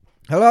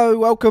Hello,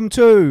 welcome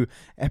to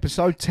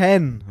episode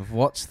 10 of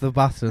What's the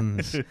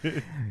Buttons.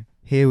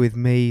 Here with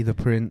me, the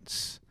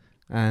Prince,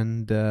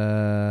 and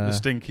the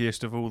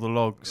stinkiest of all the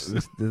logs.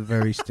 the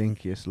very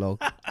stinkiest log.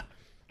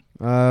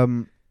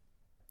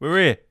 We're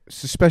here.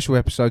 It's a special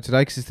episode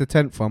today because it's the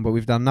 10th one, but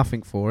we've done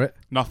nothing for it.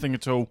 Nothing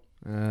at all.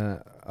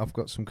 I've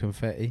got some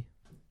confetti.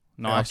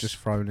 Nice. I've just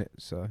thrown it,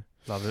 so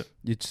Love it.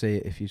 you'd see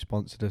it if you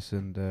sponsored us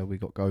and we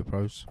got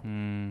GoPros.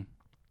 Mm.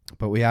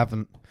 But we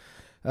haven't.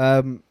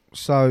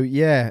 So,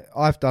 yeah,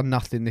 I've done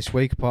nothing this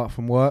week apart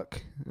from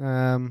work.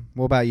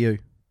 What about you?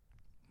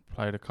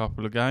 Played a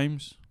couple of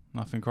games.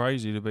 Nothing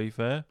crazy, to be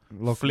fair.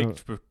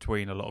 Flicked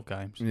between a lot of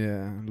games.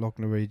 Yeah,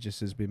 Lochner Regis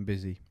has been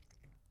busy.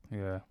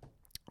 Yeah.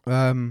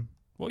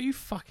 What are you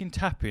fucking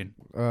tapping?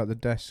 At the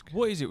desk.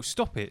 What is it?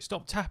 Stop it.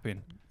 Stop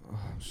tapping. Oh,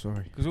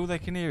 sorry. Because all they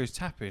can hear is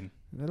tapping.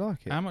 They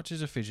like it. How much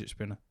is a fidget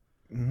spinner?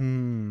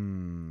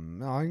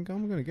 No, I'm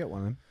going to get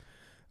one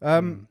of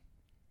them.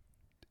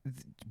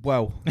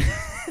 Well,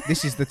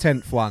 this is the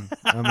 10th one.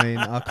 I mean,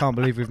 I can't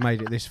believe we've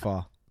made it this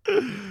far.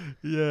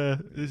 Yeah,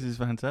 this is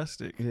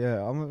fantastic.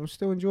 Yeah, I'm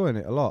still enjoying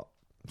it a lot.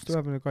 I'm still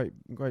having a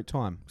great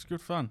time. It's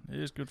good fun. It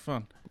is good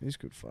fun. It is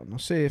good fun. I'll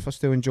see if I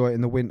still enjoy it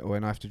in the winter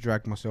when I have to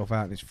drag myself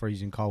out and it's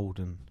freezing cold.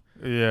 And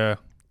yeah.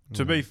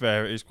 To be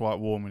fair, it is quite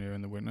warm in here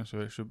in the winter, so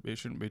it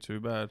shouldn't be too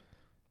bad.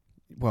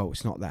 Well,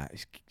 it's not that.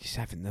 It's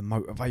having the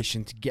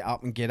motivation to get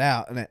up and get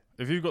out, isn't it?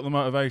 If you've got the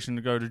motivation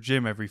to go to the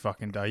gym every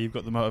fucking day, you've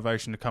got the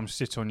motivation to come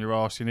sit on your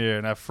arse in here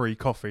and have 3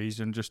 coffees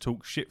and just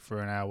talk shit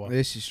for an hour.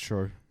 This is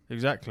true.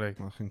 Exactly.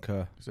 I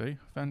concur. See?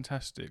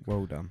 Fantastic.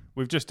 Well done.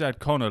 We've just had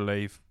Connor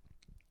leave.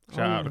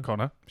 Shout out to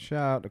Connor.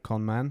 Shout out to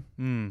Con Man.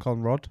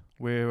 Conrod.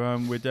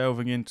 We're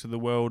delving into the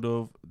world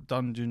of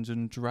Dungeons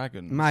and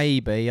Dragons.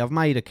 Maybe. I've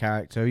made a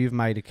character. You've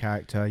made a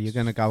character. You're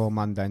going to go on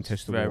Monday and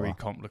test the water. Very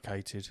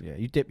complicated. Yeah,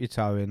 you dip your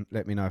toe in.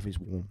 Let me know if it's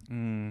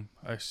warm.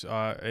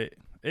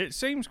 It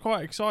seems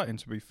quite exciting,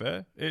 to be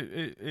fair.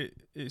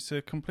 It's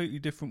a completely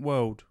different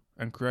world,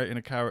 and creating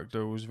a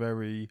character was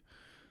very...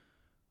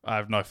 I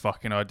have no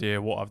fucking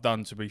idea what I've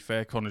done, to be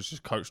fair. Connor's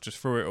just coached us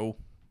through it all,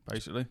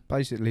 basically.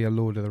 Basically a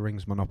Lord of the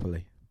Rings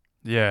Monopoly.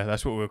 Yeah,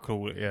 that's what we'll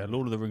call it. Yeah,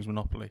 Lord of the Rings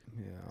Monopoly.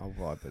 Yeah, I'll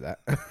vibe with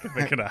that.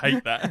 They're going to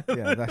hate that.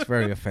 Yeah, that's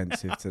very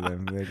offensive to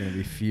them. They're going to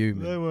be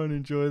fuming. They won't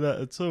enjoy that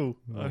at all.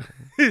 No.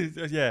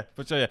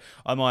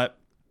 I might...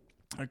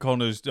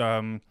 Connor's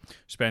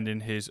spending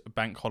his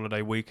bank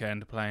holiday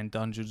weekend playing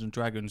Dungeons and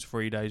Dragons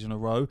 3 days in a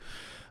row,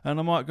 and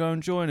I might go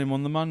and join him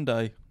on the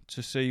Monday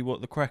to see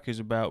what the crack is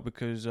about,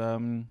 because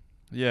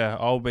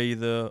I'll be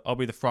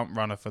the front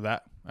runner for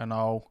that, and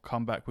I'll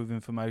come back with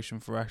information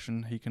for Ash,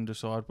 and he can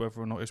decide whether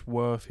or not it's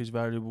worth his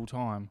valuable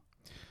time.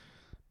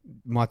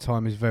 My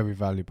time is very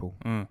valuable,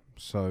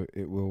 so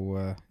it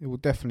will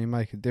definitely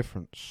make a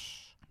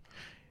difference.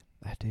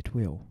 That it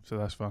will. So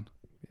that's fun.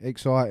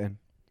 Exciting.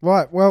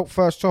 Right, well,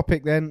 first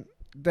topic then.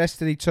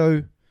 Destiny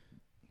 2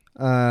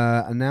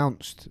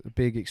 announced a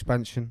big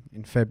expansion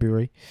in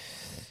February.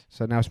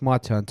 So now it's my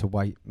turn to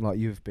wait, like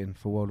you've been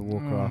for World of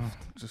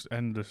Warcraft. Just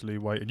endlessly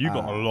waiting. You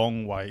got a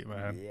long wait,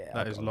 man. Yeah,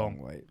 that is long.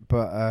 Wait.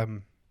 But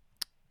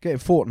getting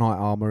Fortnite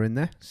armor in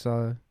there,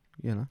 so,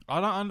 you know.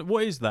 I don't.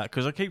 What is that?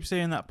 Because I keep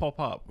seeing that pop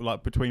up,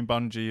 like between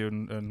Bungie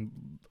and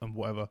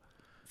whatever.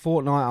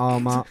 Fortnite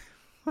armor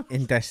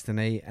in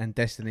Destiny, and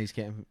Destiny's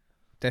getting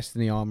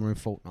Destiny armor in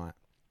Fortnite.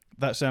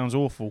 That sounds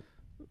awful.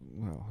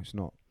 Well, it's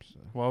not. So.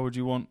 Why would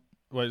you want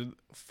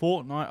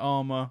Fortnite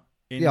armor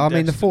in I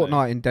mean the Destiny?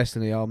 Fortnite in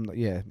Destiny armor,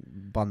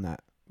 bun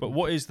that. But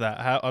what is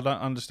that? How I don't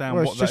understand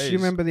Well, what that is. You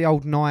remember the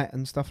old Knight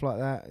and stuff like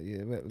that?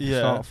 The Yeah.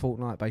 start of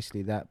Fortnite,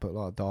 basically that, but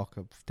like a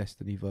darker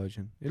Destiny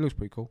version. It looks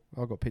pretty cool.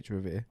 I've got a picture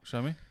of it here.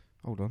 Show me.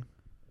 Hold on.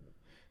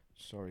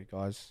 Sorry,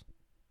 guys.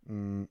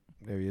 There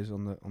he is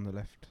on the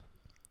left.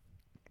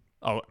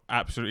 Oh,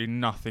 absolutely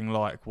nothing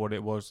like what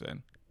it was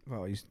then.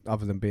 Well, he's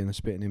other than being a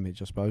spitting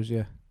image, I suppose.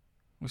 Yeah.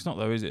 It's not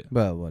though, is it?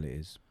 Well, it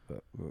is,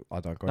 but I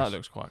digress. That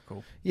looks quite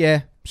cool.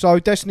 Yeah. So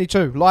Destiny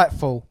 2,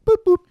 Lightfall,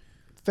 boop boop,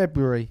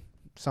 February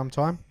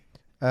sometime.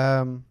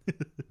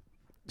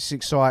 It's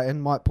exciting.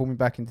 Might pull me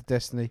back into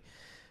Destiny.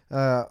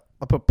 I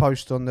put a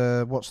post on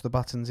the What's the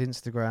Buttons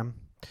Instagram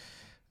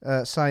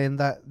saying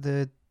that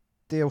the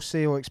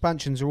DLC or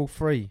expansions are all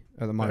free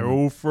at the moment. They're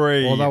all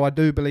free. Although I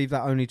do believe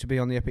that only to be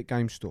on the Epic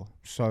Games Store,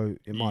 so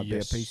it might be a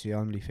Yes. PC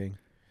only thing.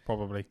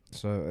 Probably.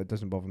 So it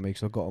doesn't bother me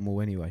because I've got them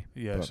all anyway.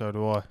 Yeah, But, so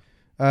do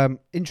I.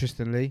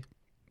 interestingly,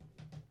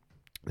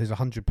 there's a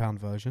 £100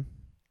 version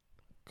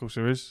Of course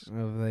there is.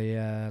 of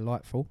the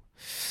Lightfall.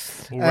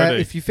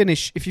 Already. If you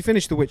finish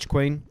the Witch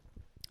Queen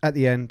at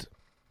the end,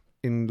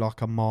 in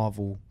like a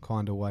Marvel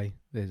kind of way,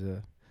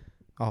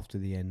 after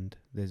the end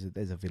there's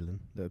a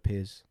villain that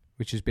appears,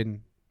 which has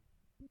been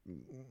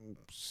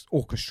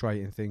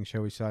orchestrating things,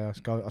 shall we say? I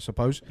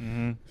suppose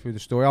through the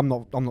story. I'm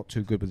not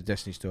too good with the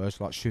Destiny story. It's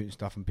like shooting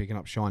stuff and picking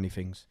up shiny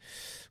things,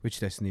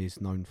 which Destiny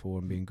is known for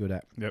and being good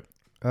at. Yep.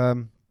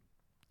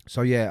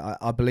 So yeah,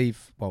 I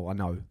believe. Well, I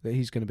know that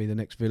he's going to be the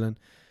next villain,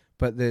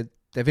 but they've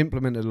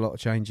implemented a lot of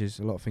changes,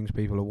 a lot of things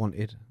people have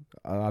wanted.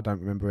 I don't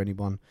remember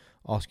anyone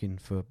asking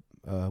for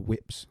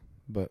whips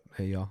but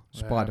there you are.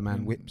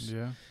 Spider-Man whips.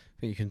 Yeah. I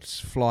think you can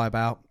fly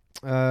about.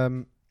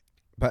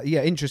 But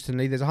yeah,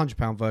 interestingly, there's a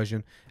 £100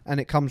 version, and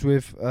it comes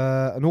with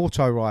an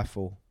auto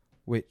rifle,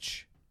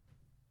 which,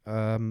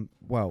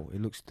 well,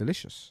 it looks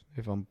delicious,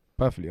 if I'm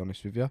perfectly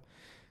honest with you.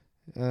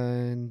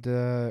 And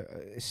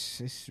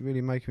it's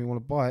really making me want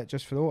to buy it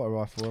just for the auto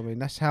rifle. I mean,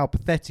 that's how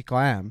pathetic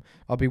I am.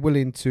 I'll be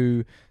willing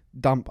to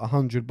dump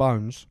 100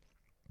 bones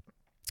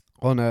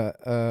on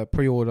a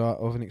pre-order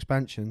of an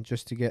expansion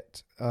just to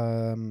get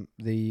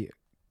the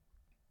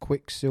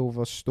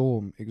Quicksilver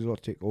Storm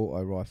exotic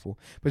auto rifle.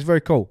 But it's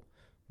very cool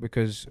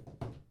because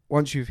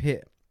once you've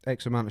hit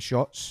X amount of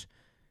shots,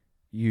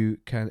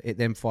 it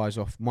then fires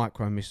off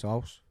micro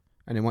missiles,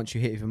 and then once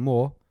you hit even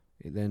more,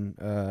 it then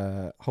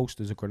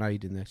holsters a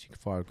grenade in there, so you can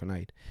fire a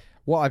grenade.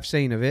 What I've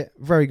seen of it,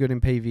 very good in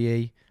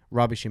PvE,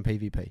 rubbish in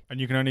PvP. And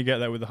you can only get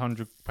that with the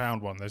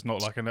 £100 one. There's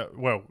not like you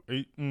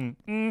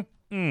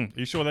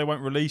sure they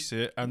won't release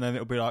it and then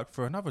it'll be like,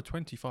 for another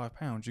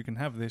 £25 you can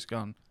have this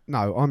gun?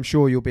 No, I'm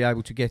sure you'll be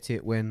able to get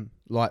it when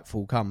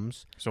Lightfall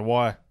comes. So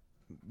why?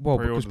 Well,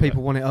 because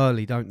people want it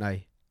early, don't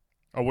they?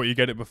 Oh, what, you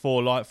get it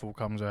before Lightfall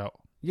comes out?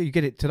 Yeah, you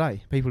get it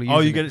today. People are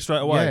using you get it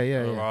straight away? Yeah.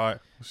 Right.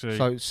 I see.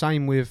 So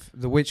same with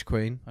the Witch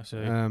Queen. I see.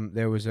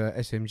 There was a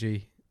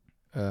SMG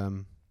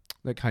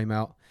that came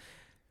out,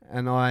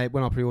 and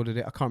when I pre-ordered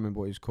it, I can't remember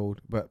what it was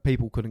called, but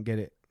people couldn't get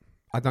it.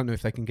 I don't know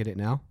if they can get it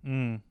now,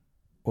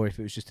 or if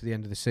it was just to the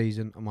end of the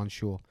season. I'm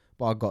unsure.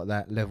 But I got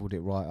that, leveled it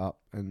right up,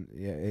 and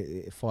yeah,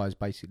 it fires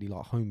basically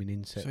like homing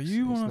insects. So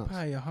you want to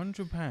pay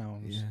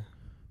 £100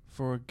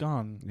 for a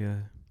gun? Yeah.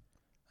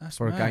 That's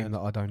for mad. A game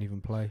that I don't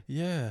even play.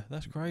 Yeah,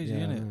 that's crazy,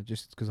 isn't it?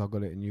 Just because I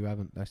got it and you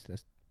haven't. That's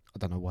I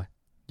don't know why.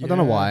 Yeah. I don't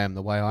know why I am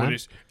the way I am.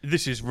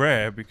 This is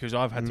rare because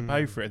I've had to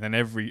pay for it, and then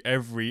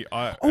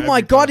oh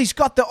my God, he's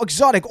got the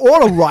exotic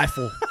auto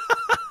rifle.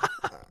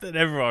 Then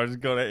everyone's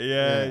got it.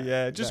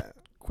 Yeah. Just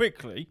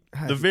quickly,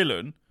 the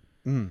villain,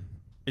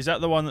 is that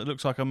the one that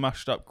looks like a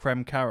mushed up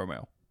creme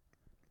caramel?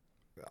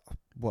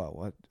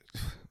 Well,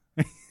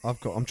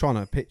 I'm trying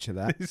to picture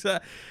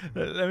that.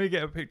 Let me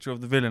get a picture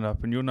of the villain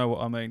up, and you'll know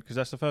what I mean, because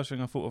that's the first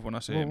thing I thought of when I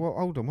see him. Well,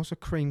 hold on. What's a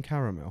cream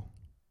caramel?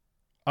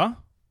 Huh?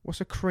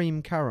 What's a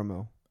cream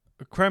caramel?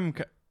 A creme.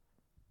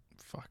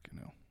 Fucking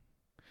hell.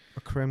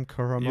 A creme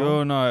caramel.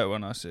 You'll know it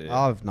when I see it.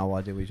 I have no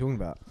idea what you're talking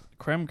about.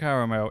 Creme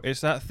caramel.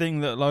 It's that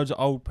thing that loads of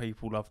old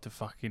people love to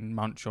fucking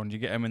munch on. You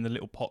get them in the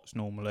little pots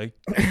normally.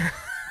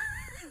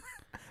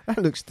 That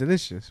looks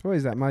delicious. What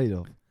is that made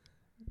of?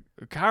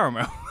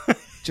 Caramel.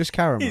 Just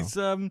caramel. It's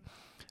oh,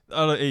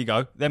 look, here you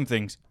go. Them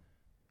things.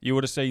 You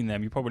would have seen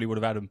them. You probably would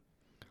have had them.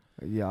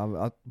 Yeah,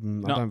 I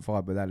don't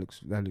vibe, but that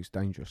looks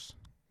dangerous.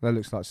 That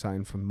looks like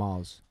something from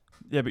Mars.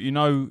 Yeah, but you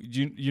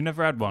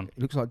never had one. It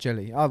looks like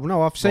jelly. Oh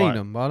no, I've seen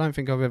them, but I don't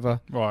think I've ever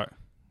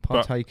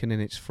partaken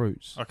in its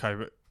fruits. Okay,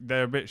 but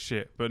they're a bit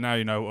shit. But now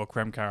you know what a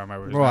creme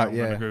caramel is. Right,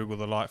 now I'm gonna Google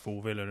the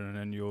Lightfall villain, and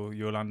then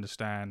you'll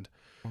understand.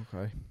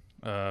 Okay.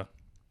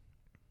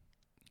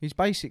 He's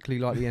basically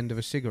like the end of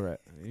a cigarette.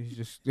 He's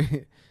just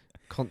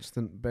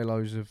constant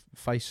bellows of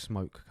face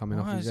smoke coming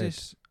off his head.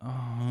 This?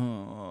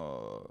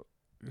 Oh,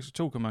 just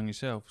talk among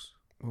yourselves.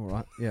 All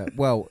right, yeah.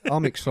 Well,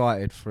 I'm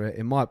excited for it.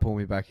 It might pull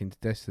me back into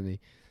Destiny.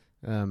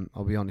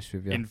 I'll be honest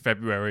with you. In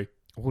February.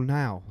 Well,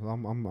 now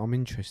I'm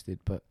interested,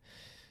 but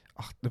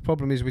the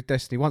problem is with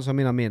Destiny. Once I'm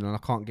in, and I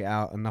can't get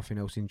out, and nothing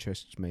else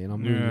interests me. And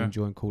I'm really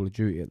enjoying Call of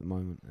Duty at the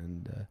moment,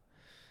 and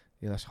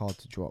that's hard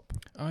to drop.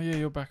 Oh yeah,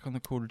 you're back on the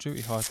Call of Duty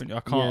hype, aren't you?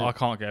 I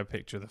can't get a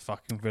picture of the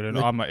fucking villain.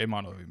 It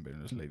might not even be.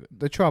 Just leave it.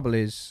 The trouble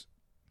is,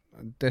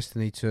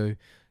 Destiny 2,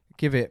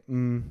 give it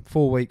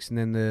 4 weeks, and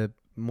then the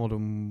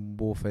Modern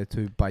Warfare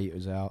 2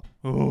 beta's out.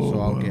 So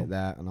I'll get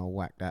that and I'll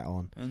whack that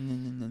on.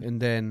 And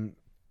then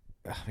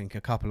I think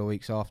a couple of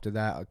weeks after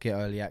that I'll get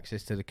early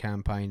access to the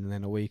campaign, and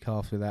then a week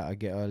after that I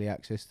get early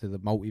access to the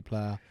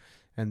multiplayer,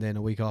 and then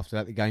a week after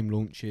that the game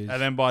launches.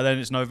 And then by then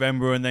it's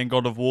November, and then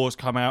God of War's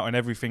come out and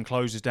everything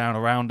closes down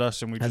around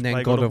us, and we just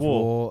play God of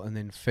War. And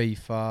then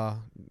FIFA.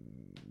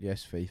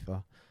 Yes,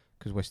 FIFA.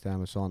 Because West Ham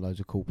have signed loads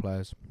of cool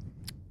players.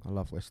 I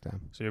love West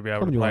Ham. So you'll be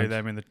able to play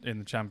them in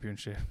the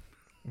Championship.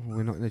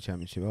 We're not in the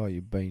Championship, are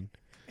you, Bean?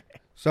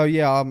 So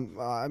yeah,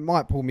 it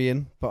might pull me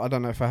in, but I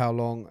don't know for how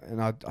long,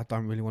 and I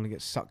don't really want to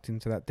get sucked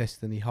into that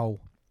Destiny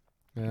hole.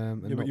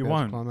 But you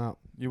won't. Climb out.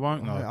 You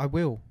won't, though. I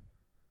will.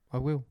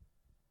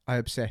 I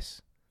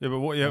obsess. Yeah, but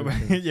what? Yeah,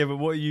 but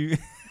what are you?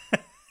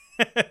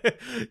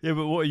 Yeah,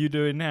 but what are you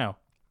doing now?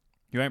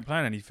 You ain't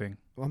playing anything.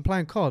 I'm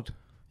playing COD.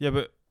 Yeah,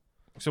 but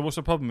so what's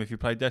the problem if you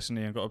play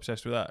Destiny and got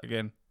obsessed with that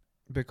again?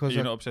 Because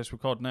you're not obsessed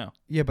with COD now.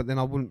 Yeah, but then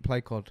I wouldn't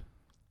play COD.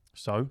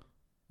 So?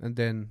 And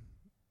then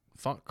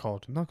fuck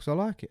COD. No, because I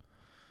like it.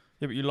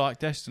 Yeah, but you like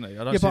Destiny.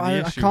 I don't see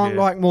the issue. I can't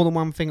like more than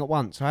one thing at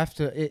once. I have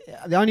to.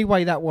 The only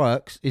way that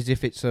works is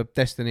if it's a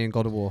Destiny and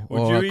God of War,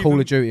 or a Call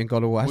of Duty and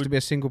God of War. It has to be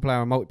a single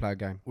player and multiplayer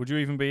game. Would you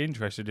even be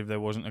interested if there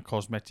wasn't a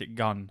cosmetic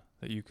gun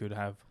that you could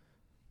have?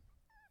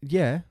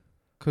 Yeah.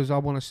 because I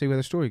want to see where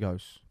the story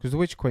goes. Because the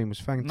Witch Queen was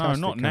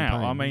fantastic. No, not now.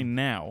 campaign. I mean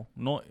now,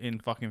 not in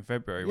fucking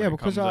February. Yeah, when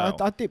because it comes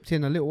out. I dipped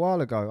in a little while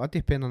ago. I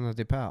dip in and I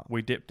dip out.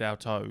 We dipped our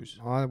toes.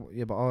 But I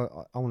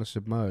want to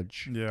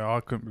submerge. Yeah,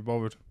 I couldn't be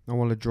bothered. I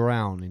want to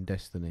drown in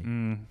Destiny.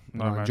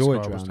 No I Man's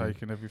enjoy Sky was drowning.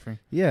 taking everything.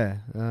 Yeah,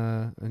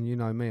 and you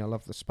know me, I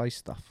love the space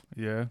stuff.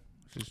 Yeah,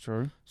 this is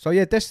true. So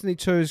yeah, Destiny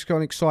 2 has got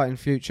an exciting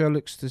future.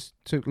 Looks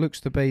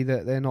to be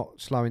that they're not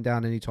slowing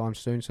down anytime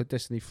soon. So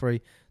Destiny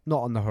 3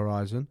 not on the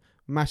horizon.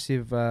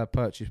 Massive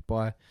purchase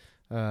by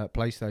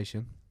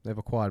PlayStation. They've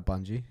acquired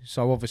Bungie,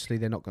 so obviously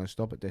they're not going to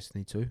stop at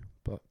Destiny 2.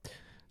 But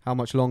how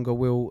much longer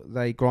will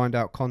they grind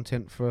out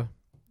content for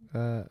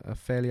a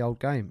fairly old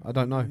game? I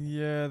don't know.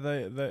 Yeah,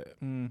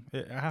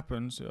 it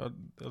happens a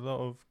lot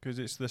of because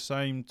it's the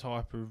same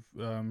type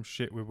of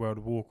shit with World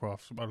of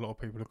Warcraft. A lot of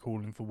people are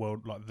calling for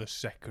the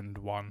second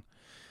one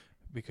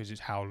because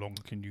it's how long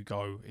can you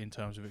go in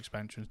terms of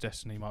expansions.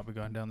 Destiny might be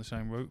going down the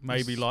same route.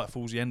 Maybe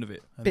Lightfall's the end of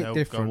it. A bit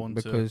different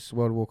because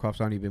World of Warcraft's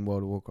only been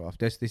World of Warcraft.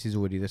 This is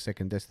already the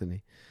second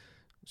Destiny.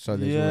 So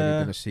there's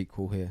already been a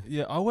sequel here.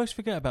 Yeah, I always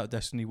forget about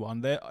Destiny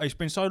 1. It's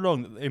been so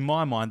long that in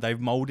my mind they've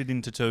moulded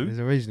into 2. There's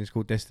a reason it's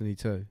called Destiny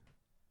 2.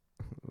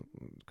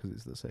 Because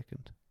it's the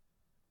second.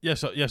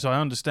 Yes,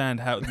 I understand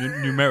how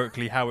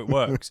numerically how it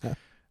works.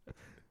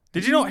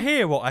 Did you not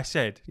hear what I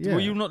said? Yeah. Were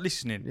you not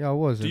listening? Yeah, I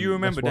was. Do you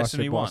remember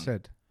Destiny 1? I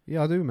said.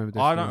 Yeah, I do remember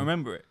Destiny I don't 1.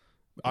 remember it.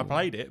 I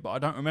played it, but I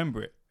don't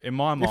remember it. In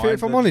my mind...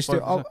 If I'm honest,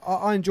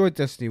 I enjoyed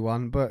Destiny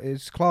 1, but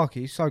it's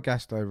Clarky, he's so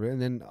gassed over it,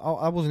 and then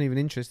I wasn't even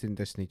interested in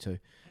Destiny 2.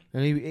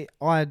 And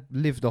I had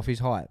lived off his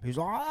hype. He was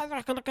like, I'm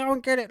going to go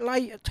and get it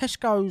late at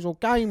Tesco's or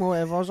Game or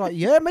whatever. I was like,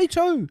 yeah, me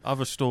too.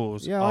 Other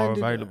stores are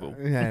available.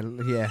 Yeah.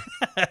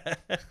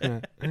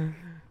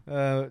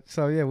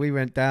 So, yeah, we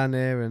went down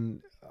there,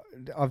 and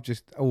I've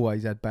just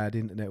always had bad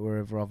internet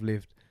wherever I've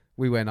lived.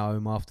 We went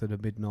home after the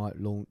midnight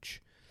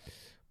launch,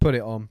 put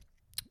it on,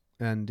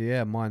 and,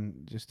 yeah,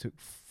 mine just took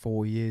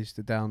 4 years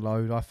to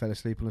download. I fell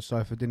asleep on the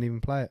sofa, didn't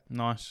even play it.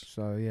 Nice.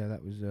 So, yeah,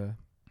 that was...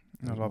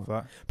 I love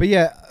that. But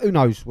yeah, who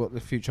knows what the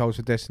future holds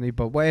for Destiny,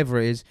 but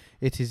whatever it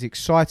is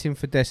exciting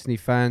for Destiny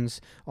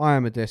fans. I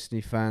am a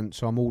Destiny fan,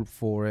 so I'm all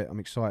for it. I'm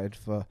excited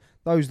for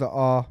those that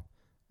are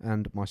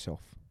and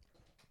myself.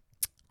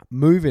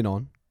 Moving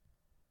on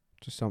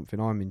to something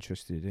I'm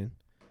interested in.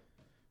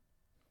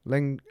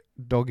 Len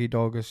Doggy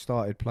Dog has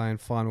started playing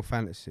Final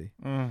Fantasy.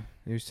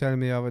 He was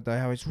telling me the other day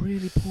how it's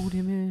really pulled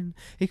him in.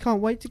 He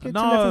can't wait to get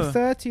to level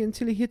 30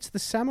 until he hits the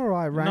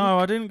samurai rank. No,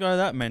 I didn't go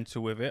that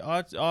mental with it.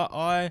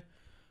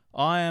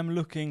 I am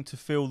looking to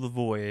fill the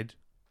void.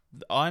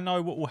 I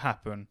know what will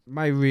happen.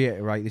 May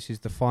reiterate, this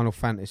is the Final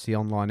Fantasy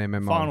online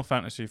MMO. Final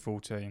Fantasy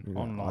 14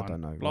 online. I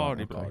don't know. Blah.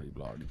 There's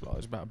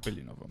about 1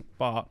 billion of them.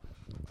 But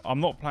I'm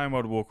not playing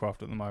World of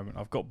Warcraft at the moment.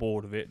 I've got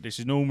bored of it. This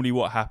is normally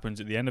what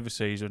happens at the end of a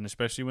season,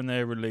 especially when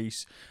they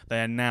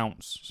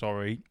announce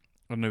a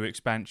new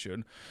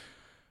expansion.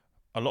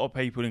 A lot of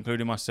people,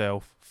 including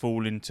myself,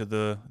 fall into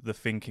the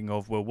thinking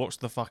of, well, what's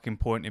the fucking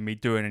point in me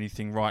doing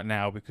anything right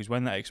now? Because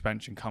when that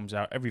expansion comes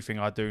out, everything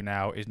I do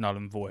now is null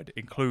and void,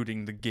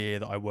 including the gear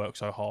that I work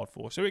so hard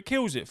for. So it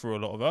kills it for a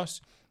lot of us.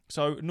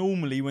 So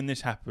normally when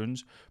this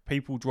happens,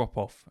 people drop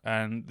off.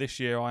 And this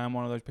year I am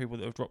one of those people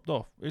that have dropped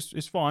off.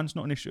 It's fine. It's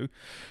not an issue.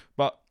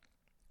 But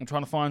I'm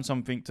trying to find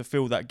something to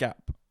fill that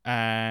gap.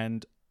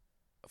 And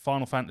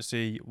Final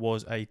Fantasy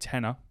was a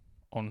tenner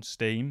on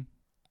Steam.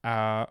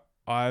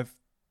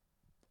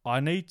 I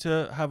need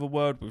to have a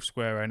word with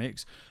Square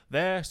Enix.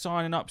 Their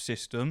signing up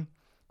system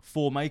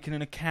for making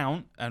an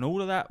account and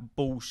all of that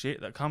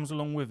bullshit that comes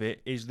along with it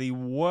is the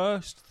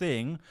worst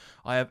thing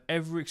I have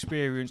ever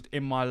experienced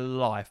in my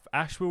life.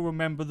 Ash will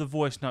remember the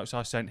voice notes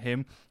I sent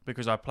him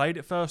because I played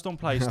it first on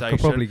PlayStation. I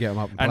could probably get them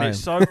up and play it's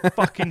so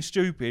fucking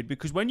stupid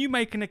because when you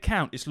make an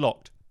account, it's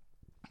locked.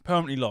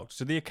 Permanently locked.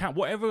 So the account,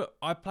 whatever,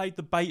 I played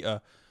the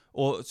beta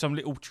or some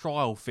little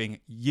trial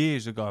thing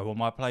years ago on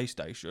my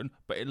PlayStation,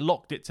 but it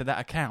locked it to that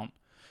account.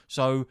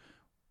 So,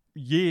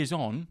 years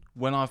on,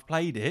 when I've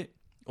played it,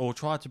 or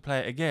tried to play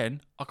it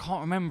again, I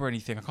can't remember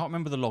anything. I can't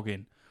remember the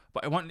login.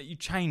 But it won't let you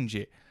change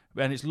it.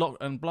 And it's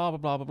locked, and blah, blah,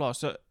 blah, blah, blah.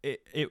 So,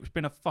 it's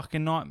been a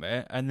fucking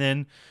nightmare. And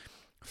then,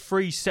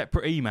 3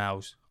 separate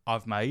emails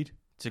I've made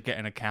to get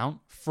an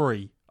account.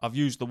 3. I've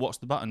used the What's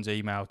the Buttons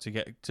email to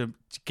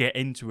get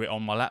into it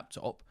on my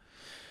laptop.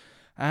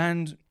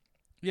 And...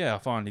 yeah, I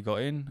finally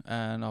got in,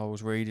 and I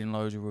was reading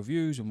loads of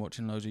reviews and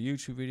watching loads of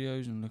YouTube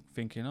videos and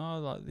thinking,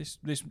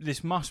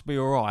 this must be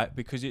alright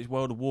because it's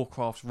World of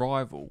Warcraft's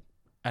rival.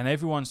 And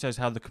everyone says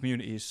how the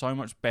community is so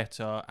much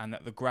better and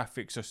that the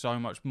graphics are so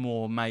much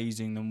more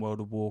amazing than World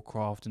of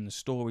Warcraft and the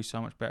story's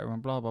so much better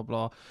and blah, blah,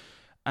 blah.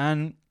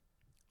 And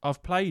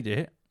I've played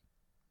it,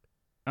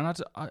 and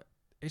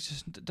it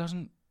just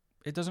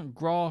doesn't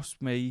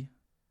grasp me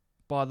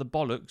by the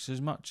bollocks as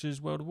much as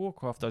World of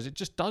Warcraft does. It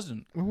just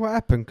doesn't. Well, what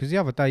happened? Because the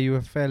other day you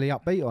were fairly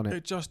upbeat on it.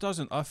 It just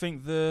doesn't. I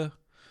think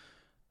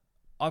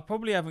I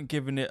probably haven't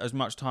given it as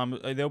much time.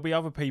 There'll be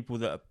other people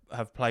that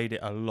have played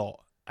it a lot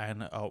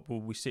and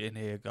we'll be sitting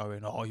here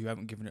going, oh, you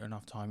haven't given it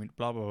enough time,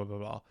 blah, blah, blah, blah,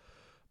 blah.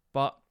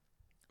 But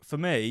for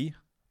me,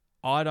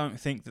 I don't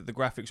think that the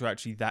graphics are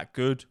actually that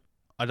good.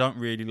 I don't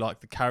really like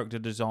the character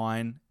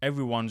design.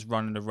 Everyone's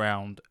running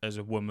around as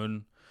a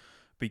woman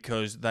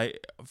because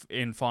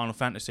in Final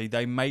Fantasy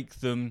they make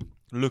them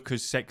look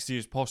as sexy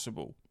as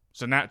possible.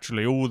 So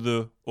naturally, all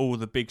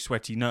the big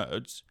sweaty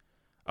nerds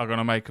are going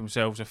to make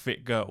themselves a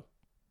fit girl.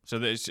 So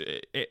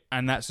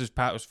and that's as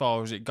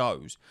far as it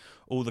goes.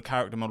 All the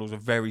character models are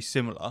very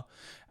similar,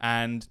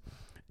 and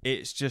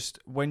it's just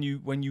when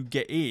you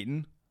get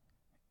in,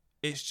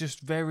 it's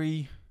just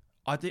very.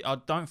 I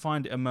don't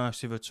find it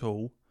immersive at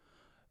all.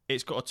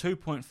 It's got a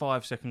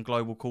 2.5 second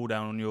global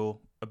cooldown on your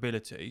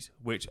abilities,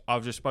 which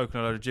I've just spoken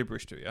a load of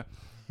gibberish to you.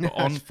 But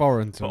That's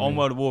foreign to me. on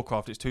World of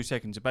Warcraft, it's 2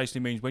 seconds. It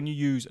basically means when you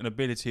use an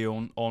ability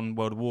on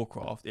World of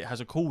Warcraft, it has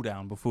a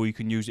cooldown before you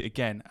can use it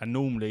again. And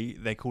normally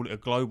they call it a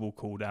global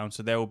cooldown,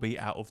 so there will be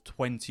out of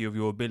 20 of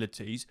your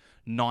abilities,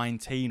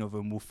 19 of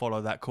them will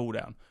follow that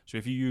cooldown. So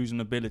if you use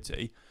an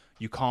ability,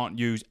 you can't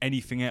use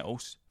anything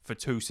else for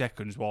 2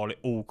 seconds while it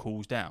all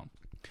cools down.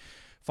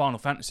 Final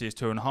Fantasy is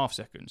 2.5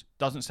 seconds.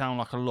 Doesn't sound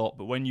like a lot,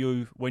 but when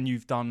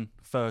you've done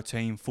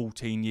 13,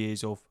 14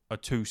 years of a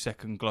 2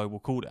 second global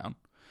cooldown,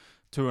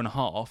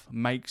 2.5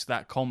 makes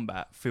that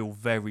combat feel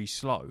very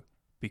slow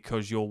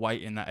because you're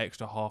waiting that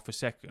extra half a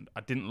second.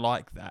 I didn't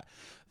like that.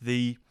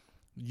 The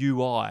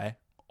UI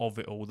of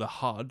it all, the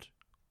HUD,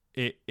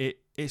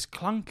 it's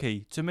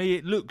clunky. To me,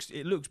 it looks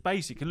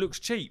basic. It looks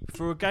cheap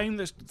for a game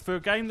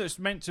that's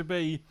meant to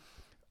be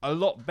a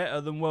lot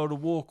better than World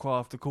of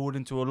Warcraft,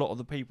 according to a lot of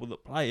the people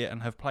that play it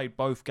and have played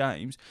both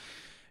games.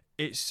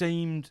 It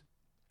seemed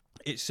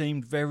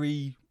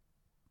very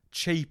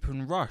cheap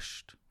and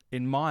rushed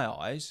in my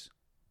eyes.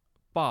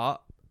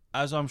 But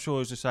as I'm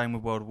sure is the same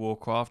with World of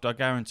Warcraft, I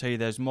guarantee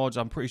there's mods.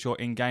 I'm pretty sure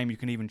in game you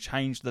can even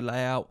change the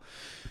layout.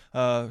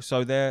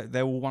 So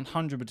there will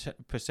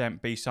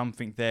 100% be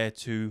something there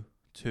to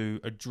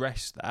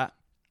address that.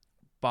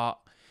 But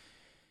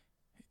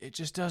it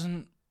just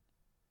doesn't.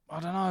 I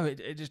don't know.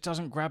 It just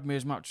doesn't grab me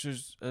as much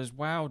as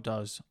WoW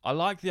does. I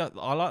like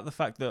the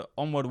fact that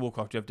on World of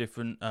Warcraft you have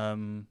different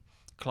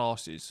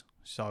classes.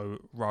 So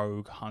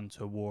rogue,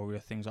 hunter, warrior,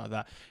 things like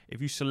that. If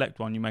you select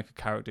one, you make a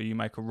character. You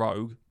make a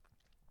rogue.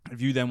 If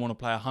you then want to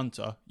play a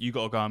hunter, you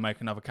got to go and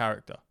make another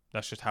character.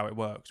 That's just how it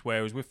works.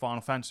 Whereas with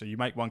Final Fantasy, you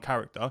make one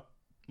character.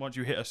 Once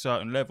you hit a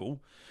certain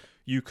level,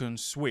 you can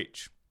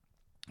switch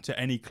to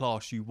any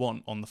class you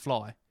want on the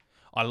fly.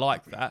 I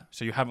like that.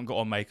 So you haven't got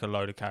to make a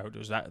load of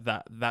characters.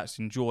 That's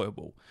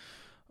enjoyable.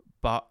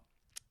 But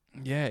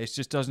yeah, it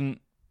just didn't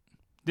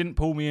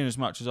pull me in as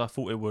much as I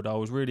thought it would. I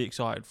was really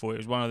excited for it. It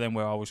was one of them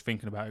where I was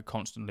thinking about it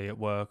constantly at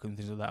work and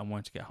things like that and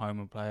wanted to get home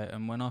and play it.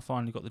 And when I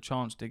finally got the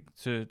chance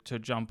to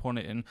jump on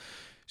it and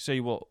see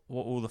what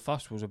all the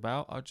fuss was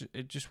about,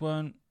 it just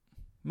weren't.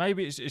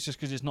 Maybe it's just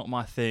because it's not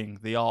my thing.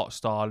 The art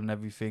style and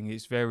everything,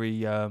 it's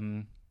very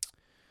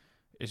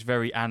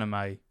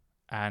anime,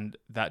 and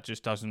that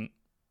just doesn't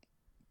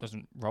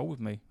roll with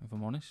me, if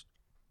I'm honest.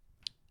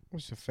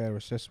 That's a fair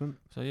assessment.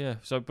 So yeah,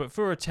 but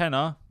for a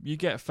tenner, you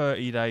get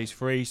 30 days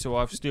free. So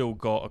I've still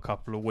got a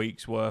couple of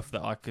weeks worth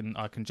that I can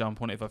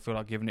jump on it if I feel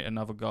like giving it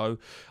another go.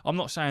 I'm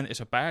not saying that it's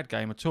a bad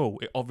game at all.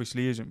 It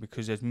obviously isn't,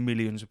 because there's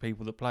millions of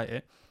people that play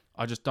it.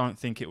 I just don't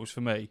think it was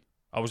for me.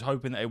 I was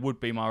hoping that it would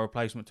be my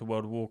replacement to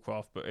World of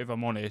Warcraft, but if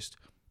I'm honest,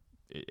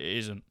 it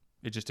isn't.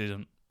 It just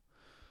isn't,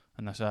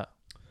 and that's that.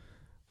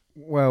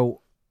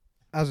 Well,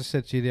 as I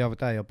said to you the other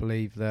day, I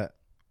believe that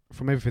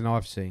from everything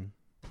I've seen,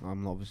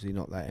 I'm obviously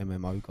not that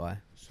MMO guy,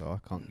 so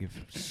I can't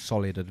give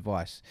solid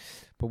advice.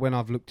 But when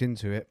I've looked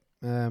into it,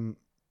 a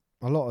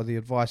lot of the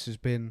advice has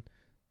been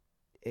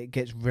it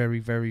gets very,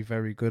 very,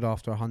 very good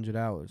after 100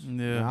 hours.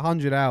 Yeah. Now,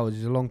 100 hours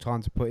is a long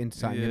time to put into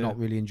something you're not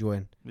really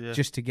enjoying,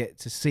 just to get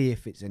to see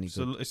if it's any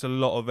good. It's a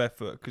lot of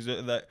effort, because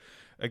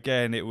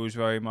again, it was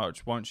very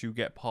much once you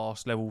get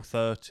past level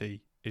 30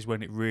 is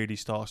when it really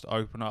starts to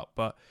open up.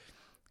 But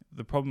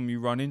the problem you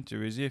run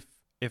into is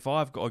if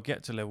I've got to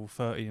get to level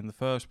 30 in the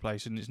first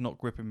place and it's not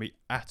gripping me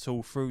at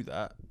all through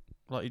that,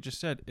 like you just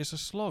said, it's a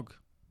slog.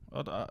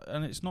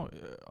 And it's not.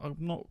 I'm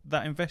not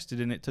that invested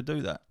in it to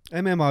do that.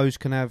 MMOs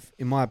can have,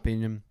 in my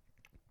opinion,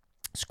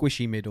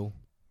 squishy middle,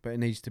 but it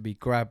needs to be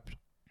grabbed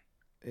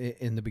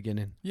in the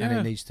beginning, and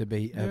it needs to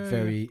be a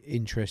very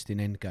interesting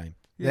end game.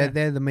 Yeah.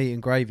 They're the meat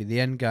and gravy, the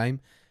end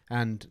game,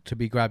 and to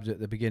be grabbed at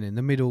the beginning.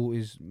 The middle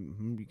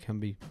can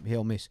be hit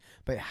or miss,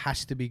 but it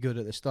has to be good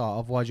at the start.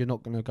 Otherwise, you're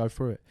not going to go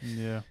through it.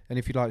 Yeah. And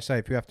if you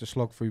if you have to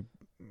slog through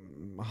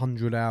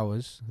 100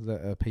 hours,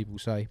 that people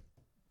say,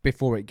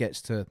 before it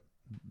gets to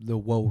the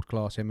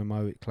world-class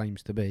MMO it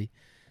claims to be,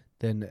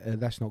 then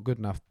that's not good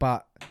enough.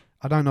 But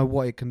I don't know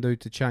what it can do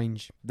to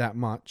change that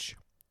much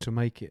to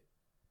make it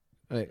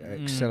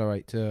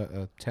accelerate to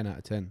a 10 out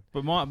of 10.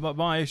 But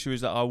my issue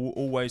is that I will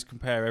always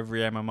compare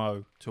every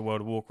MMO to World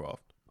of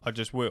Warcraft. I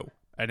just will.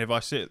 And if I'll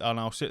sit there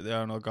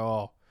and I'll go,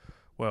 oh,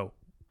 well,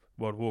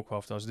 World of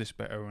Warcraft does this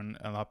better and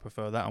I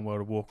prefer that on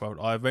World of Warcraft,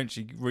 I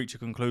eventually reach a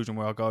conclusion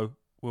where I go,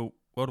 well,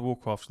 World of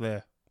Warcraft's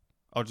there.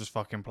 I'll just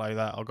fucking play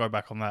that. I'll go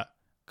back on that,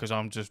 because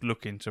I'm just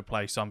looking to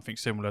play something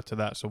similar to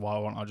that, so why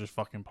won't I just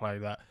fucking play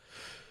that?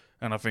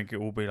 And I think it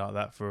will be like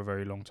that for a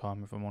very long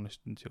time, if I'm honest,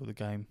 until the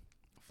game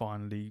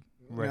finally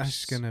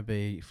rests. That's gonna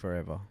be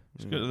forever.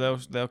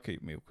 They'll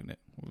keep milking it.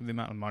 The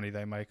amount of money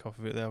they make off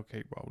of it, they'll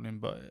keep rolling.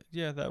 But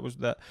yeah,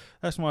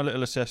 that's my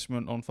little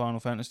assessment on Final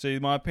Fantasy.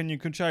 My opinion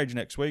could change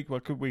next week.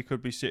 We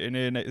could be sitting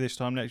here this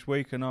time next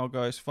week, and I'll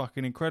go, it's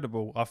fucking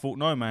incredible. I thought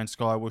No Man's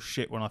Sky was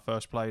shit when I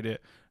first played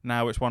it.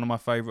 Now it's one of my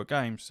favourite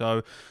games.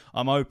 So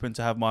I'm open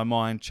to have my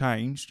mind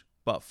changed.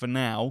 But for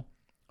now,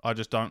 I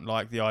just don't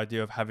like the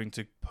idea of having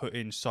to put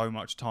in so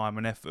much time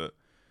and effort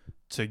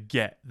to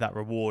get that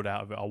reward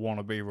out of it. I want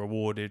to be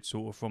rewarded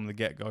sort of from the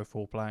get-go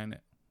for playing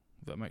it.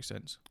 If that makes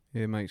sense.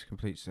 Yeah, it makes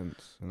complete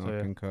sense, and I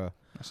concur.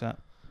 That's that.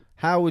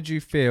 How would you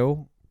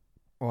feel,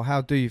 or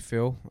how do you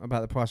feel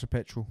about the price of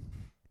petrol?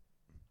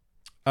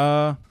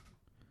 I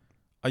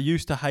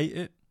used to hate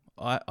it.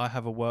 I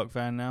have a work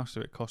van now,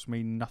 so it costs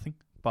me nothing.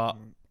 But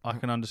I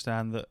can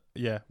understand that,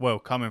 yeah, well,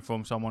 coming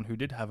from someone who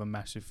did have a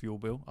massive fuel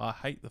bill, I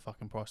hate the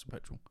fucking price of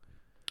petrol.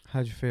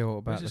 How do you feel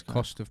about the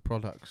cost of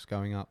products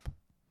going up?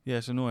 Yeah,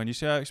 it's annoying. You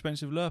see how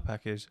expensive Lurpak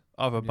is?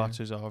 Other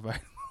butters are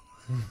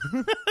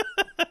available.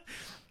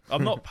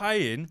 I'm not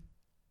paying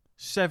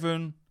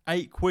 7-8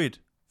 quid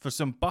for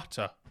some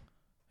butter.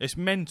 It's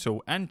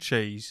mental. And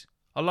cheese.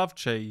 I love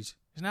cheese.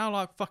 It's now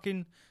like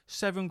fucking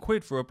 7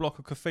 quid for a block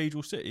of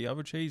Cathedral City.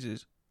 Other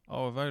cheeses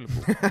are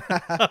available.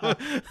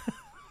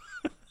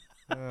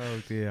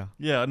 Oh dear.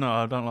 Yeah, no,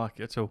 I don't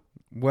like it at all.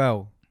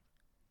 Well,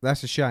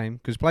 that's a shame,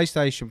 because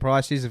PlayStation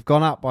prices have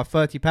gone up by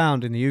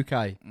 £30 in the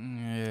UK.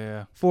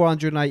 Yeah.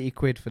 480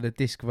 quid for the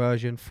disc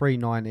version,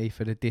 390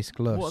 for the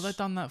disc-less. What have they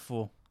done that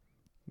for?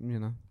 You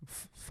know,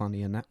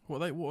 funny and that.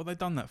 What have they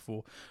done that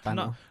for?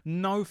 Banter.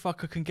 No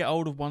fucker can get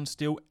hold of one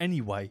still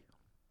anyway.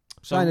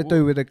 Something to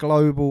do with a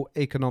global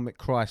economic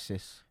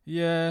crisis.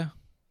 Yeah.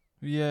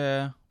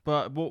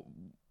 But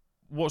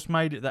what's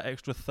made it that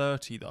extra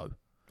 30 though?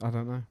 I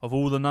don't know. Of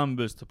all the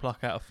numbers to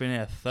pluck out of thin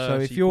air,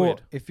 30 So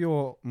quid. if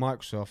you're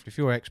Microsoft, if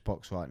you're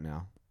Xbox right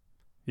now,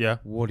 yeah,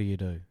 what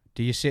do?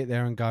 Do you sit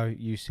there and go,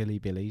 "You silly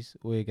billies,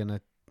 we're gonna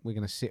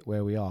sit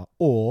where we are,"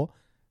 or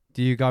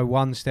do you go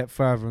one step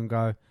further and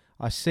go,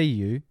 "I see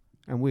you,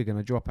 and we're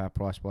gonna drop our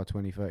price by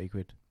 20-30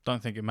 quid"?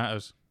 Don't think it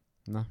matters.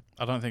 No,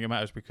 I don't think it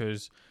matters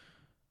because,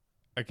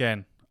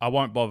 again, I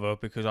won't bother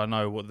because I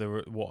know what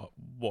it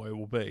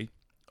will be.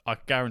 I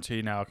guarantee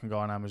you now I can go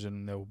on Amazon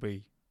and there will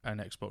be an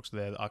Xbox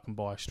there that I can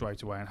buy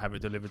straight away and have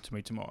it delivered to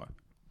me tomorrow.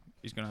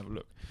 He's going to have a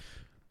look.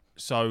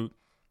 So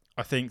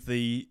I think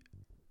the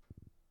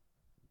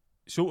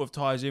sort of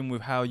ties in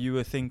with how you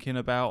were thinking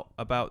about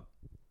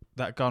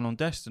that gun on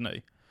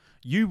Destiny.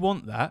 You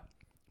want that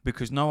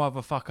because no other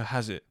fucker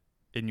has it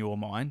in your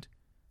mind.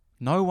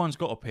 No one's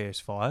got a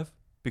PS5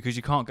 because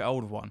you can't get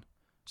hold of one.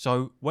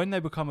 So when they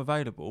become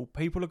available,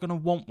 people are going to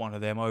want one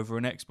of them over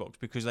an Xbox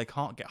because they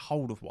can't get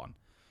hold of one.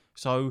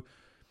 So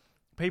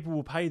people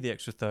will pay the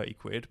extra 30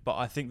 quid, but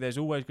I think there's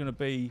always going to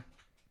be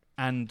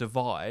an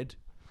divide,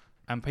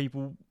 and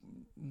people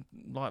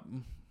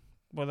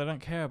they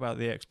don't care about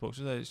the Xbox.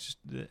 It's just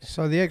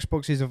so the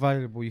Xbox is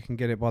available. You can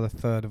get it by the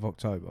 3rd of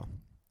October.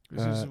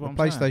 This is what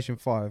the I'm PlayStation saying.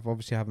 5,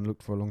 obviously I haven't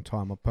looked for a long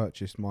time. I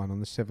purchased mine on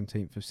the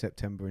 17th of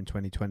September in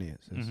 2020. It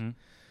says. Mm-hmm.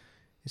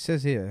 It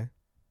says here,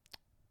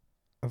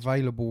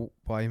 available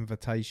by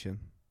invitation.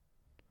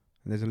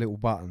 And there's a little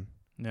button.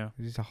 Yeah.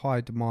 It's a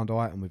high demand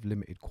item with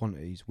limited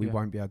quantities. We Yeah.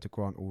 won't be able to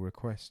grant all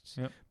requests.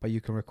 Yep. But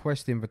you can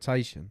request the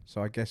invitation.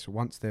 So I guess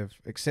once they've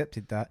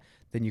accepted that,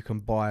 then you can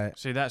buy it.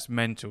 See, that's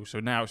mental.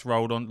 So now it's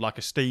rolled on like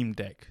a Steam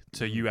Deck.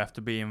 So you have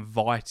to be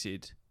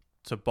invited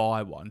to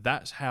buy one.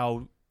 That's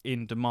how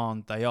in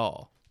demand they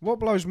are. What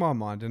blows my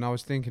mind, and I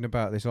was thinking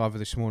about this either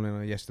this morning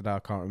or yesterday, I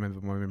can't remember,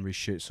 my memory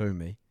shoots through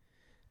me.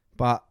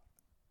 But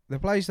the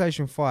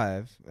PlayStation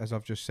 5, as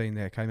I've just seen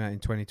there, came out in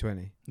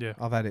 2020. Yeah.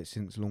 I've had it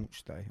since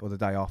launch day, or the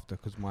day after,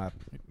 because my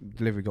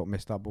delivery got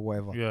messed up or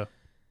whatever. Yeah.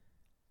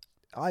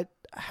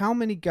 How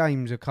many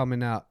games are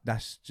coming out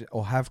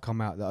or have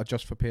come out that are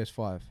just for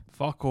PS5?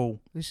 Fuck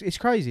all. It's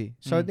crazy.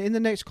 So in the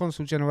next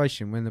console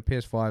generation, when the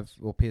PS5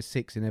 or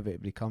PS6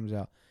 inevitably comes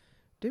out,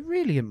 there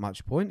really isn't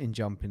much point in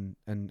jumping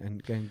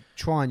and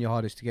trying your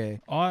hardest to get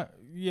it. I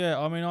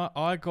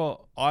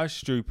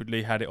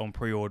stupidly had it on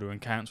pre-order and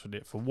cancelled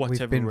it for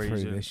whatever We've been reason.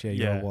 through this,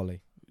 you're a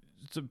Wally.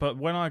 But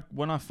when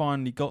I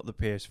finally got the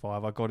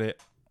PS5, I got it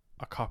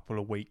a couple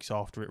of weeks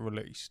after it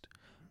released.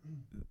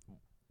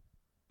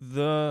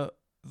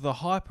 The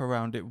hype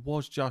around it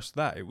was just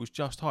that. It was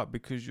just hype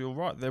because you're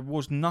right. There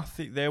was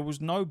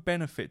no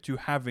benefit to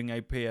having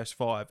a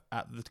PS5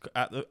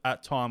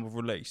 at time of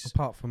release.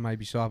 Apart from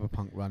maybe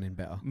Cyberpunk running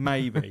better.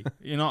 Maybe.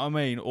 You know what I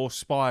mean? Or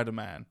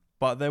Spider-Man.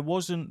 But there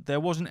wasn't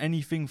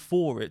anything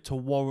for it to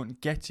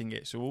warrant getting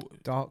it. So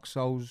Dark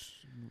Souls,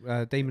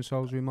 Demon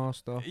Souls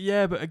remaster.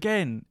 yeah, but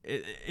again,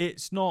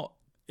 it's not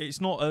a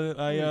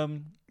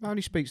It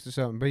only speaks to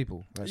certain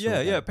people.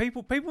 Yeah.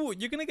 People.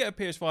 You're gonna get a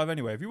PS5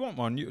 anyway. If you want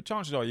one,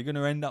 chances are you're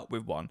gonna end up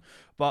with one.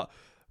 But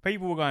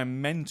people were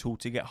going mental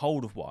to get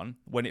hold of one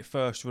when it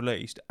first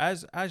released,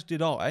 as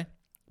did I.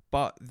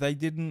 But they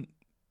didn't.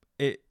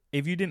 If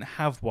you didn't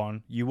have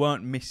one, you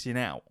weren't missing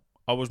out.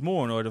 I was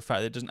more annoyed at the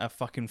fact that it doesn't have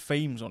fucking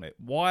themes on it.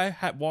 Why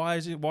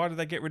did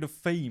they get rid of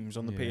themes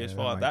on the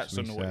PS5? That's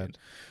annoying. Sad.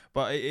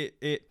 But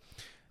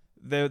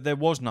there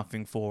was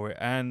nothing for it,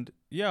 and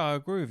yeah, I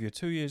agree with you.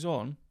 2 years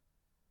on,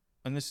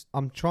 and this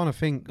I'm trying to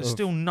think there's of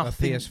still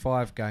nothing. a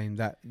PS5 game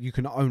that you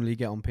can only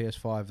get on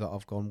PS5 that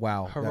I've gone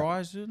wow.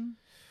 Horizon.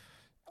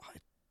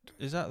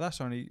 Is that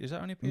only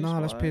PS5?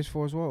 No, that's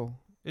PS4 as well.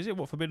 Is it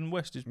what Forbidden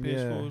West is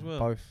PS4 as well?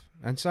 Both.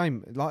 And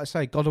same, like I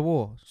say, God of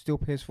War still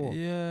PS4.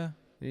 Yeah. And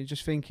you're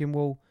just thinking,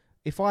 well,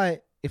 if I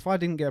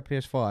didn't get a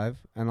PS5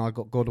 and I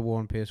got God of War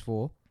on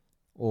PS4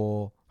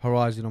 or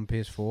Horizon on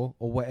PS4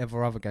 or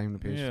whatever other game on the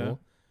PS4,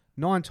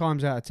 9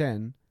 times out of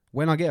 10,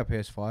 when I get a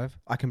PS5,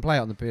 I can play it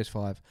on the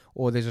PS5,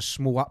 or there's a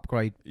small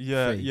upgrade.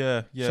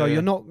 Yeah. So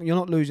you're not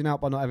losing out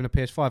by not having a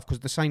PS5 because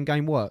the same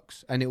game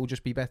works and it will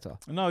just be better.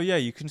 No, yeah,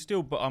 you can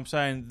still. But I'm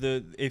saying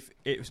if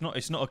it's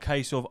not a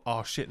case of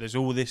there's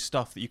all this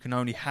stuff that you can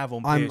only have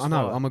on PS5. I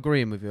know. I'm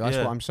agreeing with you. That's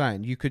what I'm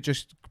saying. You could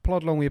just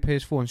plod along with your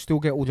PS4 and still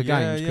get all the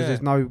games because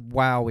there's no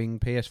wowing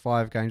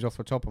PS5 games off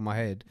the top of my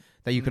head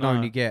that you can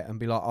only get and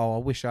be like, oh, I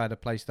wish I had a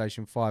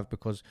PlayStation 5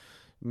 because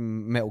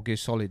Metal Gear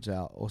Solid's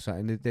out or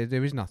something.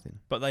 There is nothing.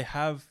 But they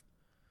have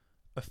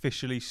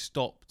officially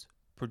stopped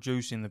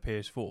producing the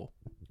PS4.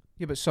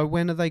 Yeah, but so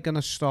when are they going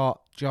to start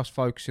just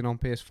focusing on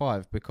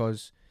PS5?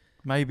 Because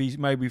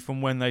maybe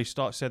from when they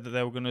said that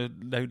they were going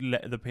to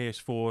let the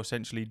PS4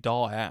 essentially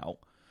die out.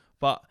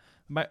 But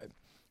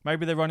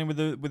maybe they're running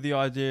with the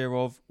idea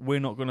of we're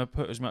not going to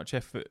put as much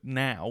effort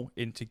now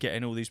into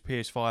getting all these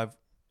PS5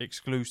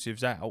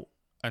 exclusives out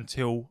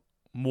until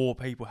more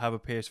people have a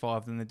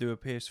PS5 than they do a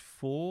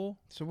PS4.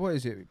 So what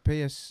is it?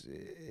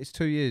 It's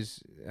 2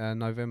 years,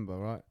 November,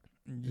 right?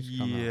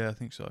 Yeah, I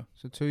think so.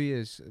 So 2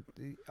 years.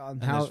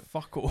 And there's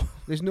fuck all.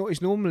 It's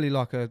normally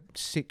like a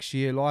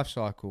 6-year life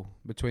cycle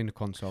between the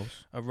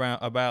consoles.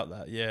 About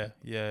that,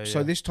 yeah.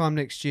 So this time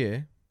next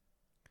year,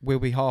 we'll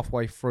be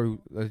halfway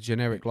through the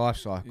generic life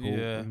cycle.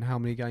 Yeah. And how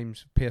many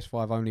games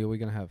PS5 only are we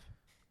going to have?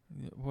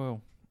 Yeah,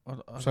 well,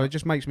 so it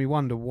just makes me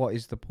wonder, what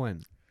is the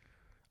point?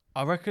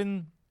 I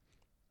reckon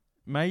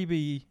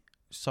maybe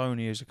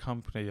Sony as a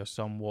company are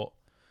somewhat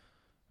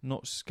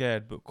not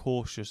scared but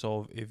cautious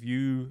of if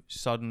you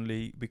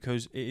suddenly,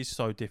 because it is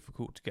so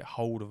difficult to get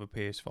hold of a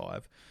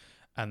PS5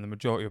 and the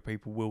majority of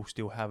people will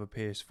still have a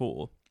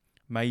PS4,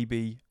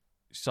 maybe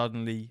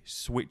suddenly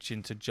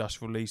switching to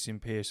just releasing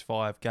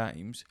PS5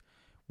 games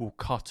will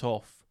cut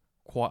off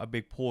quite a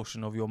big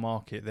portion of your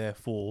market,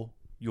 therefore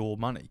your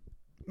money.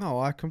 No,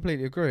 I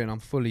completely agree, and I'm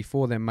fully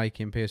for them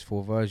making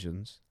PS4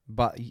 versions,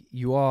 but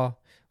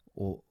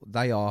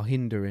they are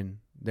hindering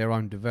their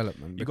own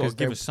development. You've got to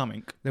give us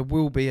something. There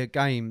will be a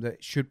game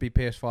that should be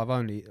PS5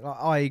 only,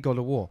 i.e. God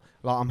of War.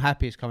 Like, I'm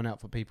happy it's coming out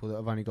for people that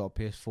have only got a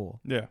PS4.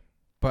 Yeah.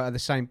 But at the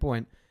same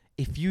point,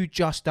 if you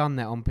just done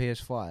that on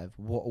PS5,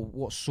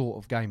 what sort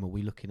of game are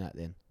we looking at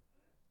then?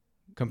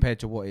 Compared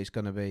to what it's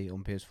going to be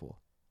on PS4?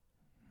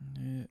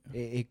 Yeah.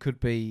 It could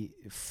be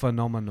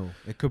phenomenal.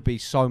 It could be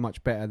so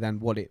much better than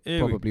what it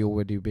probably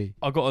already be.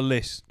 I got a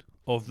list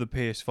of the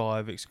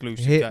PS5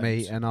 exclusive games. Hit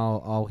me and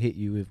I'll hit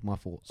you with my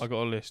thoughts. I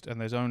got a list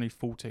and there's only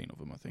 14 of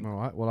them, I think. All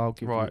right, well I'll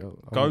give you...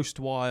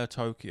 Ghostwire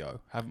Tokyo.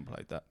 Haven't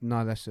played that.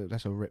 No, that's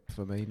a rip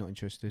for me. Not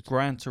interested.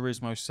 Gran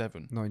Turismo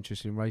 7. Not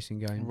interested in racing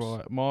games.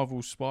 Right.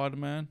 Marvel's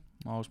Spider-Man.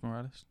 Miles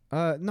Morales.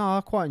 No,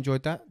 I quite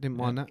enjoyed that. Didn't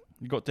mind that.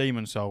 You got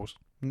Demon Souls.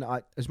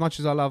 No, as much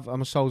as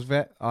I'm a Souls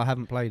vet, I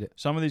haven't played it.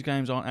 Some of these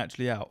games aren't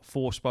actually out.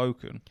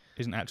 Forspoken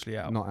isn't actually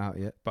out. Not out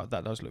yet. But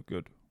that does look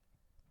good.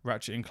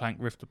 Ratchet and Clank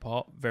Rift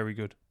Apart, very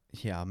good.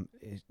 Yeah,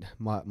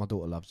 my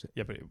daughter loves it.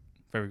 Yeah, but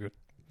very good.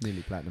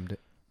 Nearly platinumed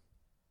it.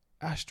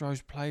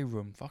 Astro's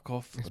Playroom, fuck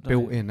off. It's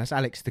built in. That's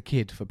Alex the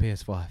Kid for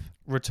PS5.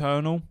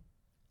 Returnal.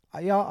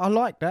 Yeah, I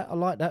like that.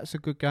 It's a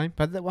good game.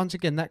 But once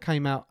again, that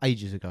came out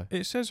ages ago.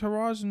 It says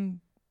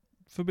Horizon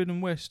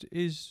Forbidden West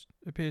is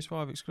a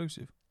PS5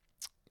 exclusive.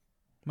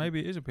 Maybe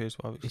it is a PS5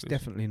 exclusive. It's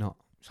definitely not.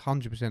 It's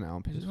 100% out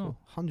on PS4.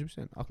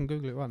 100%. I can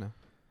Google it right now.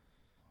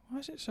 Why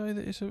does it say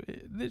that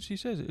it literally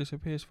says it's a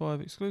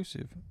PS5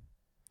 exclusive?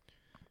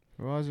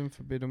 Horizon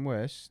Forbidden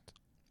West.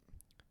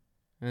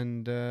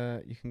 And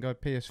you can go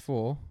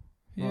PS4.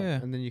 Yeah.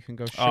 Right, and then you can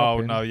go shopping. Oh,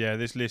 no, yeah.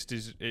 This list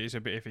is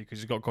a bit iffy because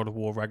it's got God of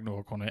War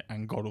Ragnarok on it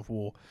and God of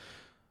War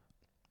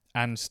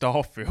and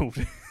Starfield.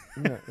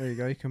 Yeah, there you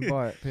go. You can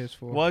buy it,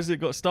 PS4. Why has it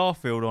got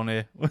Starfield on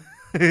here?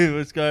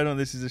 What's going on?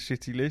 This is a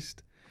shitty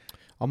list.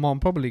 I'm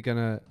probably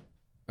going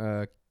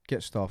to get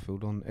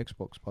Starfield on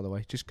Xbox, by the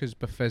way, just because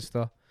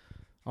Bethesda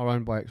are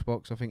owned by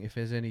Xbox. I think if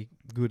there's any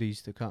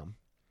goodies to come.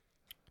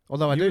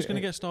 Although you was going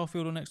to get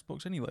Starfield on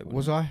Xbox anyway.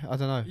 Was I? I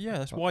don't know. Yeah,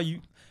 that's why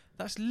you...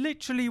 That's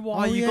literally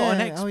why you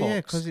got an Xbox. Oh, yeah,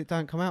 because it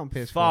don't come out on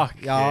PS4.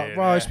 Fuck yeah.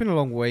 Bro, it's been a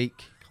long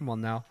week. Come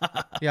on now.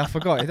 Yeah, I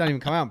forgot. It don't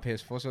even come out on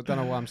PS4, so I don't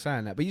know why I'm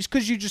saying that. But it's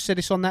because you just said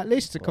it's on that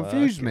list to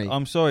confuse me.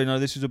 I'm sorry. No,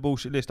 this is a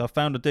bullshit list. I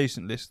found a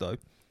decent list, though.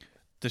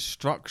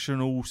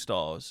 Destruction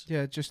All-Stars.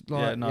 Yeah, just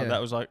like... Yeah, no,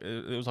 that was like...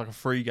 It was like a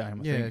free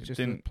game, I think. Yeah, just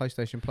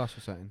PlayStation Plus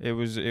or something. It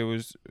was...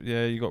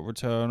 Yeah, you got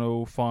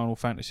Returnal, Final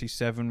Fantasy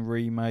VII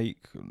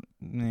Remake.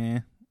 Yeah.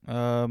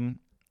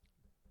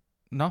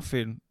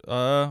 Nothing.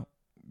 Yeah,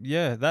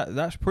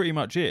 that's pretty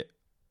much it.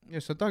 Yeah,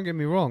 so don't get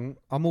me wrong.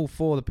 I'm all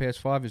for the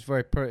PS5. It's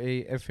very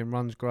pretty. Everything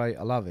runs great.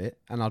 I love it.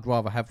 And I'd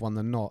rather have one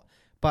than not.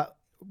 But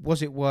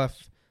was it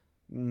worth...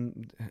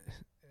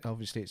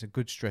 obviously, it's a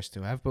good stress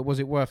to have. But was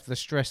it worth the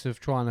stress of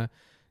trying to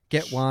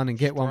get one and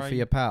get one for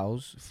your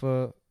pals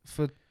for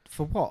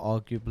what,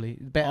 arguably?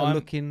 Better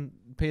looking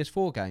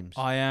PS4 games.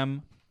 I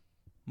am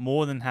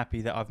more than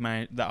happy that I've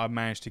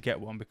managed to get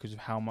one because of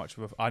how much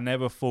of I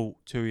never thought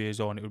 2 years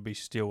on it would be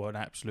still an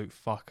absolute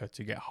fucker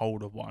to get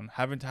hold of one.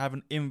 Having to have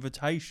an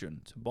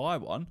invitation to buy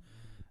one,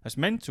 that's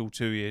mental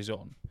 2 years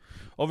on.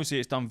 Obviously,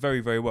 it's done very,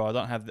 very well.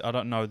 I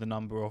don't know the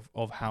number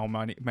of how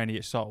many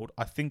it sold.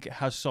 I think it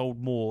has sold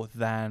more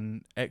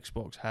than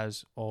Xbox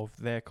has of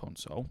their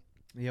console.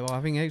 Yeah, well,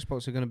 I think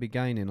Xbox are going to be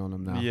gaining on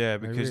them now. Yeah,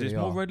 because it's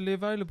more readily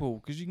available.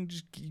 Because you can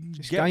just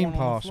it's get Game one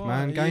Pass, on the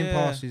fly. man. Game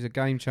Pass is a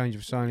game changer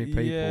for so many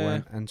people,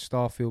 Yeah. and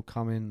Starfield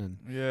coming and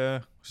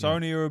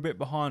Sony are a bit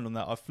behind on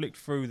that. I flicked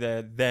through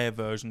their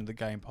version of the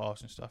Game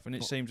Pass and stuff, and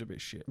it seems a bit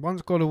shit.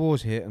 Once God of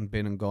War's hit and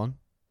been and gone,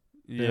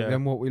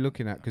 then what we're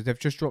looking at, because they've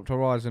just dropped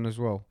Horizon as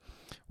well.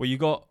 Well, you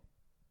got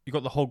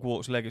the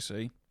Hogwarts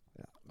Legacy.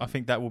 Yeah. I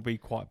think that will be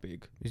quite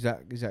big. Is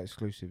that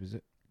exclusive? Is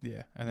it?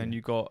 Yeah, and then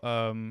you've got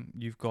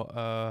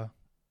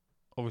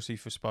obviously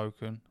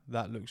Forspoken.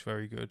 That looks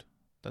very good.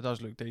 That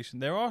does look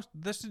decent.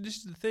 This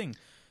is the thing.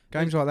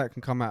 Games like that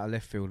can come out of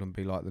left field and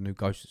be like the new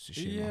Ghost of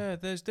Tsushima. Yeah,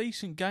 there's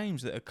decent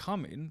games that are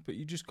coming, but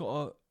you just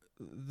got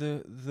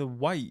the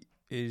wait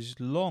is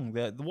long.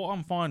 What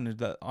I'm finding is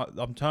that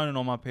I'm turning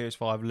on my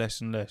PS5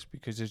 less and less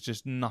because there's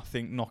just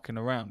nothing knocking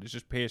around. It's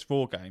just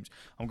PS4 games.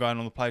 I'm going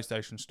on the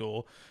PlayStation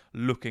Store,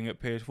 looking at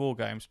PS4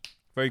 games.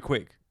 Very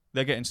quick.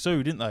 They're getting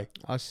sued, didn't they?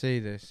 I see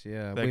this,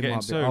 yeah. They're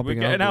getting sued. We're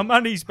getting our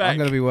monies back. I'm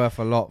going to be worth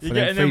a lot for You're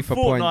them getting FIFA them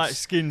Fortnite points.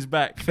 skins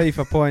back.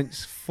 FIFA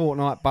points,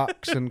 Fortnite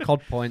bucks and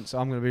COD points.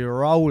 I'm going to be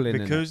rolling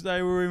because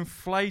they were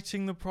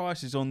inflating the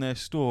prices on their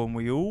store, and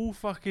we all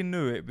fucking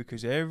knew it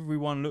because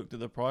everyone looked at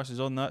the prices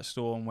on that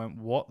store and went,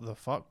 "What the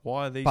fuck?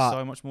 Why are these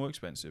so much more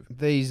expensive?"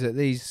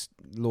 These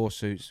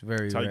lawsuits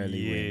very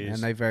rarely win,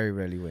 and they very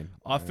rarely win.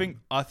 I think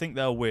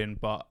they'll win,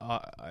 but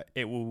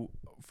it will.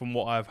 From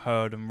what I've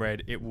heard and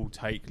read, it will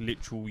take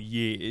literal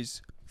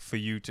years for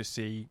you to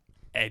see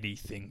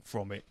anything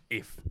from it,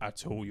 if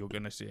at all you're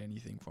going to see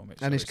anything from it.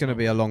 And it's going to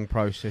be a long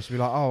process. Be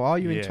like, oh, are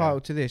you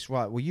entitled to this?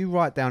 Right, well, you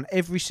write down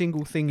every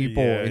single thing you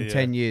bought in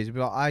 10 years.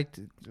 Be like,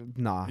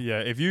 nah. Yeah,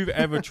 if you've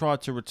ever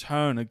tried to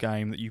return a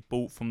game that you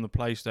bought from the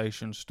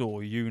PlayStation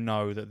Store, you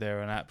know that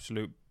they're an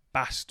absolute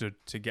bastard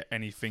to get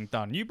anything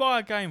done. You buy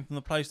a game from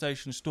the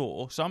PlayStation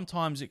Store,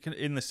 sometimes it can,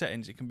 in the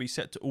settings, it can be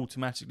set to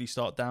automatically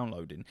start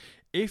downloading.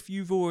 If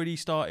you've already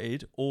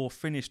started or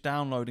finished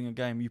downloading a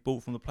game you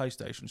bought from the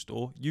PlayStation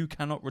Store, you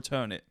cannot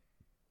return it.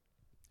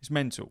 It's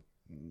mental.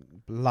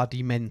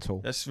 Bloody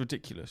mental. That's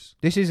ridiculous.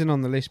 This isn't on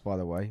the list, by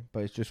the way,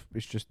 but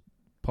it's just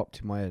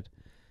popped in my head.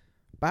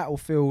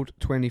 Battlefield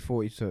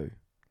 2042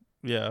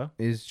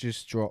 is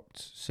just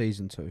dropped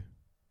Season 2.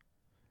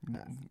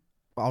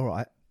 All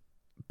right.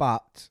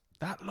 But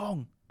that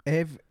long,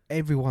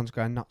 everyone's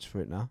going nuts for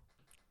it now.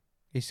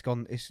 It's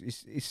gone.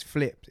 It's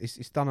flipped.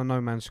 It's done a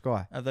No Man's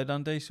Sky. Have they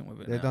done decent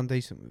with it? They've done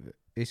decent with it.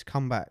 It's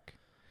come back.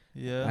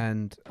 Yeah.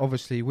 And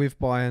obviously, with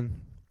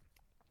buying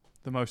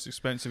the most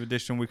expensive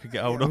edition we could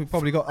get hold of, we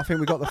probably got. I think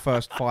we got the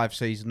first 5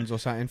 seasons or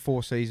something,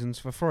 4 seasons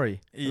for free.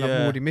 Yeah.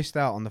 I've already missed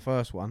out on the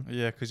first one.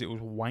 Yeah, because it was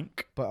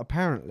wank. But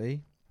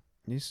apparently,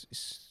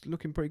 it's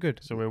looking pretty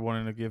good. So we're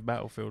wanting to give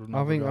Battlefield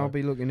another I think go. I'll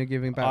be looking at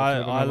giving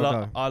Battlefield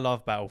another go. I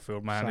love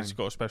Battlefield, man. Same. It's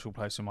got a special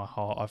place in my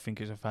heart. I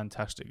think it's a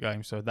fantastic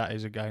game. So that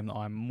is a game that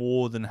I'm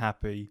more than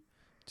happy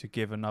to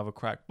give another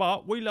crack.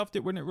 But we loved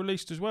it when it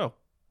released as well.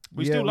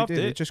 We still loved it.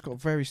 It just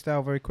got very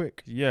stale very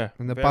quick. Yeah.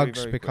 And the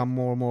bugs become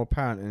more and more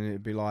apparent, and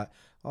it'd be like,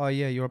 oh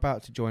yeah, you're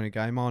about to join a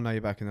game. Oh no,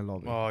 you're back in the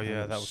lobby. Oh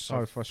yeah, that was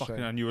so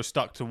frustrating. And you were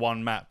stuck to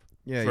one map.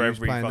 Yeah, for you was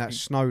playing that fucking...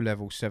 snow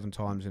level 7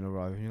 times in a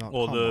row. You're like,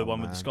 or the one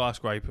man. with the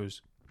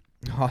skyscrapers.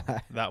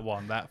 That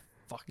one, that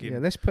fucking... Yeah,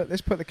 let's put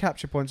the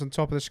capture points on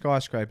top of the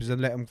skyscrapers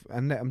and let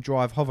them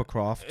drive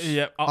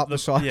hovercrafts. Up the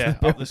side. Yeah,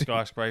 up the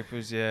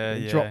skyscrapers.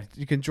 Yeah,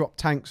 you can drop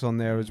tanks on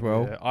there as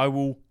well. Yeah, I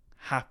will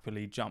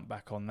happily jump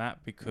back on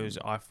that because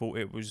I thought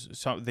it was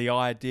the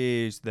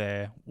ideas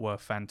there were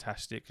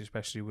fantastic,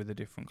 especially with the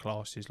different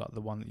classes, like the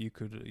one that you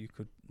could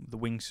the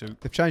wingsuit.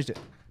 They've changed it.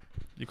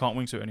 You can't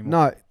wingsuit anymore.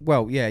 No,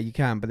 well, yeah, you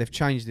can, but they've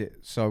changed it.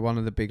 So one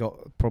of the big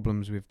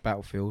problems with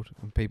Battlefield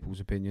and people's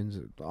opinions,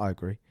 I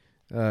agree,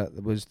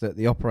 was that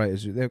the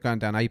operators, they're going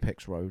down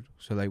Apex Road,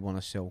 so they want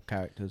to sell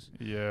characters.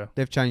 Yeah.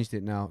 They've changed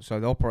it now. So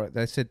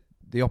they said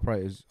the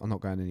operators are not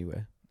going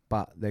anywhere,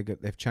 but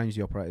they've changed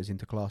the operators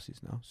into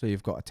classes now. So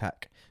you've got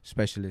attack,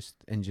 specialist,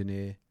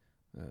 engineer,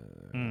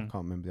 I can't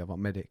remember the other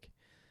one, medic,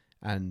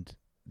 and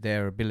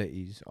their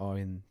abilities are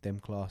in them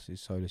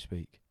classes, so to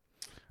speak.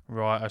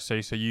 Right, I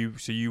see. So you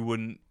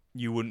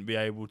wouldn't be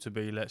able to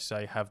be, let's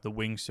say, have the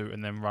wingsuit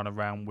and then run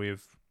around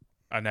with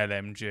an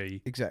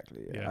LMG.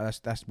 Exactly. Yeah.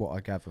 That's what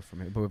I gather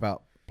from it. But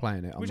without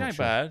playing it. Which I'm ain't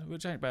not sure. bad.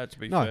 Which ain't bad, to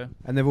be No, fair.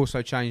 and they've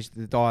also changed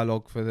the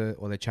dialogue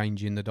they're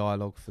changing the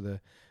dialogue for the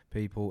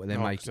people, and they're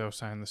No, 'cause making they were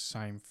saying the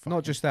same.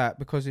 not just that,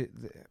 because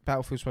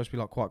Battlefield's supposed to be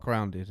like quite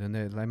grounded, and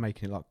they're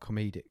making it like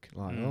comedic,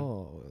 like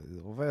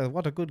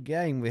what a good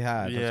game we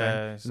had.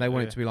 Yeah, and they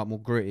want it to be like more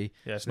gritty.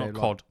 Yeah, it's So not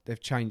like, COD. they've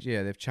changed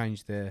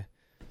their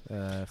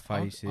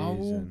faces.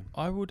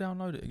 I will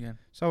download it again.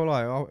 So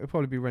it'll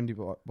probably be ready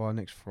by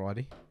next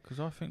Friday. Because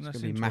I think It's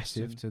that's gonna be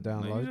massive interesting. to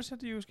download. No, you just said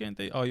that you was getting.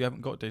 You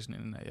haven't got Disney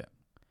in there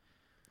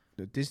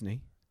yet.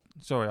 Disney.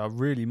 Sorry, I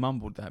really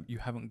mumbled that. You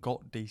haven't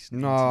got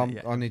decent No,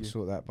 internet yet. I need to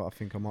sort that, but I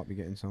think I might be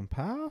getting some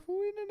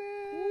powerful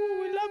internet.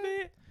 Ooh, we love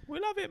it. We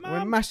love it, We're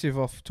man. massive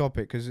off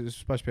topic because it's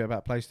supposed to be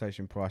about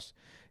PlayStation price.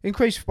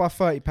 Increased by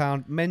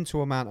 £30,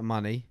 mental amount of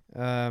money.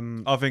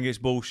 I think it's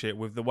bullshit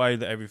with the way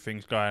that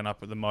everything's going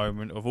up at the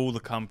moment. Of all the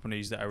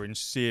companies that are in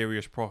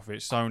serious profit,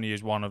 Sony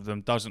is one of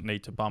them. Doesn't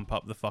need to bump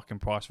up the fucking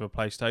price of a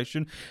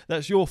PlayStation.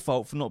 That's your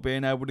fault for not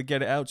being able to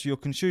get it out to your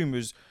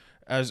consumers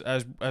as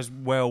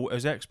well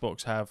as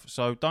Xbox have.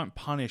 So don't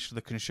punish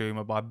the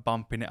consumer by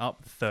bumping it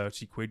up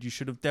 £30. You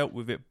should have dealt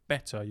with it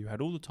better. You had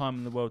all the time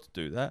in the world to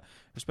do that,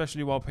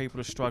 especially while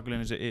people are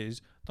struggling as it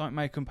is. Don't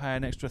make them pay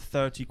an extra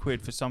 £30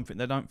 for something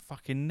they don't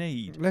fucking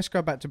need. Let's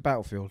go back to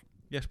Battlefield.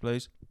 Yes,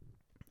 please.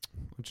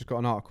 I've just got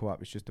an article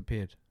up. It's just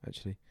appeared,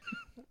 actually.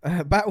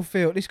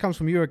 Battlefield. This comes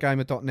from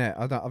Eurogamer.net.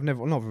 I've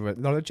never read.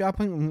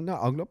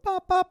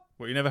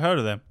 What, you never heard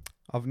of them?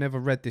 I've never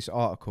read this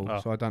article,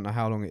 so I don't know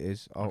how long it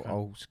is.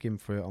 I'll skim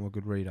through it. I'm a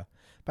good reader.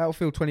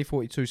 Battlefield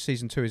 2042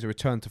 Season 2 is a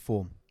return to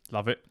form.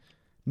 Love it.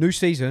 New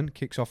season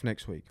kicks off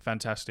next week.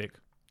 Fantastic.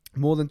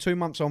 More than 2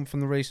 months on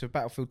from the release of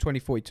Battlefield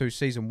 2042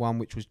 Season 1,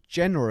 which was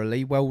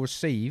generally well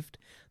received,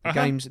 the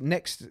game's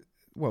next...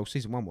 Well,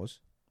 Season 1 was.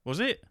 Was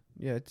it?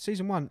 Yeah,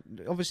 Season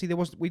 1. Obviously,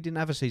 we didn't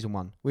have a Season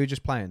 1. We were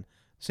just playing.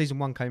 Season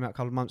 1 came out a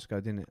couple of months ago,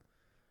 didn't it?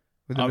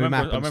 With the I new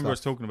map and remember stuff.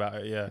 us talking about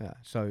it, yeah.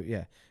 So,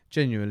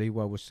 genuinely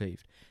well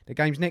received. The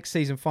game's next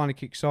season finally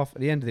kicks off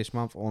at the end of this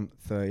month on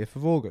 30th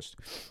of August.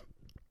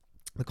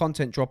 The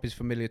content drop is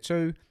familiar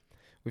too,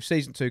 with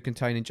Season 2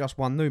 containing just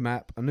one new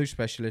map, a new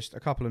specialist, a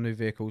couple of new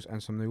vehicles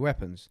and some new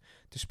weapons.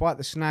 Despite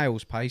the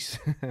snail's pace,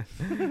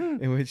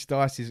 in which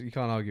DICE is... You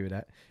can't argue with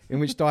that. In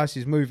which DICE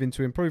is moving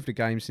to improve the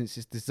game since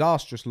its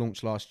disastrous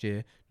launch last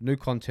year, new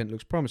content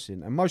looks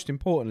promising. And most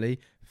importantly,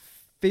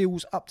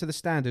 feels up to the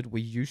standard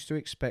we used to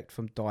expect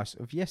from DICE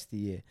of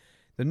yesteryear.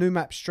 The new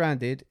map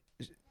Stranded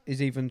is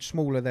even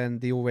smaller than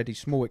the already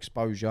small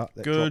exposure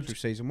that dropped with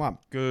Season 1.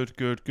 Good.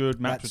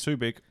 Maps are too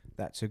big.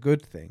 That's a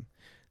good thing.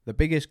 The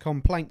biggest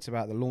complaints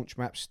about the launch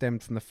maps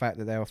stemmed from the fact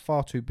that they were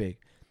far too big.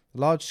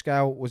 The large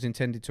scale was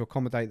intended to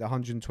accommodate the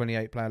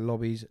 128 player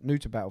lobbies new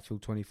to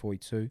Battlefield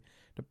 2042.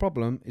 The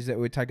problem is that it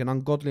would take an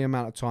ungodly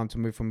amount of time to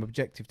move from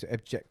objective to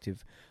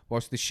objective,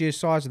 whilst the sheer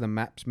size of the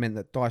maps meant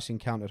that DICE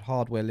encountered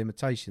hardware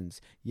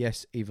limitations,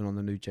 yes, even on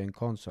the new gen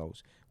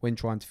consoles, when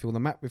trying to fill the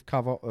map with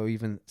cover or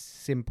even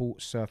simple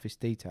surface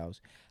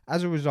details.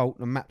 As a result,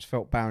 the maps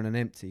felt barren and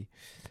empty.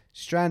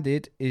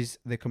 Stranded is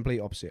the complete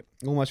opposite.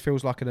 It almost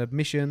feels like an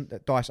admission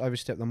that DICE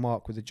overstepped the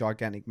mark with the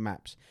gigantic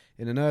maps.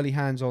 In an early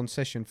hands-on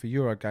session for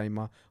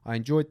Eurogamer, I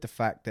enjoyed the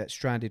fact that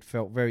Stranded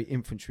felt very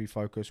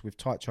infantry-focused with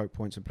tight choke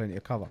points and plenty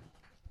of cover.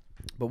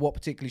 But what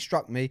particularly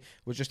struck me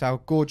was just how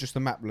gorgeous the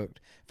map looked,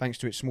 thanks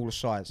to its smaller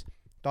size.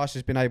 DICE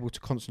has been able to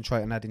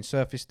concentrate on adding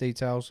surface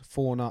details,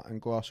 fauna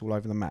and grass all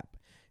over the map.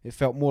 It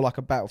felt more like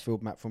a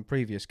Battlefield map from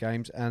previous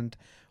games, and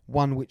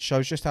one which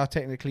shows just how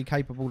technically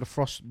capable the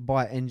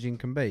Frostbite engine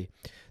can be.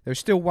 There is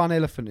still one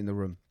elephant in the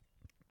room: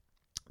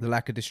 the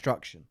lack of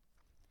destruction.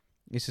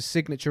 It's a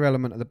signature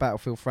element of the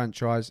Battlefield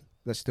franchise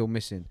that's still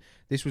missing.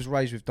 This was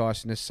raised with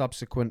DICE in a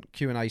subsequent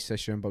Q&A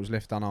session, but was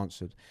left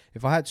unanswered.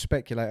 If I had to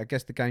speculate, I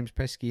guess the game's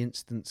pesky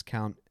instance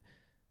count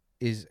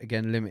is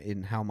again limited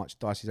in how much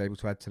DICE is able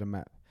to add to the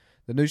map.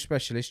 The new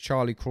specialist,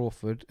 Charlie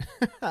Crawford,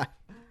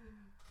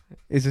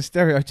 is a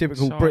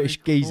stereotypical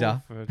British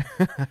geezer.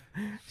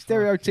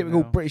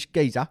 Stereotypical British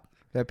geezer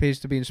that appears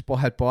to be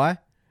inspired by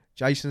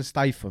Jason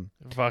Statham.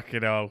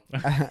 Fucking hell.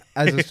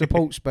 As a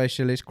support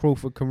specialist,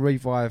 Crawford can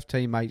revive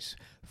teammates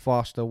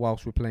faster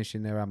whilst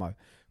replenishing their ammo.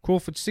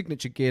 Crawford's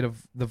signature gear,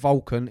 the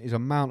Vulcan, is a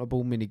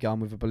mountable minigun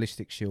with a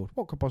ballistic shield.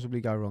 What could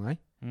possibly go wrong,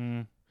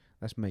 eh?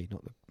 That's me,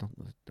 not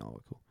the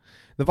article.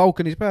 The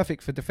Vulcan is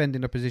perfect for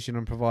defending a position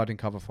and providing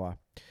cover fire.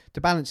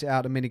 To balance it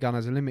out, the minigun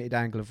has a limited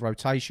angle of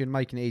rotation,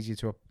 making it easier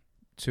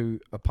to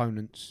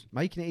opponents.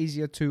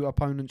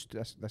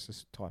 That's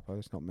a typo.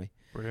 That's not me.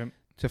 Brilliant.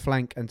 To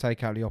flank and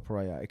take out the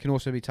operator. It can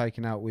also be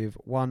taken out with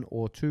 1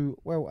 or 2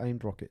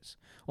 well-aimed rockets.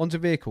 On to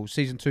vehicles.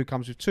 Season 2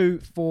 comes with 2,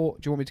 4...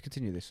 Do you want me to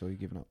continue this, or are you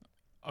giving up?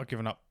 I've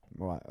given up.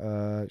 Right.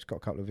 It's got a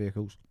couple of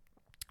vehicles.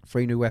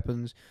 3 new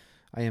weapons.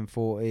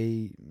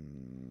 AM40,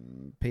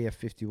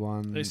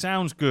 PF51. It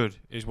sounds good,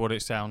 is what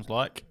it sounds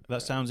like.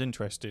 That sounds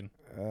interesting.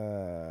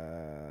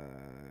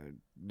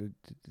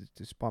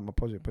 Despite my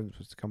positive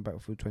principles to come back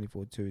with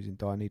 2042 is in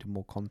dire need of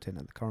more content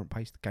at the current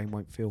pace. The game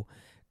won't feel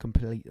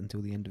complete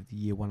until the end of the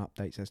year one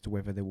updates as to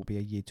whether there will be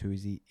a year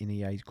 2 in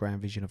EA's grand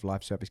vision of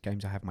live service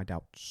games. I have my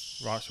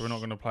doubts. Right, so we're not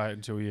going to play it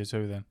until year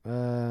 2 then.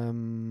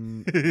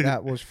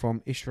 That was from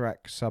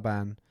Ishraq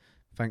Saban.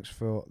 Thanks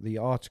for the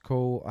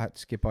article. I had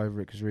to skip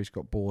over it because Rhys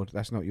got bored.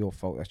 That's not your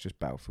fault. That's just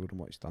Battlefield and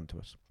what it's done to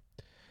us.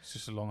 It's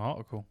just a long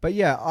article. But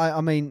yeah,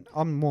 I mean,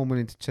 I'm more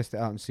willing to test it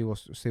out and see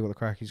what the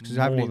crack is because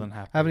I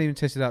haven't even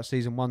tested out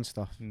season 1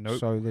 stuff. Nope,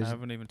 so I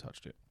haven't even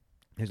touched it.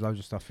 There's loads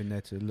of stuff in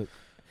there to look.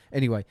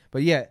 Anyway,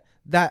 but yeah,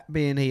 that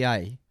being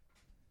EA,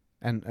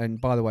 and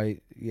by the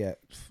way, yeah,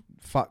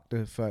 fuck the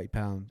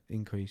 £30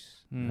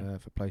 increase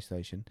for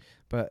PlayStation.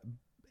 But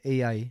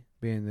EA,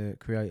 being the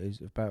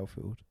creators of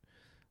Battlefield,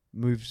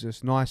 moves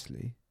us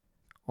nicely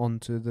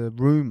onto the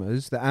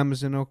rumours that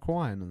Amazon are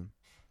acquiring them.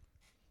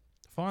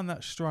 I find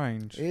that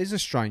strange. It is a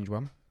strange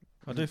one.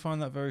 I do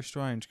find that very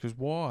strange because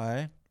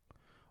why,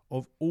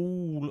 of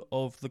all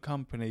of the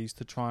companies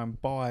to try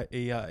and buy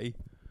EA,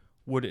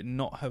 would it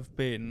not have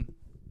been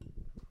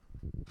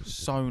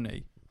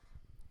Sony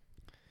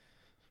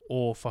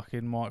or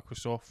fucking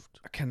Microsoft?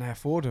 Can they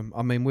afford them?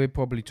 I mean, we're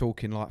probably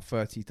talking like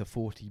 30 to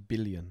 40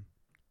 billion.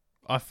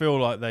 I feel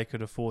like they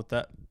could afford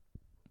that.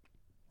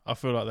 I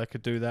feel like they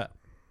could do that.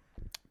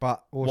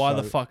 But also, why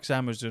the fuck's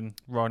Amazon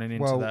running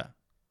into that?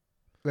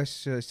 Let's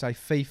say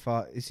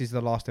FIFA. This is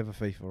the last ever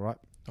FIFA, right?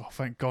 Oh,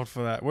 thank God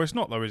for that. Well, it's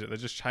not though, is it? They're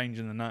just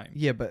changing the name.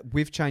 Yeah, but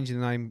with changing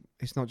the name,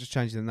 it's not just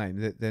changing the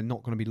name. They're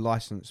not going to be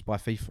licensed by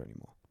FIFA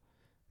anymore.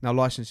 Now,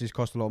 licenses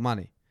cost a lot of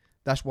money.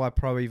 That's why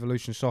Pro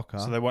Evolution Soccer...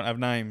 So they won't have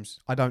names?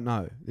 I don't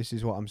know. This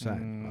is what I'm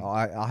saying.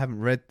 I haven't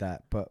read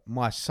that, but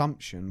my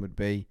assumption would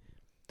be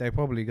they're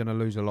probably going to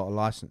lose a lot of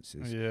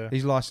licenses. Yeah.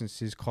 These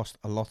licenses cost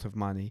a lot of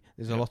money.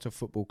 There's a lot of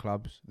football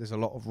clubs. There's a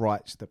lot of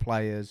rights to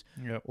players,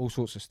 all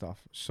sorts of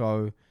stuff.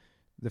 So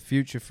the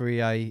future for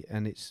EA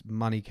and its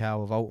money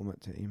cow of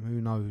Ultimate Team, who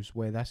knows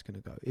where that's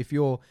going to go. If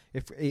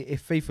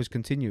FIFA's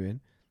continuing,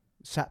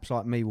 saps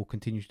like me will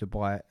continue to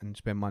buy it and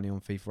spend money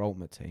on FIFA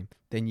Ultimate Team,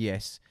 then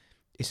yes,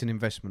 it's an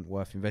investment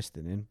worth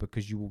investing in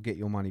because you will get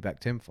your money back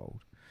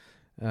tenfold.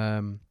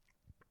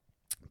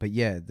 But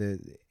yeah,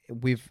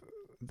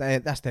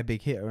 that's their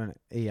big hitter, isn't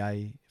it?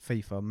 EA,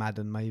 FIFA,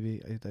 Madden,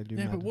 maybe they do.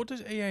 Yeah, Madden. but what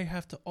does EA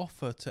have to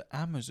offer to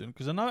Amazon?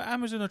 Because I know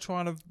Amazon are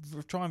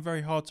trying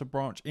very hard to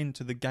branch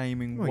into the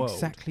gaming world.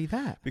 Exactly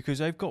that. Because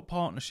they've got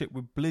partnership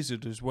with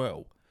Blizzard as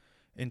well,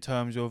 in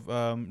terms of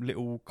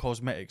little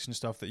cosmetics and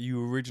stuff that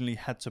you originally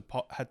had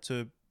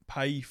to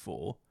pay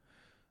for.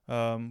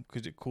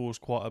 Because it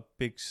caused quite a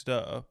big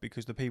stir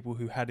because the people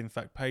who had in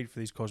fact paid for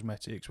these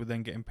cosmetics were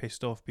then getting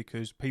pissed off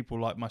because people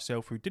like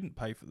myself who didn't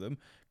pay for them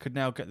could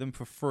now get them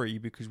for free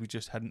because we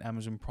just had an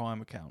Amazon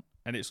Prime account.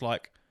 And it's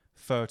like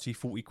 30,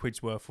 40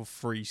 quid's worth of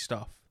free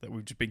stuff that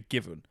we've just been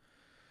given.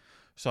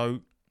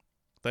 So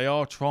they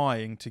are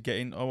trying to get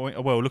in.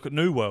 Oh, well, look at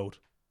New World.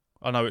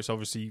 I know it's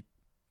obviously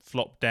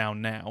flopped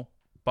down now,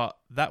 but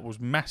that was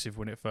massive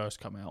when it first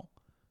came out.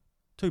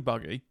 Too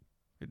buggy.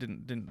 It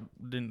didn't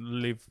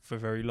live for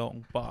very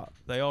long, but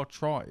they are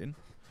trying.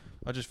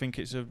 I just think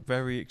it's a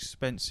very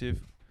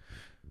expensive.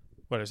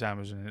 Well, it's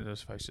Amazon.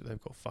 Let's face it;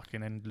 they've got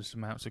fucking endless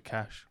amounts of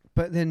cash.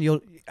 But then you're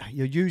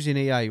using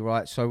EA,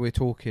 right? So we're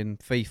talking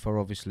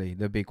FIFA, obviously,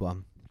 the big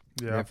one.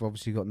 Yeah. They've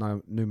obviously got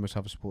numerous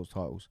other sports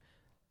titles.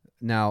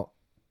 Now,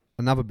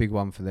 another big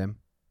one for them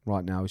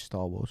right now is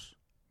Star Wars.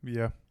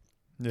 Yeah.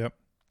 Yep.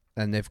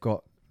 And they've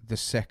got the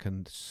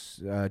second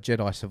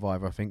Jedi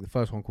Survivor, I think. The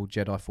first one called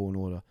Jedi Fallen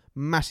Order.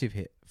 Massive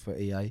hit for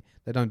EA.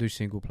 They don't do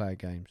single player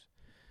games.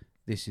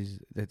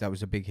 That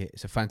was a big hit.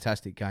 It's a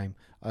fantastic game.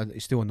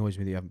 It still annoys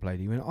me that you haven't played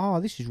it. You went, oh,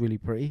 this is really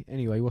pretty.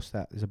 Anyway, what's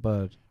that? There's a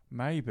bird.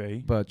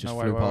 Maybe. Bird just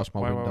flew past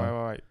my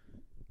window. Wait.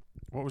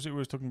 What was it we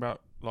was talking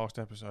about last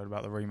episode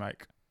about the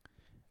remake?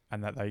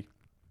 And that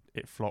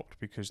it flopped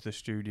because the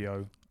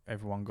studio,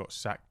 everyone got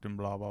sacked and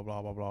blah, blah,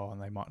 blah, blah, blah,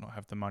 and they might not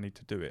have the money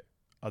to do it.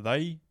 Are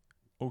they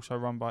also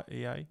run by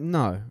EA?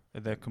 No.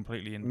 They're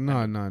completely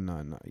independent?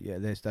 No. Yeah,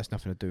 that's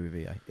nothing to do with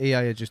EA. EA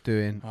are just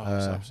doing... Oh,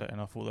 that's upsetting.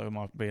 I thought there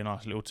might be a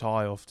nice little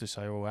tie-off to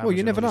say, oh, Amazon well,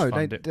 you never know.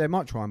 They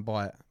might try and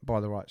buy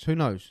the rights. Who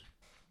knows?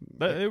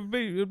 It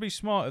would be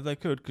smart if they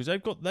could, because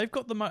they've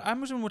got the money.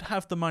 Amazon would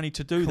have the money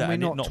to do that,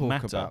 and it not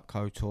matter. About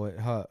KOTOR? It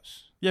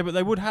hurts. Yeah, but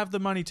they would have the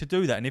money to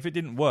do that, and if it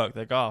didn't work,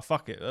 they go,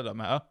 fuck it, that don't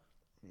matter.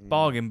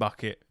 Bargain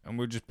bucket, and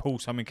we'll just pull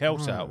something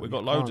else out. We've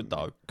got loads of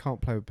dough. Can't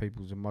play with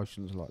people's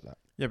emotions like that.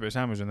 Yeah, but it's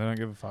Amazon. They don't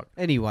give a fuck.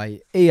 Anyway,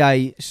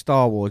 EA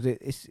Star Wars.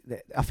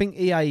 I think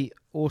EA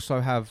also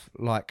have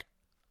like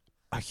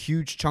a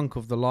huge chunk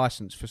of the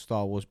license for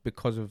Star Wars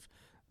because of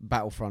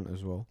Battlefront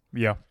as well.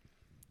 Yeah.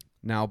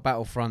 Now,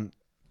 Battlefront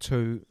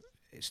 2,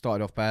 it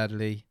started off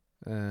badly.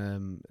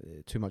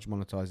 Too much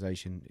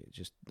monetization.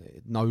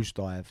 It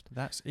nosedived.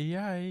 That's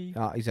EA.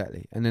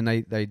 Exactly. And then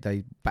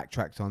they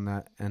backtracked on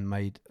that and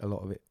made a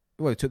lot of it.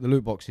 Well, they took the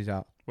loot boxes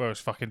out. Well,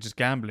 it's fucking just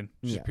gambling.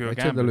 Just pure they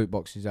gambling. took the loot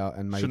boxes out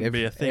and made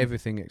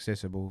everything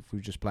accessible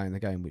through just playing the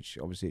game, which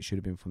obviously it should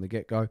have been from the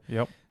get-go.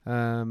 Yep.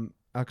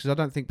 Because I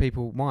don't think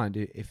people mind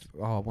if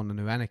I want a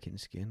new Anakin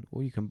skin.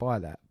 Well, you can buy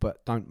that,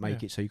 but don't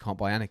make it so you can't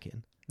buy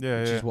Anakin. Yeah,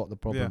 which is what the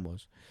problem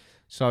was.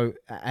 So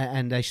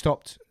and they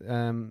stopped.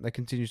 They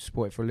continued to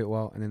support it for a little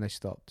while, and then they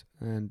stopped,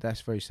 and that's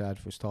very sad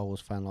for a Star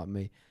Wars fan like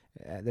me.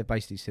 They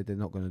basically said they're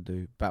not going to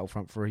do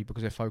Battlefront 3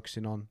 because they're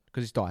focusing on,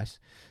 because it's DICE,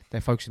 they're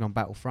focusing on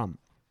Battlefront.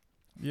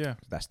 Yeah.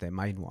 That's their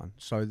main one.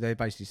 So they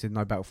basically said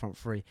no Battlefront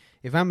 3.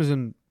 If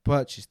Amazon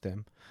purchased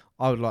them,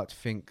 I would like to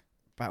think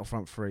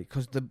Battlefront 3,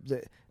 because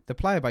the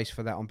player base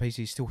for that on PC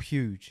is still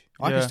huge.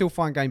 I can still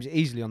find games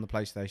easily on the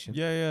PlayStation.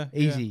 Yeah.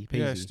 Easy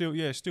peasy.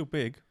 It's still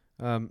big.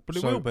 But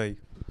it will be.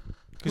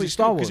 Because it's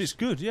Star Wars. Because it's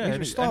good, yeah.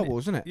 It's Star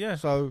Wars, isn't it? Yeah.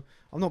 So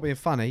I'm not being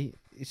funny.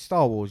 It's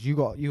Star Wars. You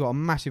got a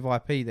massive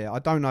IP there. I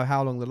don't know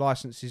how long the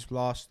licenses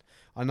last.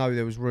 I know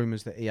there was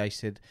rumours that EA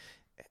said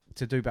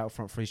to do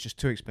Battlefront 3 is just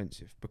too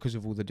expensive because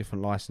of all the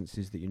different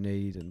licenses that you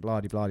need and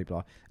blah blah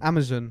blah.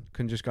 Amazon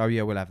can just go,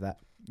 yeah, we'll have that.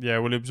 Yeah,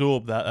 we'll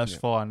absorb that. That's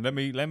fine. Let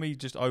me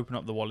just open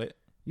up the wallet.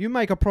 You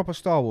make a proper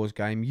Star Wars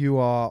game, you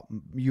are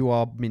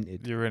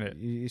minted. You're in it.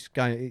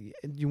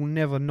 You will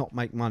never not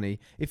make money.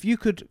 If you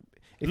could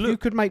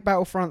make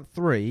Battlefront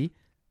 3,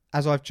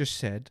 as I've just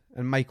said,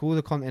 and make all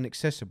the content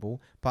accessible,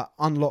 but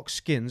unlock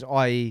skins,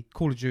 i.e.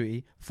 Call of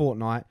Duty,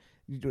 Fortnite,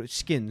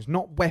 skins,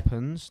 not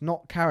weapons,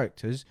 not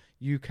characters.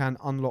 You can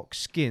unlock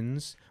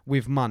skins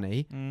with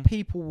money.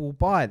 People will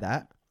buy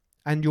that,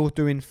 and you're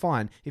doing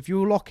fine. If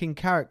you're locking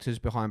characters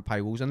behind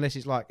paywalls, unless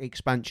it's like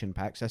expansion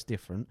packs, that's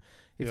different.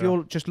 If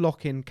you're just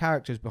locking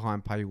characters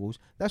behind paywalls,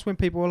 that's when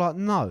people are like,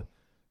 no,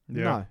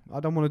 I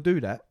don't want to do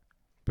that,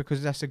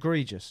 because that's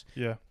egregious.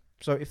 Yeah.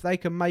 So if they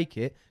can make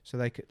it, so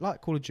they could,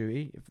 like Call of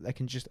Duty, if they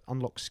can just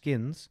unlock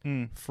skins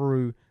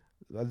through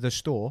the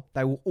store,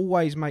 they will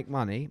always make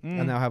money,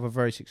 and they'll have a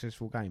very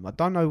successful game. I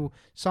don't know,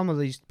 some of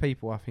these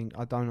people,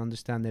 I don't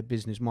understand their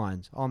business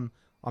minds. I'm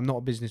not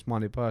a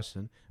business-minded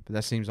person, but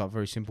that seems like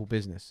very simple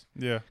business.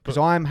 Yeah. Because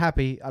I'm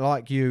happy,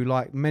 like you,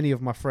 like many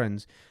of my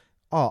friends,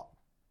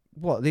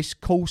 this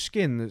cool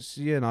skin that's,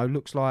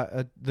 looks like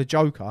the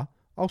Joker,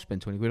 I'll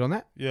spend 20 quid on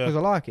that because I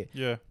like it.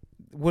 Yeah.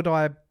 Would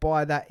I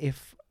buy that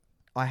if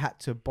I had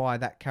to buy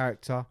that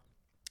character?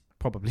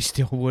 Probably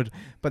still would.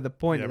 But the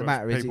point of the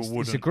matter is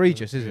it's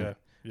egregious, isn't it?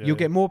 Yeah, You'll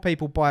get more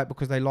people buy it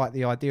because they like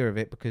the idea of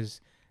it,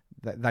 because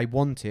they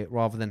want it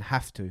rather than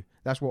have to.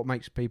 That's what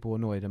makes people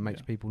annoyed and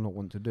makes people not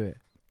want to do it.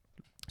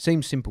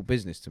 Seems simple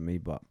business to me,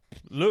 but...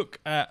 Look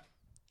at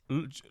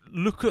the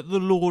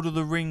Lord of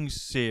the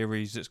Rings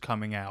series that's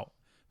coming out.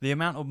 The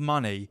amount of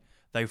money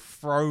they've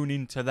thrown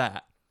into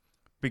that.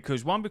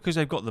 Because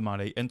they've got the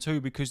money, and two,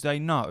 because they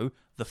know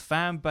the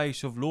fan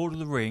base of Lord of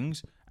the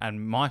Rings,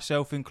 and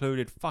myself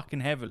included fucking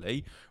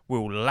heavily,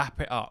 will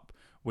lap it up.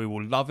 We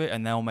will love it,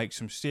 and they'll make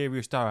some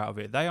serious dough out of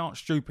it. They aren't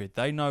stupid.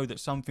 They know that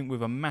something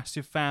with a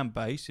massive fan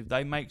base, if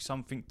they make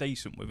something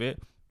decent with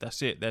it,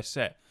 that's it, they're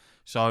set.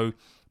 So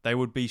they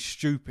would be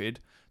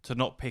stupid to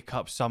not pick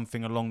up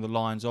something along the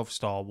lines of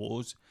Star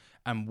Wars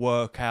and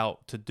work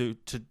out to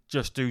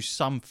just do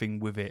something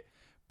with it,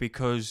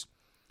 because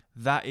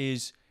that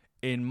is,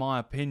 in my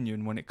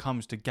opinion, when it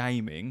comes to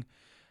gaming,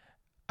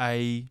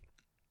 a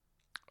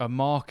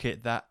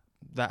market that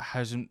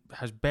has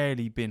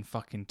barely been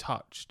fucking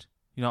touched.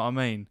 You know what I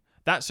mean?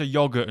 That's a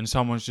yogurt and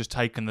someone's just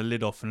taken the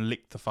lid off and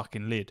licked the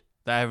fucking lid.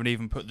 They haven't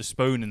even put the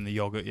spoon in the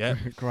yogurt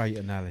yet. Great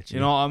analogy. You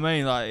know what I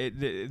mean? Like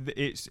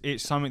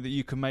it's something that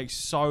you can make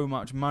so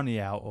much money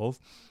out of,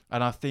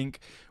 and I think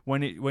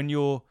when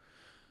you're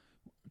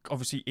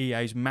obviously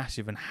EA's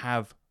massive and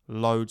have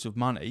loads of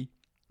money,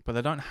 but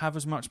they don't have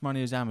as much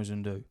money as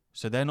Amazon do.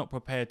 So they're not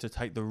prepared to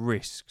take the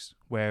risks,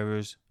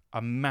 whereas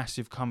a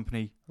massive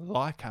company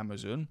like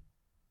Amazon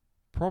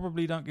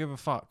probably don't give a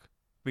fuck,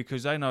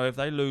 because they know if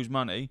they lose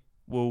money,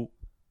 well,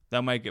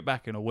 they'll make it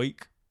back in a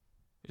week.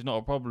 It's not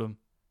a problem.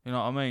 You know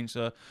what I mean?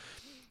 So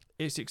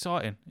it's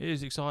exciting. It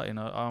is exciting.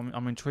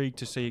 I'm intrigued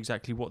to see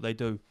exactly what they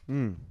do.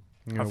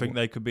 I think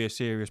they could be a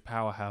serious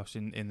powerhouse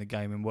in the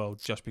gaming world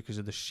just because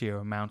of the sheer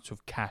amount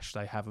of cash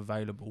they have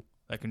available.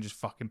 They can just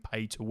fucking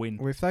pay to win.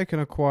 Well, if they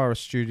can acquire a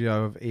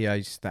studio of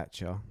EA's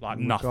stature, like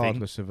nothing,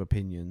 regardless of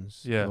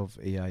opinions of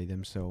EA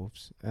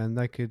themselves, and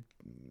they could,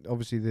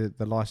 obviously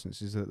the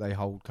licenses that they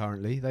hold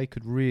currently, they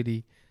could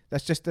really,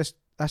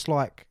 that's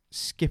like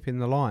skipping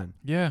the line.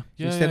 Yeah.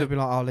 Instead of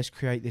being like, let's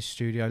create this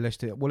studio, let's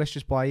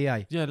just buy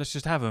EA. Yeah, let's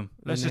just have them.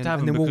 Let's just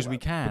have them because we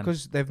can.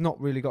 Because they've not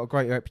really got a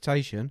great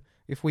reputation.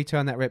 If we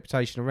turn that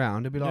reputation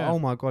around, it'll be like, oh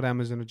my God,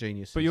 Amazon are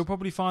geniuses. But you'll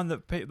probably find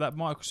that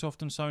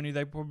Microsoft and Sony,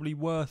 they probably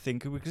were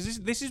thinking, because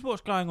this is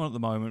what's going on at the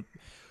moment.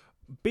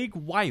 Big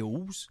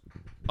whales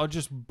are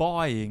just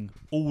buying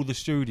all the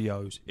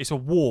studios. It's a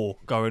war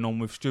going on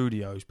with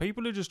studios.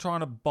 People are just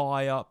trying to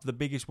buy up the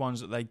biggest ones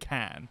that they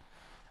can.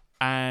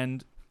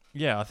 And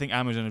yeah, I think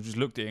Amazon have just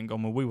looked at it and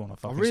gone, well, we want to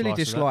fucking slice I really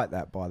dislike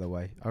that, by the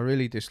way. I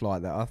really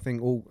dislike that.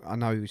 I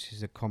know this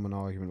is a common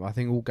argument, but I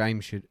think all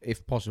games should,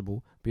 if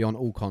possible, be on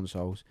all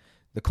consoles.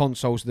 The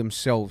consoles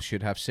themselves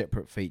should have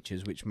separate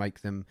features which make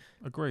them...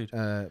 Agreed.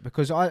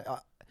 Because I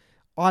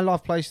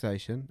love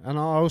PlayStation, and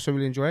I also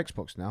really enjoy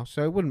Xbox now,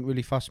 so it wouldn't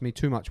really fuss me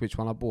too much which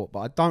one I bought. But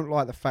I don't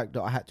like the fact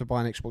that I had to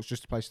buy an Xbox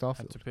just to play Starfield.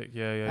 Had to pick,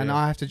 and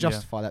I have to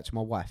justify that to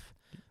my wife.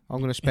 I'm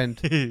going to spend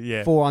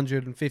yeah.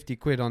 450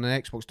 quid on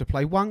an Xbox to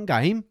play one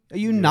game. Are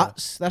you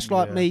nuts? That's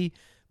like me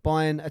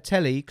buying a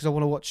telly because I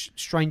want to watch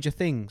Stranger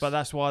Things. But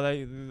that's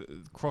why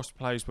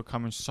crossplay is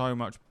becoming so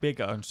much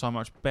bigger and so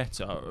much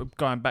better.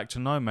 Going back to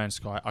No Man's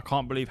Sky, I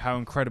can't believe how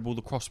incredible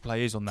the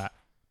crossplay is on that,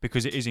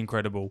 because it is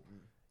incredible.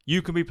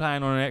 You can be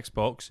playing on an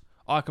Xbox,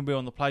 I can be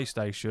on the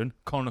PlayStation,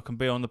 Connor can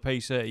be on the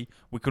PC.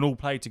 We can all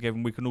play together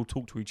and we can all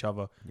talk to each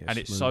other, and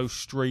it's so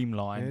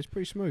streamlined. Yeah, it's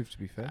pretty smooth, to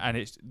be fair. And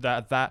it's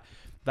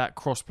that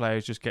crossplay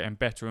is just getting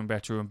better and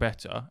better and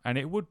better. And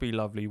it would be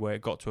lovely where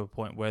it got to a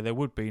point where there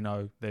would be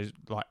there's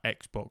like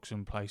Xbox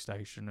and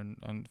PlayStation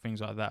and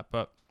things like that.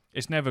 But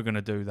it's never going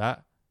to do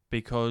that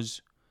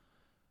because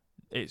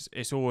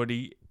it's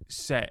already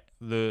set.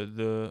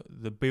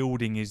 The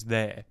building is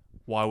there.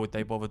 Why would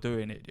they bother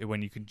doing it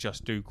when you can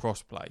just do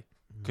crossplay?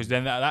 Because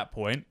then at that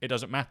point, it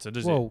doesn't matter,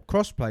 does it? Well,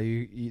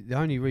 crossplay, the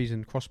only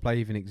reason crossplay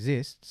even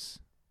exists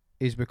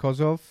is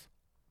because of...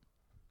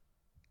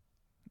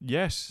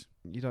 Yes.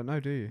 You don't know,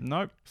 do you?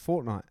 Nope.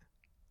 Fortnite.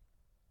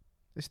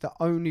 It's the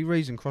only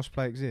reason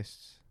crossplay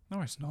exists.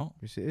 No, it's not.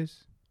 Yes, it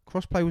is.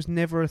 Crossplay was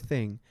never a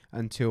thing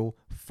until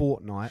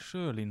Fortnite.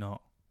 Surely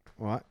not.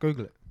 All right,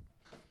 Google it.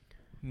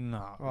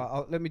 No. All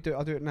right,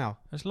 I'll do it now.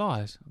 It's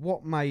lies.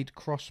 What made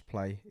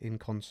crossplay in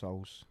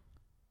consoles?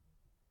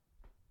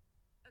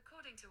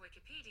 According to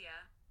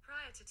Wikipedia,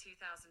 prior to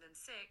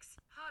 2006,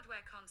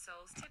 hardware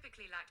consoles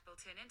typically lacked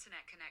built-in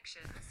internet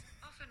connections,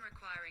 often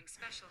requiring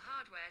special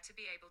hardware to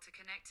be able to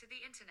connect to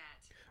the internet.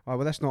 Oh,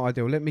 well, that's not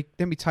ideal. Let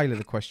me tailor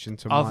the question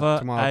to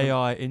Other my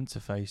AI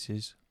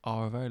interfaces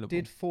are available.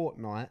 Did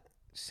Fortnite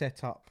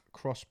set up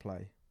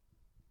crossplay?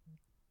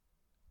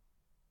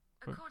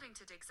 According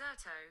to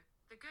Digzerto,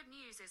 the good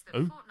news is that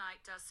Ooh.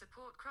 Fortnite does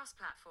support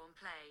cross-platform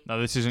play. No,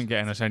 this isn't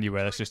getting us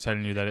anywhere. That's just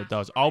telling you that it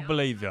does. I'll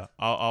believe you.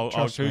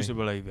 I'll choose to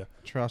believe you.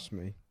 Trust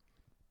me.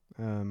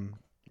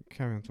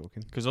 Carry on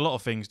talking. Because a lot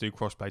of things do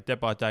crossplay. Dead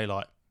by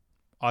Daylight,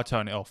 I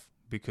turn it off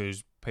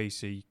because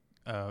PC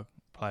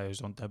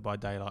players on Dead by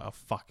Daylight are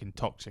fucking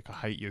toxic. I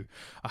hate you.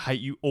 I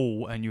hate you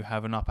all, and you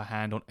have an upper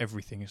hand on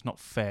everything. It's not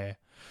fair.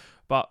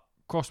 But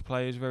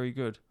crossplay is very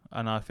good,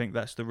 and I think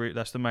that's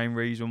the main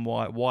reason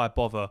why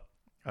bother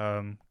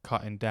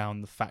cutting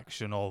down the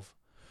faction of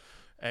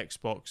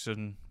Xbox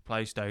and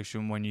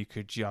PlayStation when you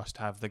could just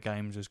have the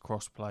games as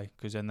crossplay,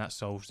 because then that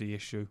solves the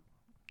issue.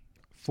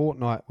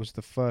 Fortnite was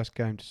the first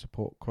game to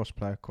support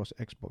crossplay across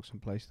Xbox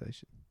and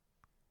PlayStation.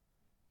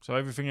 So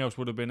everything else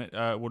would have been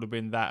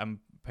that and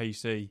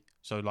PC.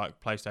 So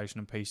like PlayStation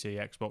and PC,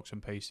 Xbox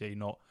and PC,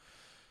 not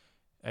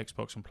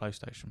Xbox and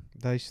PlayStation.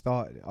 They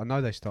started it. I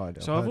know they started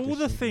it. So of all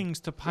the things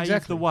to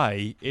pave the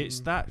way, it's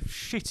that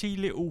shitty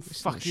little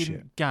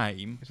fucking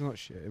game. It's not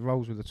shit. It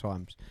rolls with the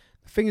times.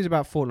 The thing is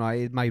about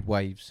Fortnite, it made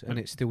waves, and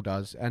it still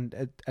does. And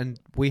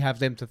we have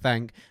them to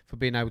thank for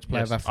being able to play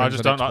with our friends. I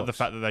just don't like the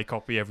fact that they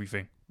copy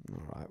everything.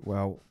 All right.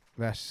 Well,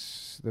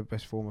 that's the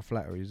best form of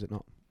flattery, is it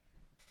not?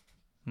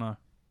 No.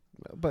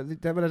 But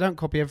they don't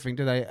copy everything,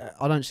 do they?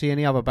 I don't see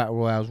any other battle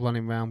royales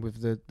running around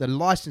with the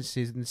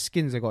licenses and the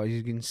skins they got.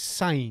 It's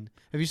insane.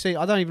 Have you seen?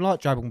 I don't even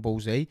like Dragon Ball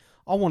Z.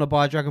 I want to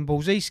buy a Dragon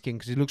Ball Z skin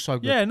because it looks so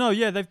good.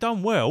 Yeah, they've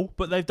done well,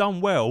 but they've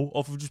done well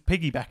off of just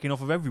piggybacking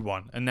off of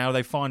everyone, and now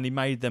they finally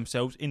made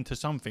themselves into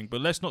something.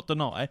 But let's not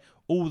deny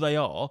all they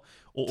are,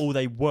 or all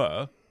they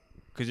were,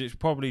 because it's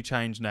probably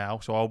changed now,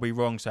 so I'll be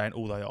wrong saying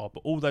all they are,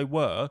 but all they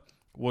were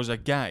was a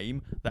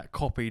game that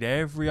copied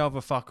every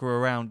other fucker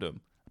around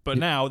them. But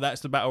now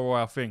that's the Battle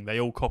Royale thing. They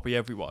all copy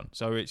everyone.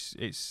 So it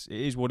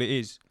is what it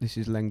is. This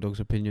is Langdog's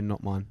opinion,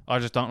 not mine. I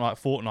just don't like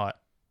Fortnite.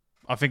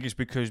 I think it's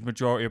because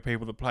majority of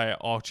people that play it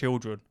are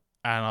children,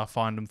 and I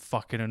find them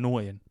fucking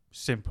annoying.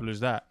 Simple as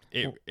that.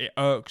 It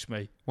irks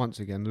me. Once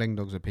again,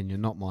 Langdog's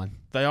opinion, not mine.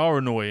 They are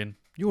annoying.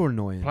 You're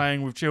annoying.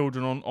 Playing with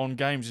children on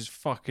games is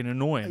fucking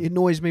annoying. It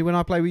annoys me when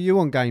I play with you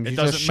on games. It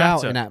You're doesn't just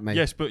matter. shouting at me.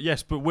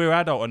 Yes, but we're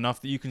adult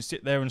enough that you can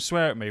sit there and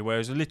swear at me,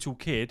 whereas a little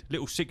kid,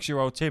 little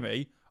 6-year-old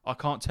Timmy, I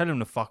can't tell him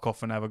to fuck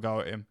off and have a go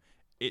at him.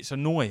 It's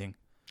annoying.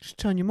 Just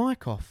turn your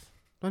mic off.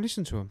 Don't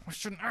listen to him. I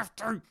shouldn't have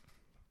to.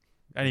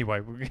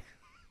 Anyway,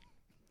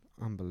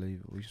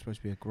 Unbelievable. You're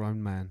supposed to be a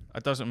grown man.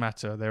 It doesn't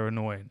matter. They're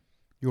annoying.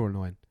 You're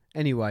annoying.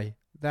 Anyway,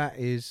 that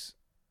is...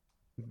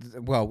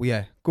 Well,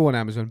 yeah. Go on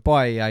Amazon.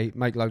 Buy EA.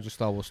 Make loads of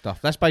Star Wars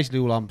stuff. That's basically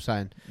all I'm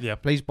saying. Yeah.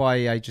 Please buy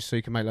EA just so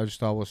you can make loads of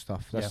Star Wars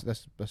stuff. That's Yeah.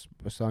 that's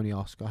the only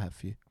ask I have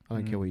for you. I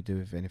don't care what you do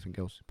with anything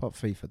else. Apart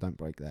from FIFA, don't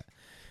break that.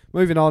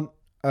 Moving on.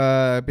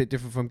 A bit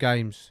different from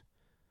games.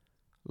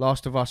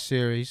 Last of Us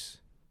series.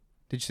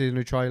 Did you see the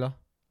new trailer?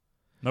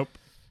 Nope.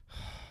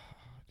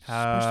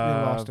 Supposed to be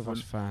a Last of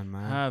Us fan,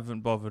 man.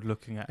 Haven't bothered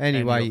looking at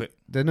Anyway, any of it.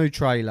 the new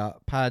trailer,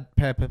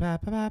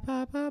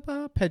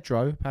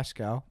 Pedro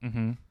Pascal,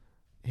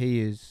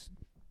 he is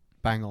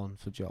bang on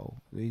for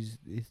Joel. He's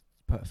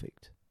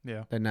perfect.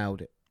 Yeah. They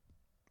nailed it.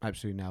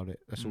 Absolutely nailed it.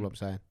 That's all I'm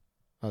saying.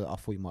 I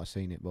thought you might have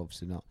seen it, but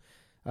obviously not.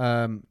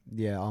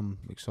 Yeah, I'm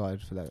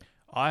excited for that.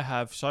 I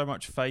have so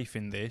much faith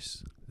in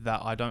this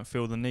that I don't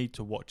feel the need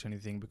to watch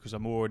anything because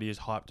I'm already as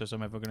hyped as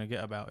I'm ever going to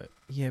get about it.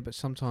 Yeah, but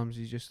sometimes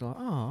you're just like,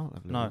 I'll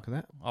have a No, look at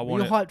that. I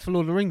want You're hyped for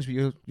Lord of the Rings,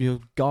 but you're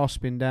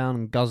gasping down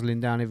and guzzling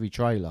down every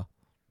trailer.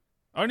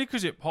 Only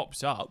because it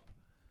pops up.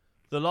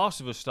 The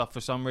Last of Us stuff,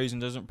 for some reason,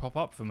 doesn't pop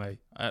up for me.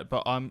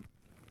 But I'm...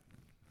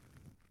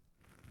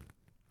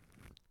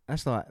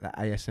 That's like that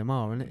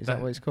ASMR, isn't it? Is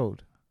that what it's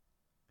called?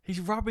 He's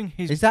rubbing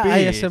his beard. Is that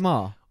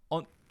ASMR?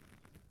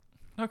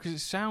 No, because it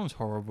sounds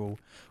horrible.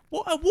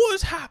 What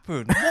has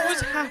happened? What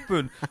has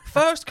happened?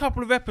 First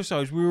couple of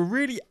episodes, we were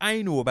really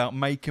anal about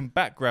making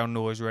background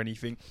noise or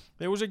anything.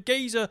 There was a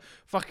geezer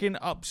fucking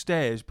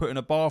upstairs putting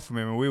a bathroom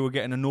in, and we were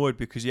getting annoyed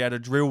because he had a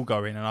drill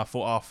going, and I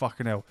thought, oh,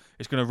 fucking hell,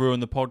 it's going to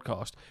ruin the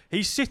podcast.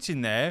 He's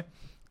sitting there,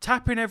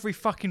 tapping every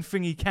fucking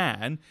thing he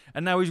can,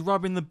 and now he's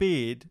rubbing the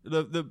beard.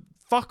 The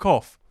fuck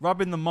off,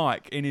 rubbing the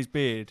mic in his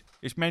beard.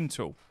 It's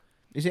mental.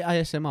 Is it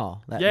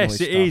ASMR? Yes,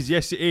 it is.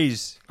 Yes, it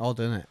is. Odd,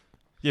 isn't it?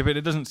 Yeah, but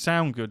it doesn't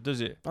sound good, does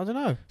it? I don't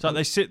know. It's like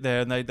they sit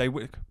there and they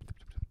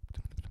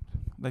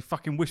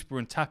fucking whisper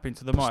and tap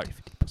into the mic.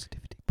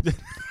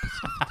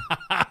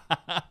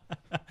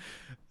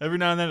 Every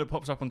now and then it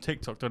pops up on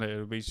TikTok, doesn't it?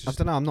 It'll be just, I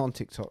don't know. I'm not on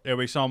TikTok. It'll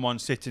be someone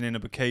sitting in a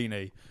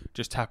bikini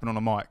just tapping on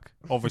a mic.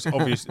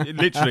 Obvious.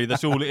 Literally,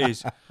 that's all it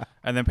is.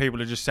 And then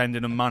people are just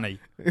sending them money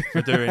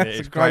for doing it.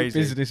 It's a great crazy.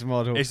 business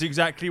model. It's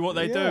exactly what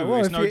they do. Well,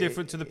 it's no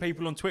different to the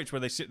people on Twitch where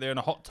they sit there in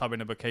a hot tub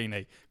in a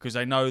bikini because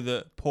they know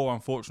that poor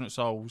unfortunate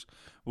souls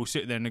will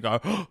sit there and go,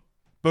 oh,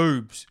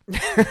 boobs.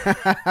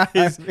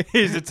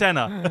 here's a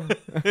tenner.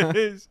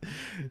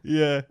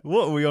 Yeah.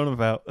 What are we on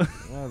about? I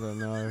don't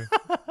know.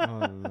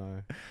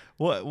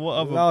 What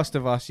other... Last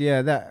of Us,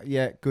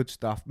 good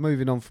stuff.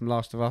 Moving on from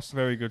Last of Us.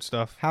 Very good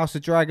stuff. House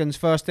of Dragons,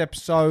 first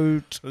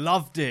episode.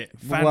 Loved it.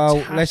 Fantastic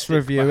well, let's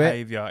review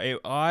behaviour.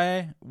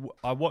 I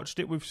watched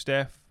it with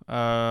Steph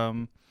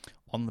on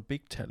the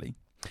big telly.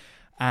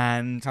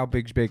 And how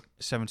big's big?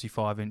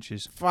 75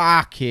 inches.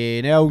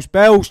 Fucking hell's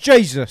bells,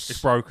 Jesus!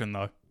 It's broken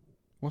though.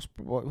 What?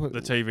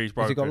 The TV's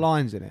broken. Has it got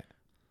lines in it?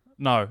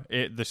 No,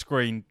 the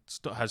screen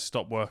has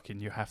stopped working.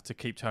 You have to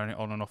keep turning it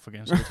on and off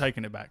again. So we're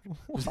taking it back.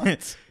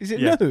 What? Is it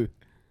Yeah. new?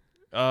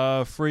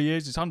 3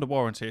 years. It's under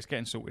warranty. It's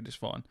getting sorted. It's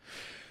fine.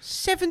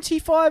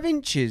 75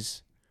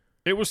 inches.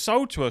 It was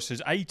sold to us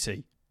as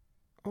 80,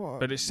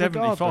 but it's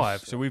 75.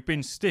 Regardless. So we've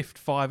been stiffed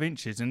 5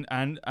 inches, and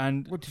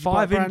What, did you 5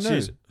 buy brand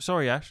inches. new?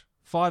 Sorry, Ash.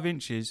 5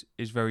 inches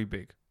is very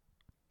big.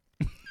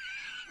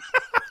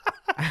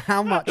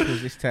 How much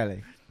was this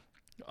telly?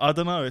 I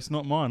don't know. It's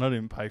not mine. I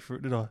didn't pay for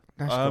it, did I?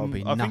 That's gotta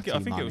be I think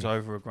nutty it was money.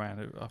 over $1,000. I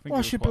think. Well, it I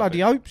was should quite bloody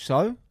big. hope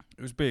so.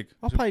 It was big.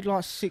 I paid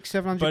like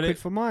 600-700 But quid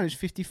for mine. It's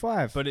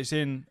 55. But it's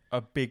in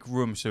a big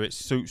room, so it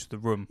suits the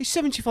room. It's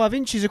 75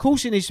 inches. Of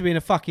course, it needs to be in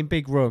a fucking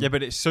big room. Yeah,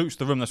 but it suits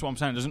the room. That's what I'm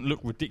saying. It doesn't look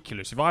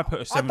ridiculous. If I put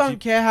a I 70... don't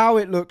care how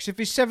it looks. If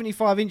it's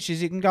 75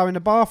 inches, it can go in the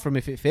bathroom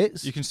if it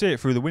fits. You can see it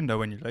through the window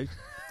when you leave.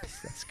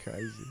 That's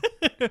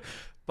crazy.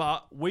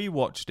 But we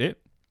watched it,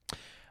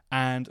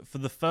 and for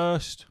the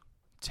first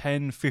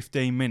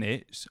 10-15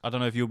 minutes, I don't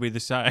know if you'll be the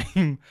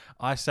same,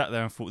 I sat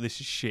there and thought, this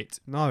is shit.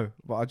 No,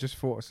 but I just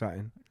thought of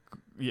something.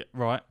 Yeah,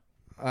 right.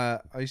 I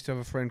used to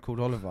have a friend called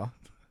Oliver,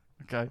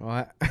 Okay.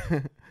 right?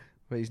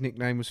 But his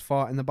nickname was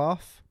Fart in the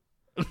Bath.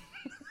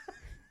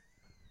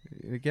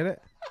 You get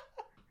it?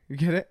 You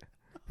get it?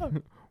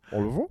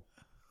 Oliver?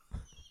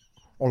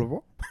 Oliver?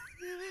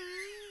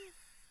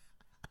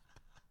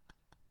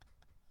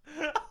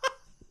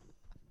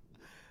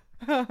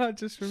 I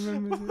just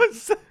remembered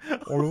it.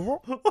 Oliver?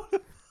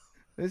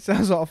 It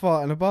sounds like a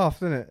fart in a bath,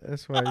 doesn't it?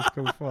 That's why it's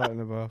called Fart in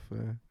the Bath.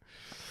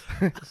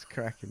 Yeah. It's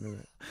cracking, isn't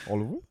it?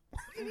 Oliver?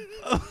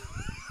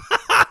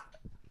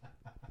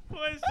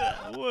 What is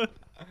that?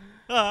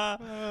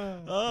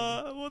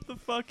 What the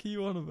fuck are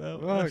you on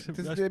about? Right, That's it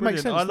brilliant.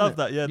 makes sense, I doesn't love it?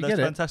 that. Yeah, You that's get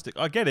it? fantastic.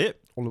 I get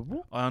it.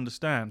 Oliver? I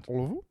understand.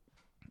 Oliver?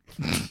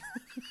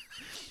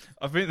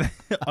 I think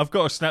I've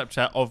got a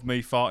Snapchat of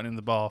me farting in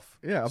the bath.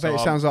 Yeah, I So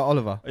bet it sounds like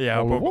Oliver. Yeah,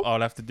 Oliver?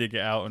 I'll have to dig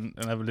it out and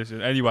have a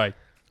listen. Anyway,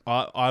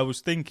 I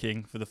was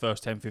thinking for the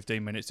first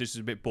 10-15 minutes, this is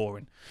a bit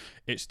boring.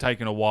 It's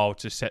taken a while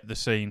to set the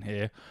scene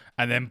here,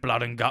 and then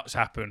blood and guts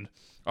happened.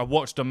 I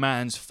watched a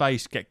man's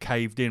face get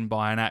caved in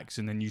by an axe,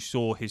 and then you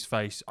saw his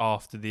face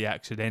after the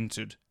axe had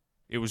entered.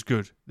 It was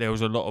good. There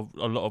was a lot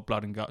of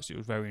blood and guts. It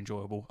was very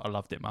enjoyable. I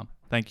loved it, Mum.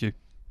 Thank you.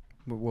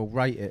 Well,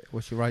 rate it.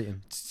 What's your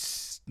rating?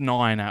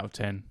 9 out of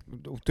 10.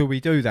 Do we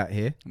do that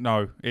here?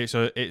 No, it's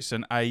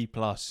an A+.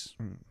 Right,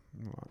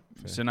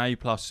 It's an A+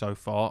 so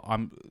far.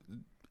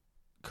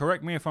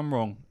 Correct me if I'm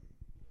wrong,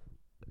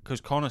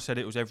 because Connor said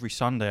it was every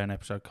Sunday an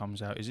episode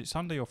comes out. Is it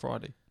Sunday or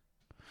Friday?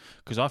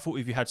 Because I thought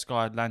if you had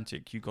Sky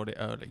Atlantic, you got it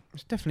early.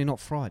 It's definitely not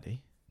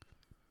Friday.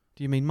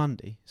 Do you mean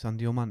Monday?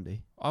 Sunday or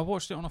Monday? I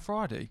watched it on a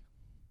Friday.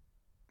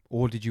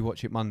 Or did you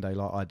watch it Monday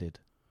like I did?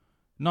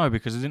 No,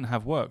 because I didn't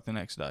have work the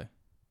next day.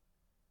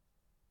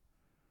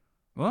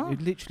 What?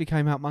 It literally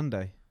came out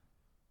Monday.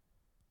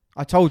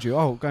 I told you,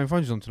 Game of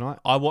Thrones is on tonight.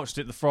 I watched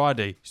it the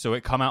Friday, so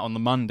it come out on the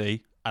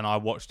Monday, and I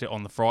watched it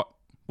on the Friday.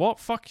 What?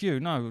 Fuck you.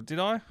 No, did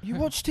I? You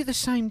watched it the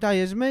same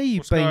day as me, you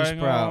What's bean going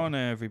sprout. on,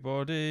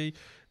 everybody?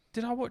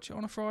 Did I watch it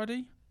on a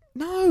Friday?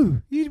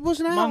 No, you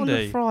wasn't out on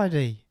Monday. the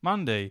Friday.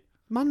 Monday.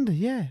 Monday,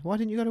 yeah. Why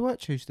didn't you go to work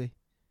Tuesday?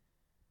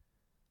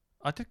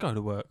 I did go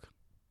to work.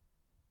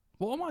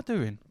 What am I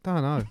doing?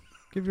 Don't know.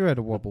 Give your head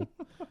a wobble.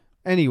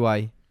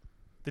 Anyway,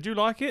 Did you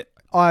like it?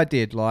 I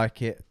did like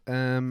it.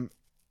 Do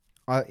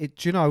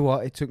you know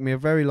what? It took me a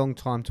very long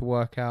time to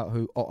work out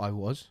who Otto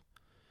was.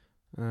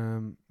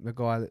 The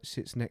guy that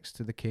sits next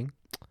to the king.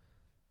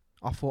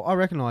 I thought, I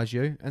recognise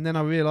you. And then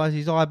I realised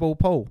he's Eyeball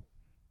Paul.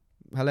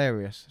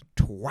 Hilarious.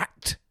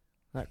 Twat.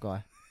 That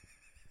guy.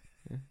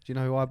 Yeah. Do you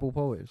know who Eyeball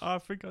Paul is? I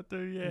think I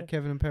do, yeah.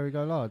 Kevin and Perry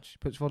Go Large.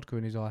 Puts vodka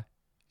in his eye.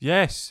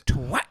 Yes.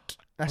 Twat.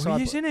 That's He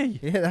is, isn't he?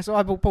 Yeah, that's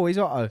Eyeball Paul. He's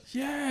Otto.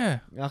 Yeah.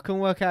 I couldn't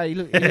work out. He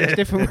looks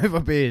different with a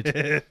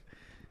beard.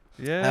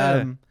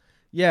 Yeah.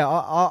 Yeah,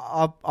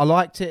 I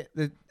liked it.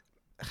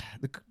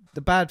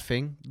 The bad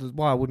thing,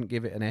 why I wouldn't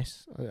give it an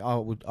S, I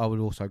would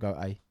also go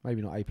A,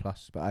 maybe not A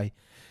plus, but A,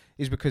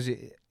 is because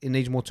it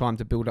needs more time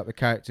to build up the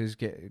characters,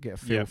 get a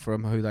feel for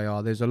them, who they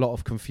are. There's a lot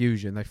of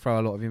confusion. They throw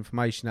a lot of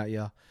information at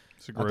you.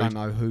 I don't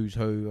know who's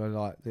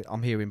who.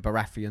 I'm hearing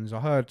Baratheons. I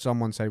heard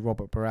someone say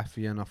Robert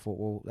Baratheon. I thought,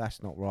 well,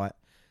 that's not right,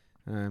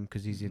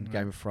 because he's in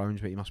Game of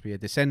Thrones, but he must be a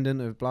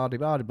descendant of blah blah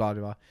blah blah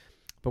blah.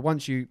 But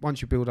once you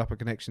build up a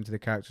connection to the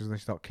characters and they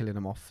start killing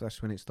them off,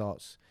 that's when it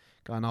starts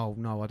going, oh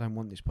no, I don't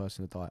want this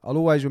person to die. I'll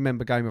always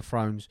remember Game of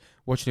Thrones,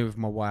 watching it with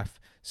my wife,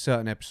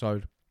 certain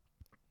episode.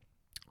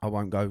 I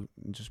won't go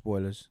into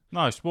spoilers.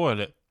 No, spoil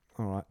it.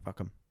 Alright,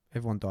 fuck 'em.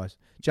 Everyone dies.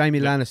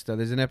 Jamie Lannister,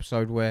 there's an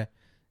episode where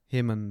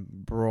him and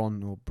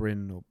Bronn or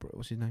Bryn, or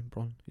what's his name?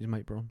 Bronn? His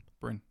mate Bronn?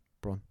 Bryn.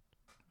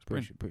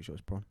 Pretty sure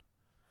it's Bronn.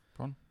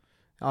 Bronn?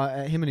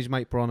 Him and his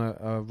mate Bronn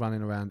are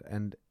running around,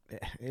 and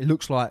it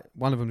looks like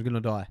one of them's going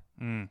to die.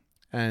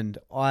 And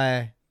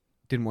I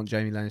didn't want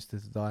Jamie Lannister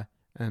to die,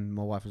 and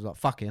my wife was like,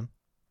 fuck him.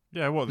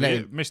 Yeah, what,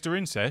 Mr.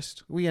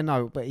 Incest? Well, yeah,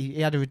 no, but he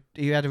had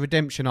a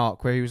redemption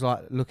arc where he was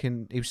like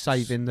he was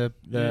saving the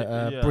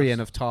Brienne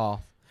of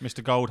Tarth.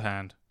 Mr.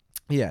 Goldhand.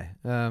 Yeah,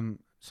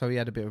 so he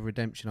had a bit of a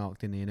redemption arc,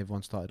 didn't he? And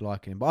everyone started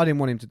liking him. But I didn't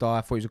want him to die.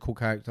 I thought he was a cool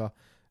character.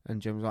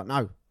 And Jim was like,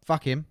 no,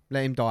 fuck him.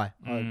 Let him die.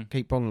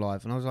 Keep Bronn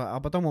alive. And I was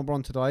like, but I don't want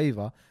Bronn to die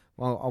either.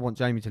 Well, I want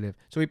Jamie to live.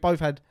 So we both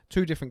had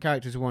two different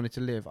characters who wanted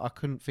to live. I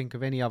couldn't think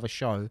of any other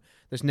show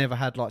that's never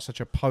had like such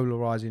a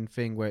polarising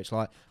thing where it's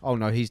like, oh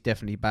no, he's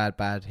definitely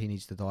bad, he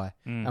needs to die.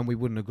 And we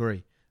wouldn't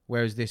agree.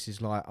 Whereas this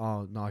is like,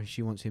 oh no,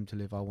 she wants him to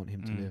live, I want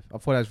him to live. I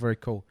thought that was very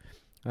cool.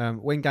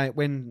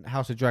 When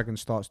House of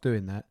Dragons starts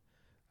doing that,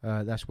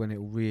 that's when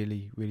it will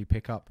really, really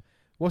pick up.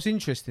 What's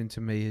interesting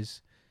to me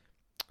is,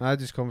 I had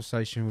this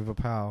conversation with a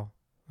pal.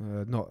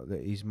 Not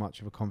that he's much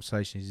of a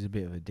conversation, he's a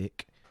bit of a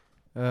dick.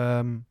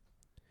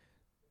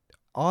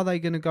 Are they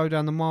going to go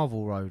down the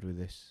Marvel road with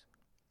this?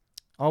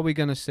 Are we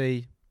going to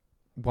see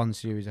one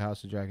series of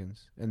House of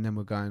Dragons and then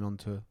we're going on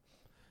to...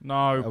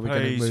 No,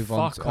 please,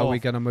 fuck off. Are we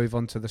going to move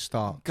on to the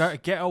start?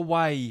 Get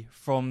away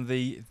from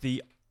the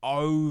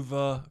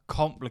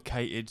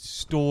over-complicated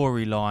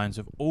storylines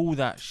of all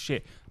that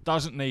shit.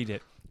 Doesn't need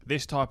it.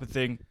 This type of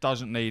thing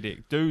doesn't need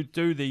it.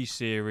 Do these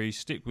series,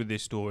 stick with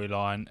this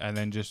storyline, and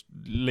then just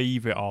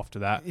leave it after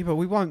that. Yeah, but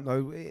we won't,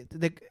 though.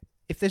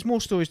 If there's more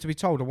stories to be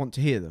told, I want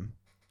to hear them.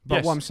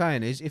 But what I'm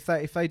saying is, if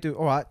they do,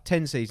 all right,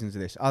 10 seasons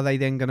of this, are they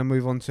then going to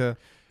move on to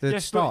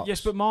the start?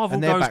 Yes, but Marvel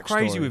goes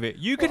crazy with it.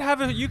 You could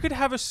have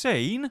a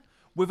scene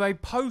with a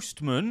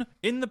postman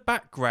in the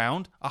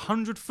background,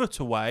 100 foot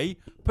away,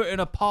 putting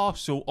a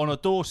parcel on a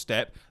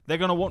doorstep. They're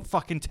going to want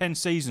fucking 10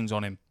 seasons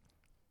on him.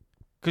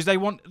 Because they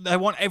want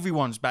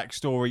everyone's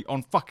backstory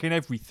on fucking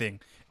everything.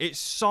 It's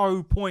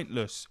so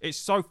pointless. It's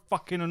so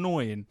fucking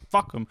annoying.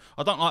 Fuck them.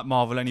 I don't like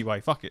Marvel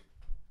anyway. Fuck it.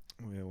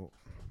 Well,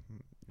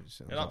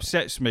 it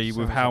upsets me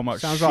with how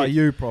much sounds shit, like a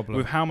you problem.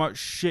 With how much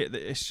shit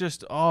that it's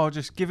just,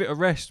 just give it a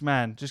rest,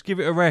 man. Just give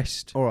it a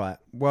rest. All right.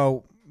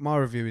 Well, my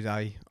review is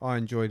A. I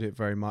enjoyed it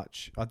very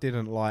much. I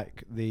didn't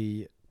like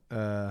the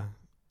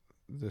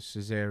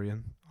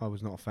cesarean. I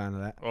was not a fan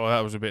of that. Oh, that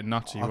was a bit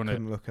nutty, wasn't it? I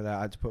couldn't look at that.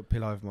 I had to put a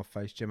pillow over my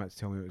face. Jim had to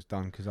tell me it was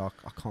done because I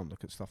can't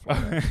look at stuff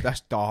like that.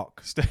 That's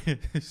dark.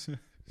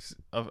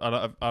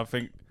 I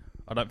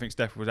don't think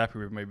Steph was happy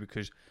with me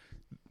because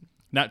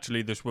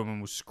naturally this woman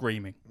was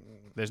screaming.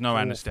 There's no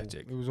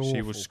anaesthetic.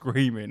 She was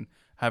screaming,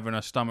 having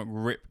her stomach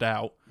ripped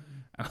out.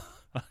 And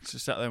I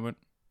just sat there and went,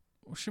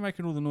 what's she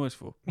making all the noise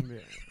for? Yeah.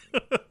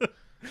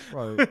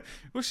 Bro.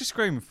 What's she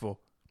screaming for?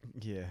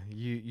 Yeah,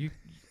 you'd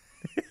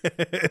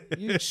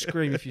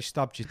scream if you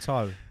stubbed your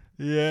toe.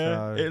 Yeah,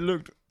 so. It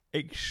looked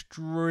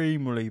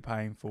extremely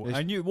painful.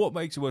 And what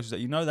makes it worse is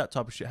that that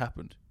type of shit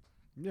happened.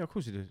 Yeah, of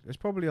course it is. It's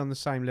probably on the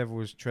same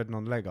level as treading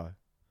on Lego.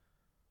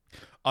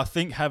 I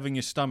think having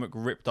your stomach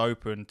ripped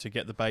open to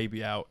get the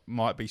baby out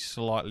might be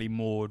slightly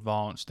more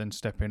advanced than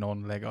stepping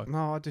on Lego.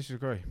 No, I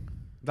disagree.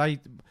 The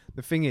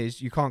thing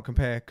is, you can't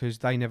compare because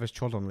they never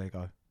trod on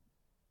Lego.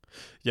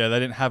 Yeah, they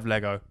didn't have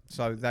Lego,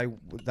 so we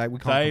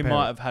can't. They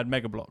might have had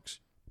Mega Blocks.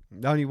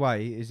 The only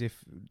way is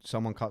if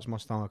someone cuts my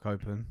stomach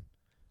open,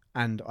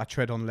 and I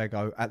tread on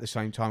Lego at the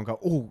same time. And go,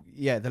 oh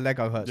yeah, the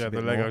Lego hurts. Yeah, a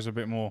bit the Lego's a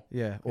bit more.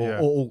 Yeah,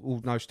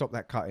 or no, stop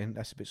that cutting.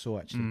 That's a bit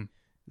sore actually.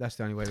 That's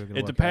the only way we're going to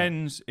It work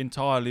depends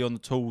entirely on the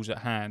tools at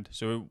hand.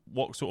 So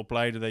what sort of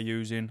blade are they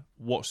using?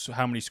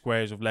 How many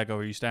squares of Lego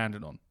are you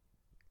standing on?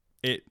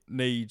 It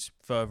needs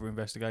further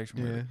investigation.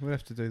 Yeah, Really. we'll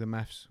have to do the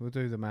maths. We'll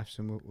do the maths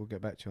and we'll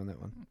get back to you on that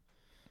one.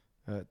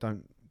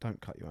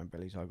 Don't cut your own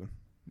bellies open.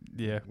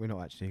 Yeah. We're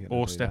not actually going to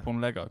Or do step that.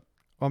 on Lego.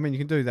 I mean, you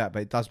can do that,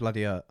 but it does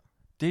bloody hurt.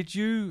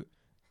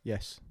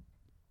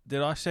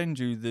 Did I send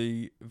you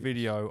the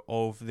video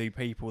of the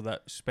people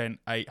that spent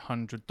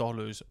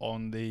 $800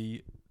 on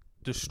the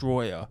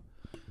Destroyer,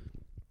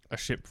 a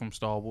ship from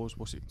Star Wars?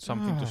 What's it?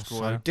 Something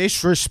Destroyer. So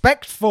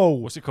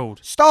disrespectful. What's it called?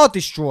 Star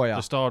Destroyer.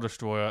 The Star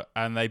Destroyer,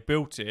 and they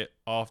built it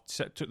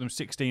took them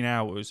 16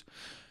 hours,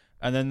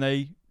 and then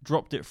they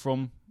dropped it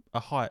from a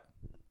height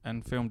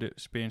and filmed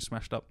it being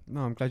smashed up.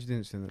 No, I'm glad you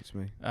didn't send that to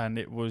me. And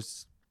it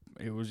was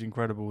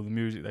incredible, the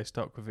music they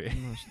stuck with it.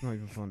 No, it's not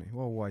even funny.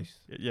 What a waste.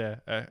 Yeah,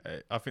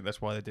 I think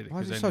that's why they did it. Why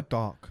is it so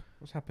dark?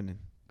 What's happening?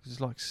 Because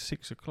it's like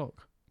 6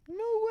 o'clock.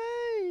 No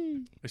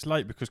way. It's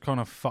late because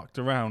Connor fucked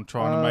around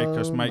trying to make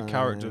us make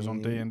characters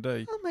on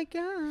D&D. Oh my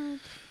god.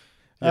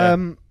 Yeah.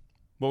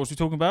 What was we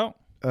talking about?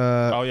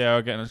 Oh yeah,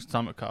 we're getting a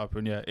stomach cut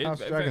open. Yeah,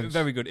 House of Dragons.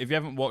 Very good. If you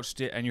haven't watched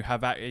it and you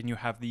have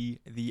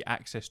the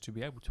access to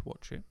be able to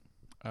watch it,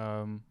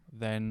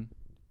 then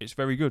it's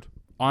very good.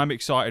 I'm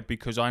excited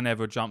because I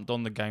never jumped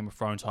on the Game of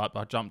Thrones hype.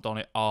 I jumped on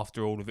it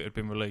after all of it had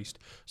been released.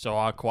 So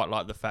I quite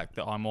like the fact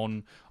that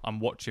I'm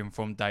watching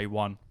from day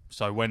one.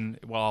 So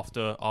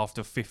after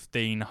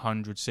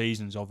 1,500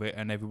 seasons of it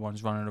and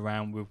everyone's running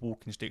around with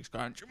walking sticks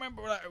going, do you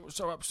remember that? It was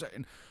so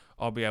upsetting.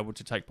 I'll be able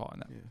to take part in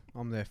that. Yeah,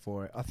 I'm there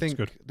for it. I think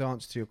the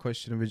answer to your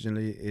question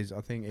originally is I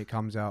think it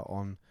comes out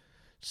on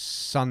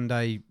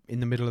Sunday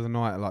in the middle of the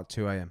night at like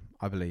 2 a.m,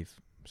 I believe.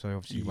 So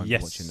obviously you won't be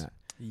watching that.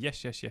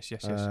 Yes.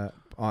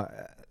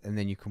 And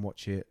then you can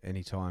watch it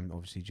anytime,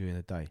 obviously, during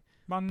the day.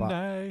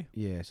 Monday.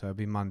 Yeah, so it'll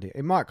be Monday.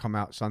 It might come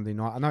out Sunday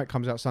night. I know it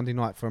comes out Sunday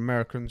night for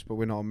Americans, but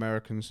we're not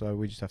Americans, so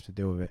we just have to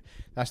deal with it.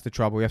 That's the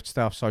trouble. We have to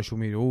stay off social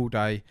media all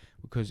day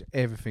because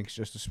everything's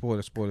just a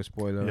spoiler.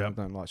 Yep. I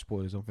don't like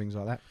spoilers on things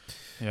like that.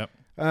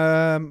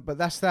 Yep. But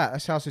that's that.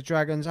 That's House of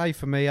Dragons. A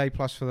for me, A+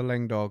 for the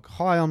Leng Dog.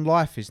 High on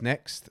Life is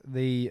next.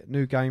 The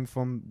new game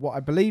from what I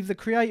believe the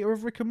creator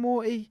of Rick and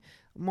Morty.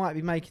 Might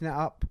be making that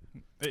up.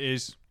 It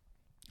is.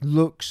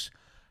 Looks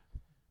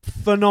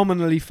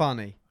phenomenally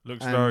funny.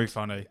 Looks very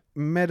funny.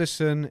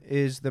 Medicine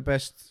is the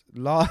best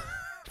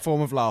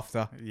form of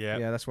laughter.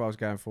 Yeah, that's what I was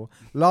going for.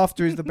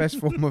 Laughter is the best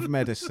form of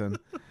medicine.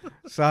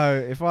 So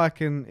if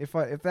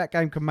that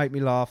game can make me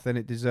laugh, then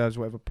it deserves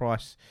whatever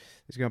price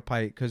it's going to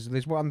pay. Because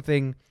there's one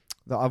thing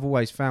that I've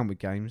always found with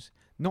games: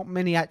 not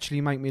many actually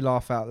make me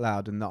laugh out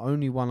loud, and the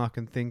only one I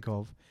can think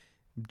of,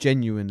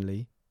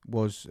 genuinely,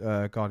 was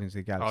Guardians of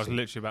the Galaxy. I was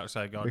literally about to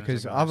say Guardians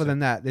because of the Galaxy. other than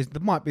that,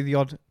 there might be the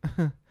odd.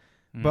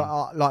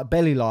 But like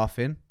belly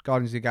laughing,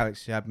 Guardians of the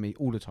Galaxy had me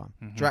all the time.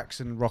 Mm-hmm.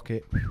 Drax and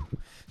Rocket.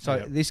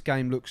 So this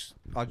game looks.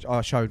 I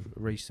showed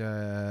Rhys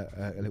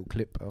a little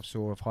clip I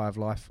saw of High of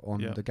Life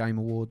on the Game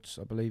Awards,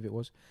 I believe it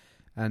was,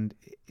 and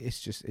it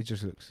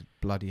just looks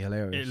bloody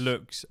hilarious. It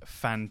looks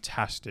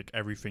fantastic.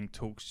 Everything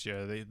talks to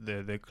you.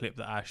 The clip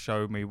that Ash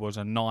showed me was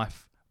a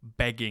knife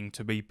begging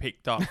to be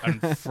picked up and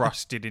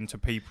thrusted into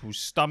people's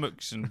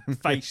stomachs and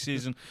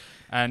faces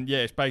and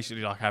it's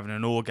basically like having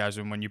an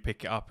orgasm when you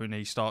pick it up and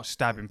he starts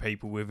stabbing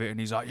people with it and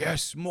he's like,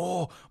 yes,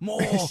 more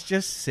It's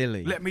just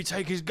silly. Let me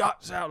take his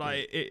guts out.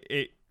 Like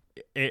it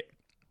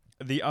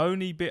the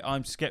only bit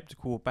I'm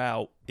skeptical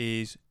about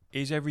is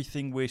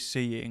everything we're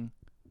seeing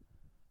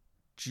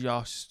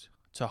just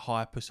to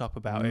hype us up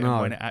about it, and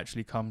when it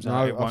actually comes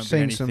out it won't be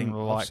anything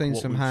like I've seen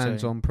what some we've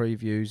hands-on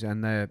previews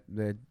and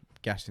they're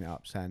gassing it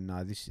up, saying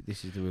no, this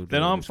is the real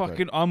deal.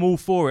 Then I'm all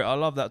for it. I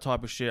love that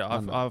type of shit.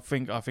 I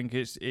think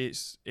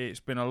it's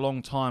been a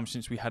long time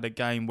since we had a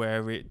game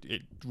where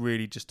it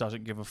really just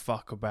doesn't give a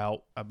fuck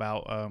about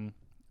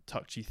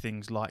touchy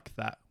things like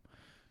that.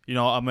 You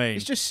know what I mean?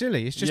 It's just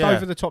silly. It's just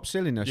over the top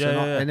silliness.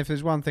 And if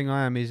there's one thing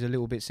I am, is a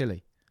little bit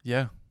silly.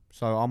 Yeah.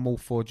 So I'm all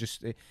for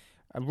just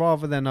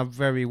rather than a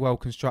very well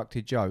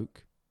constructed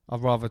joke,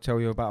 I'd rather tell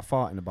you about a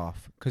fart in a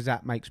bath because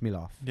that makes me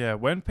laugh. Yeah.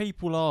 When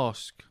people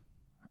ask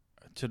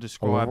to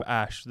describe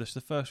Ash, that's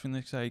the first thing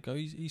they say. Go,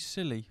 he's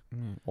silly.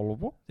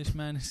 Oliver? This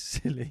man is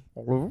silly.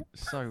 Oliver?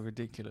 So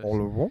ridiculous.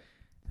 Oliver?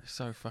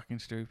 So fucking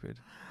stupid.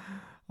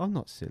 I'm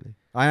not silly.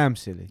 I am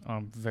silly.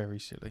 I'm very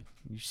silly.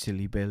 You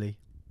silly Billy.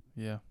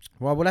 Yeah.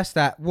 Well, that's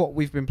that. What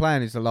we've been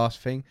playing is the last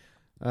thing.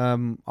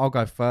 I'll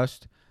go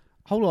first.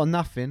 Whole lot of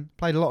nothing.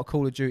 Played a lot of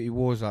Call of Duty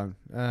Warzone.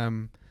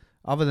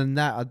 Other than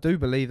that, I do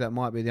believe that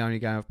might be the only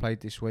game I've played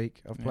this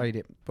week. I've played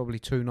it probably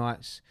 2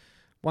 nights.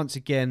 Once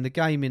again, the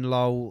game in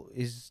LoL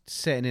is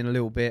setting in a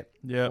little bit.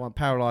 Yeah. I'm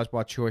paralysed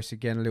by choice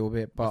again a little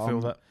bit, but I feel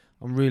that.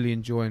 I'm really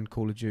enjoying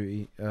Call of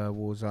Duty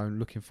Warzone.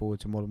 Looking forward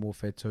to Modern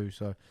Warfare 2.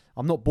 So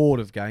I'm not bored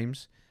of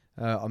games.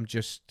 I'm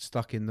just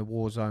stuck in the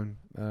Warzone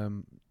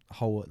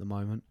hole at the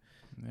moment.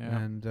 Yeah.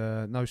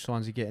 And no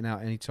signs of getting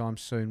out anytime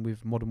soon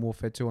with Modern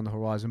Warfare 2 on the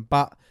horizon.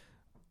 But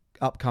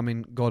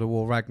upcoming God of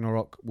War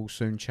Ragnarok will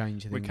soon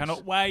change things. We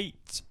cannot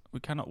wait. We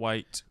cannot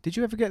wait. Did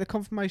you ever get the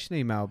confirmation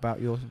email about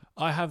your...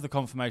 I have the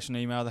confirmation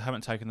email. They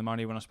haven't taken the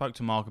money. When I spoke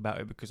to Mark about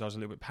it, because I was a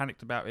little bit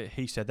panicked about it,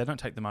 he said they don't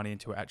take the money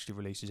until it actually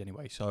releases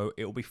anyway. So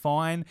it'll be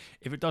fine.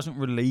 If it doesn't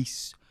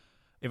release,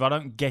 if I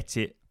don't get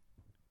it,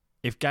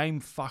 if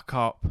game fuck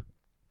up,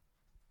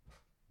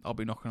 I'll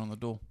be knocking on the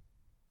door.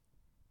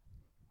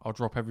 I'll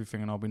drop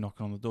everything and I'll be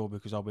knocking on the door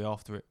because I'll be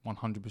after it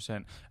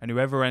 100%. And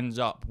whoever ends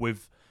up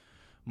with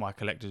my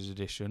collector's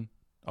edition,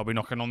 I'll be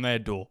knocking on their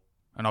door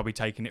and I'll be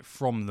taking it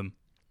from them.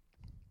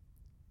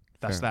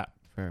 That's that.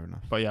 Fair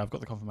enough. But yeah, I've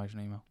got the confirmation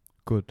email.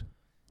 Good.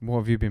 What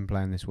have you been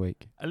playing this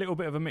week? A little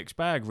bit of a mixed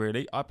bag,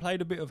 really. I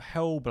played a bit of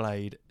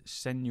Hellblade: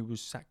 Senua's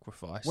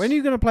Sacrifice. When are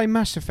you going to play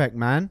Mass Effect,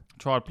 man?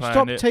 Tried playing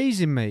Stop it.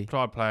 teasing me.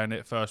 Tried playing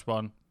it. First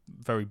one,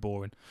 very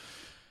boring.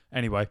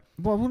 Anyway,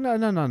 Well,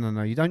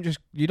 no. You don't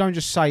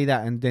just say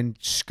that and then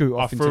scoot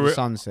off into the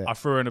sunset. I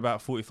threw in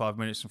about 45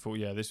 minutes and thought,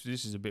 yeah, this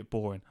is a bit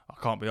boring. I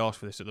can't be asked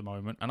for this at the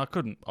moment, and I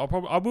couldn't. I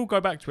will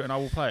go back to it and I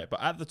will play it,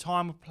 but at the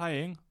time of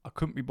playing, I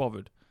couldn't be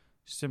bothered.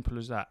 Simple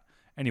as that.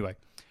 Anyway,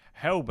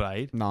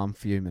 Hellblade. No, I'm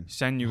fuming.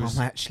 Senua's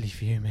I'm actually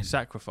fuming.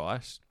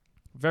 Sacrifice.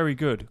 Very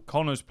good.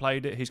 Connor's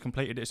played it. He's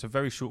completed it. It's a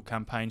very short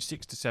campaign,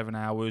 6 to 7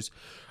 hours.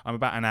 I'm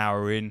about an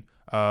hour in.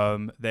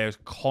 There's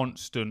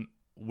constant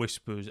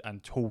whispers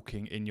and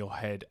talking in your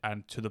head,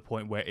 and to the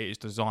point where it is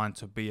designed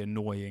to be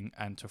annoying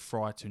and to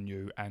frighten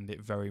you, and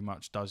it very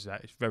much does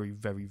that. It's very,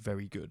 very,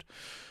 very good.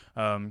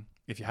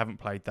 If you haven't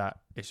played that,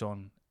 it's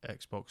on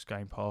Xbox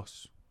Game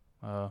Pass.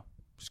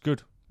 It's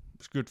good.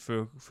 It's good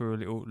for a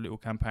little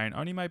campaign.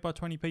 Only made by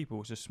 20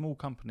 people. It's a small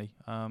company,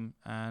 and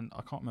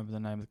I can't remember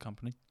the name of the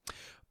company.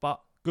 But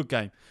good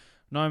game.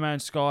 No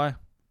Man's Sky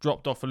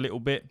dropped off a little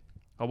bit.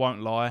 I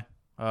won't lie.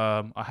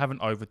 I haven't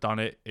overdone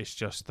it. It's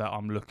just that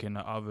I'm looking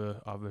at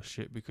other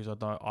shit because for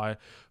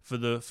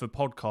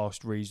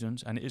podcast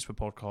reasons, and it is for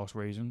podcast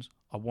reasons,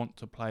 I want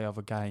to play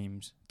other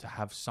games to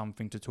have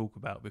something to talk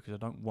about, because I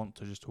don't want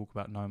to just talk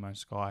about No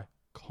Man's Sky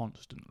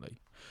constantly.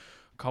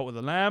 Cult of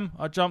the Lamb,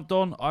 I jumped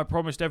on. I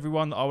promised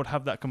everyone that I would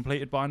have that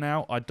completed by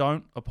now. I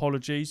don't.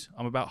 Apologies.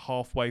 I'm about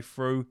halfway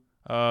through.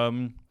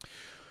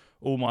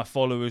 All my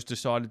followers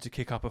decided to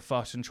kick up a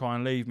fuss and try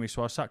and leave me,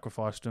 so I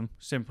sacrificed them.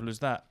 Simple as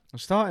that. I'm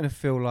starting to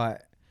feel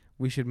like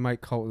we should make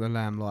Cult of the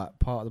Lamb like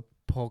part of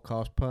the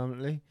podcast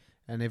permanently,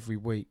 and every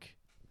week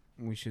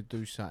we should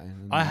do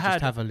something and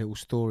just have a little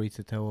story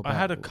to tell about. I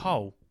had a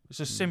cull. It's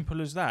as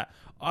simple as that.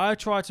 I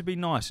try to be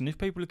nice, and if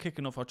people are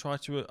kicking off, I try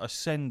to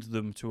ascend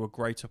them to a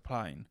greater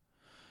plane.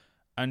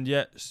 And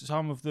yet,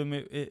 some of them,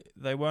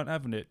 they weren't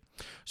having it.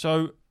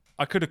 So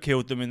I could have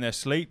killed them in their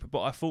sleep,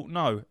 but I thought,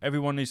 no,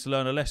 everyone needs to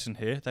learn a lesson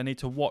here. They need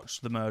to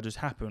watch the murders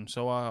happen.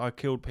 So I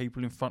killed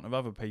people in front of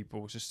other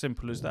people. It's as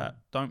simple as that.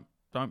 Don't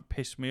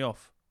piss me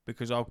off,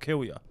 because I'll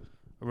kill you.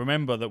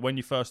 Remember that when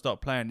you first start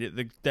playing it,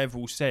 the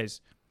devil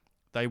says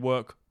they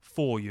work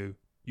for you.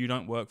 You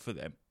don't work for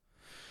them.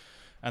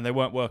 And they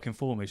weren't working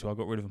for me, so I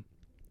got rid of them.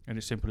 And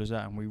it's simple as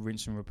that. And we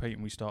rinse and repeat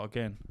and we start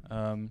again.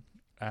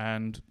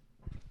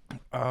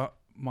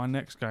 My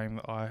next game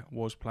that I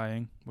was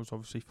playing was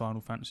obviously Final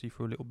Fantasy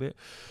for a little bit.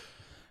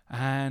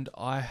 And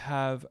I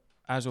have,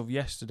 as of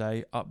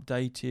yesterday,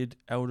 updated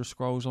Elder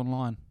Scrolls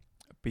Online,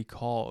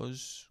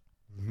 because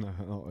No,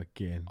 not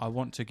again. I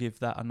want to give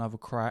that another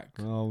crack.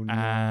 Oh, no.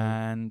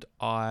 And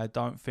I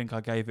don't think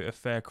I gave it a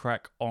fair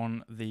crack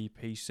on the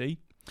PC.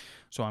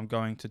 So I'm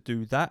going to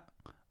do that.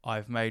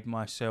 I've made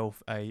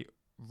myself a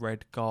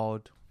red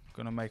guard. I'm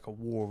going to make a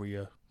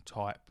warrior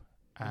type.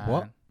 And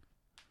What?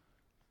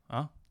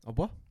 Huh? A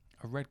what?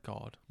 A red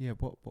guard. Yeah,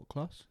 what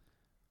class?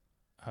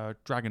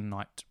 Dragon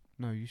Knight.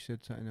 No, you said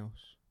something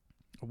else.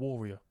 A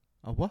warrior.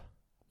 A what?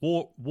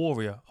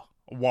 Warrior.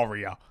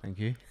 Warrior. Thank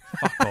you.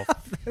 Fuck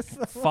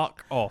off.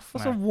 Fuck off,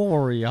 What's man. a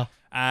warrior?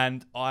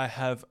 And I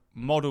have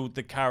modelled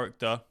the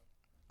character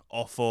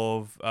off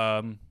of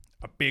a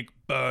big,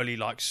 burly,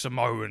 like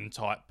Samoan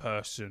type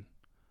person.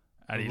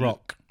 And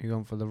Rock. You're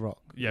going for the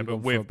Rock. Yeah,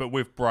 You're but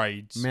with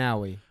braids.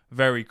 Maui.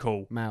 Very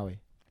cool. Maui.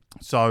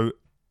 So,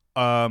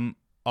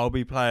 I'll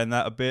be playing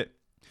that a bit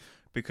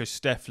because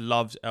Steph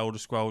loves Elder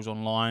Scrolls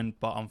Online,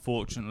 but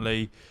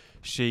unfortunately,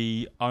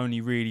 she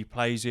only really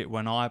plays it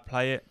when I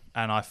play it,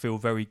 and I feel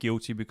very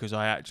guilty because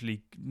I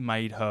actually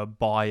made her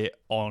buy it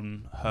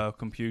on her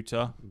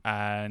computer,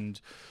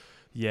 and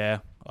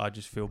yeah, I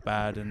just feel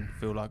bad and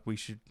feel like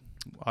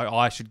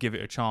I should give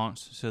it a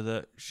chance so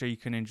that she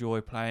can enjoy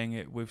playing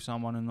it with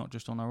someone and not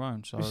just on her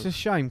own. So It's a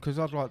shame because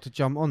I'd like to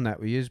jump on that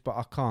with you, but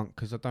I can't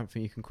because I don't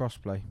think you can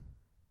crossplay.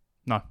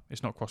 no,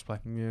 it's not crossplay.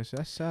 Yes,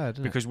 that's sad,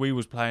 isn't Because we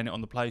was playing it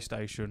on the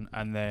PlayStation,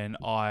 and then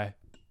I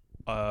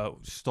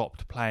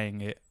stopped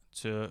playing it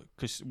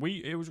because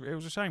it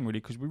was a shame really,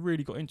 because we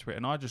really got into it,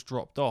 and I just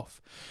dropped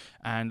off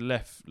and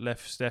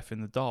left Steph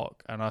in the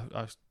dark, and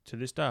I to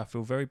this day I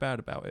feel very bad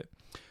about it.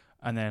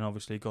 And then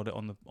obviously got it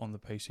on the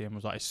PC and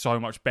was like, it's so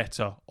much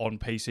better on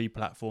PC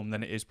platform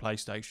than it is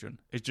PlayStation.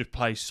 It just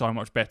plays so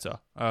much better.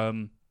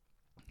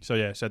 So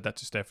yeah, said that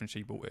to Steph and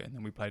she bought it, and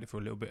then we played it for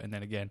a little bit, and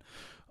then again,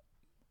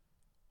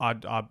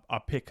 I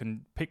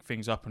pick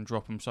things up and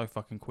drop them so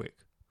fucking quick.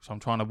 So I'm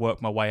trying to work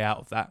my way out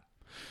of that.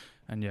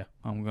 And yeah,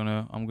 I'm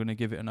gonna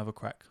give it another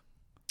crack.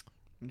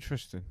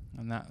 Interesting.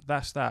 And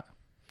that's that.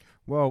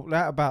 Well,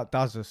 that about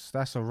does us.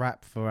 That's a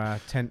wrap for our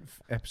 10th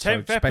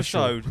episode. 10th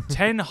special. episode,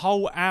 10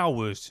 whole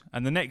hours,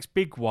 and the next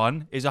big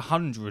one is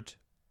 100.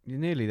 You're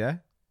nearly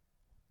there.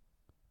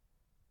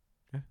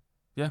 Yeah.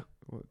 Yeah.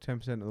 What,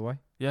 10% of the way.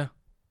 Yeah.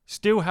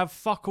 Still have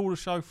fuck all to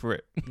show for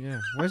it. Yeah.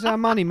 Where's our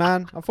money,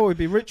 man? I thought we'd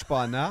be rich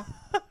by now.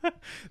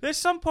 There's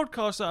some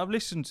podcasts that I've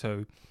listened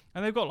to,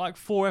 and they've got like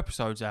 4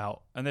 episodes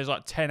out, and there's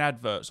like 10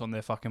 adverts on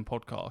their fucking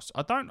podcast.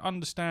 I don't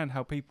understand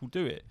how people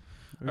do it.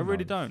 I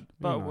really don't.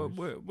 But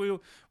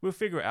we'll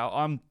figure it out.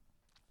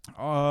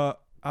 I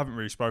haven't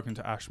really spoken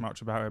to Ash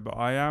much about it, but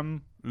I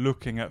am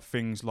looking at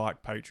things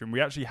like Patreon.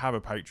 We actually have a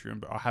Patreon,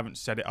 but I haven't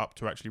set it up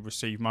to actually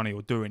receive money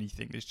or do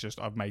anything. It's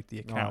just I've made the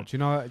account. Do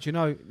you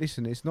know?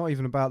 Listen, it's not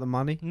even about the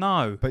money.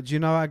 No. But do you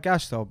know how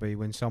gassed I'll be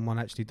when someone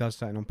actually does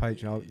something on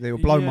Patreon? It will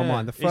blow my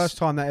mind. The first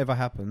time that ever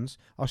happens,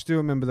 I still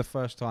remember the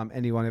first time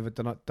anyone ever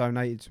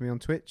donated to me on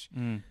Twitch.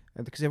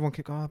 Because everyone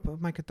kept going, oh,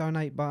 make a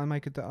donate button, I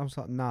was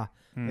like, nah.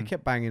 They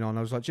kept banging on.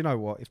 I was like, do you know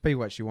what? If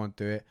people actually want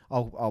to do it,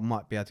 I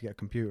might be able to get a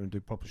computer and do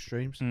proper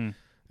streams.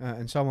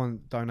 And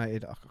someone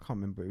donated, I can't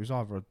remember, it was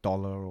either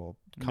 $1 or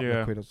a couple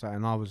of quid or something.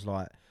 And I was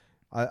like,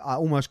 I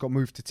almost got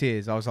moved to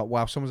tears. I was like,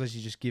 wow, someone's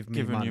actually just giving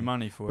you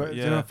money for but it.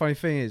 you know, the funny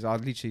thing is, I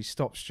literally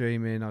stopped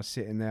streaming. I was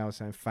sitting there, I was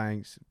saying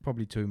thanks,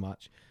 probably too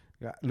much.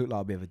 Looked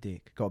like a bit of a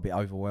dick. Got a bit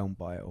overwhelmed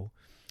by it all.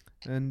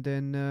 And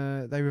then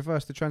they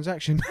reversed the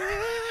transaction.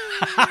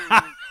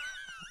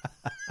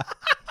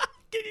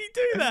 Can you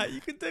do that? You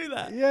can do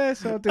that.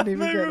 Yes, I didn't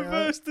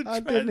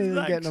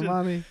even get the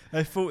money.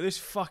 They thought this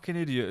fucking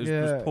idiot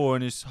was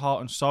pouring his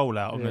heart and soul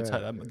out. I'm going to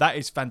take that. That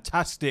is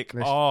fantastic.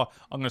 I'm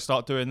going to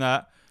start doing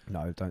that.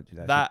 No, don't do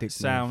that. That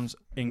sounds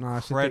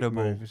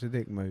incredible. No, it's a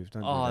dick move.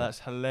 Don't do that. That's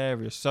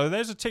hilarious. So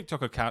there's a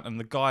TikTok account, and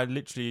the guy,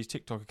 literally, his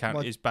TikTok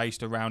account is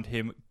based around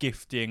him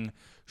gifting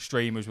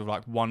streamers with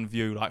like one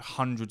view, like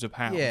hundreds of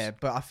pounds. Yeah,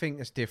 but I think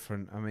it's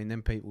different. I mean,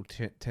 then people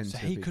tend to. So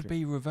he could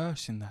be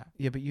reversing that.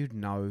 Yeah, but you'd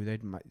know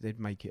they'd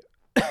make it.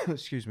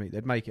 Excuse me,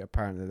 they'd make it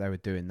apparent that they were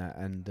doing that,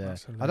 and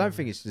I don't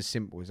think it's as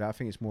simple as that. I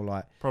think it's more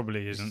like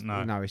probably isn't.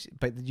 No,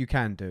 but you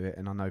can do it,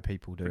 and I know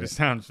people do it. It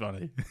sounds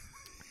funny.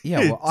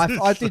 Yeah, well,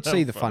 I did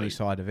see the funny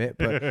side of it,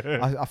 but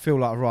I feel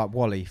like right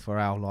Wally for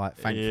how like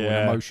thankful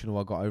and emotional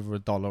I got over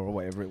 $1 or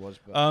whatever it was.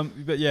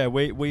 But yeah,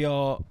 we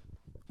are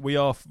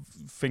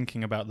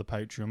thinking about the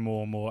Patreon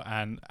more and more,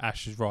 and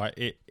Ash is right.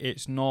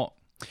 It's not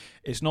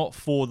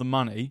for the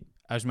money,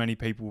 as many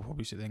people will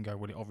probably sit there and go,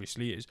 well, it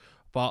obviously is,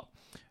 but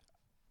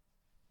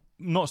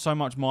not so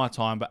much my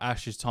time, but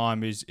Ash's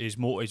time is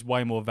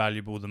way more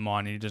valuable than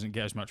mine, and he doesn't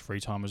get as much free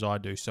time as I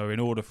do. So in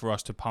order for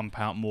us to pump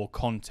out more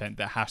content,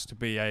 there has to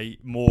be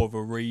more of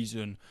a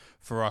reason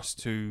for us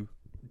to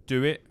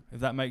do it, if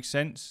that makes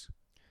sense.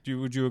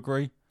 Would you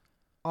agree?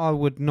 I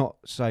would not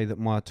say that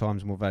my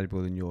time's more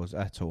valuable than yours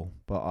at all,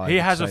 but he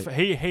has a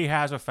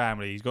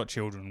family, he's got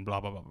children,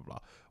 blah blah blah blah blah.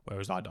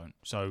 Whereas I don't.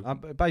 So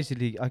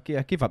basically, I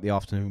give up the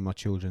afternoon with my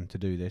children to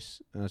do this,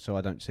 so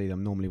I don't see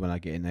them normally when I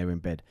get in there in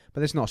bed.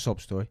 But it's not a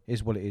sob story.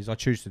 It's what it is. I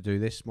choose to do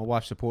this. My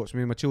wife supports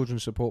me, and my children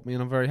support me,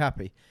 and I'm very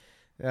happy.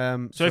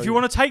 So if you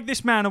want to take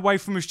this man away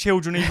from his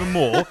children even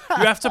more,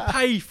 you have to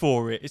pay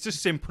for it. It's as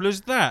simple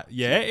as that.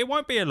 Yeah, it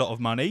won't be a lot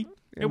of money.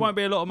 It won't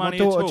be a lot of money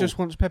at all. My daughter just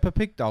wants Peppa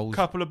Pig dolls.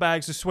 Couple of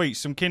bags of sweets,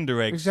 some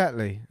Kinder eggs.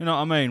 Exactly. You know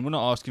what I mean? We're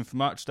not asking for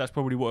much. That's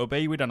probably what it'll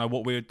be. We don't know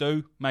what we would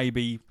do.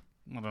 Maybe,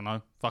 I don't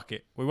know. Fuck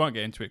it. We won't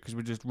get into it because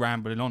we're just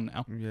rambling on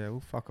now. Yeah, we'll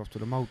fuck off to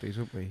the Maldives,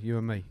 won't we? You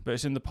and me. But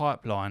it's in the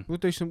pipeline. We'll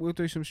do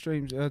some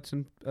streams,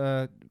 some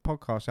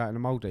podcasts out in the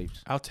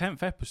Maldives. Our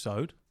 10th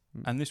episode,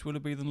 and this will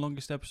be the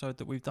longest episode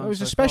that we've done. It was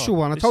so a special far.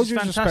 one. I told you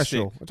it was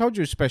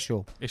a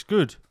special. It's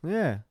good.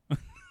 Yeah.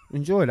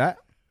 Enjoy that.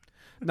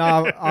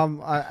 No,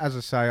 as I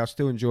say, I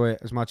still enjoy it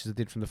as much as I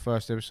did from the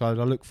first episode.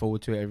 I look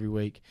forward to it every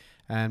week,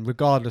 and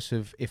regardless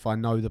of if I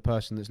know the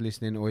person that's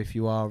listening or if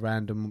you are a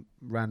random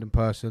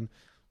person,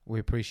 we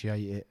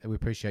appreciate it. We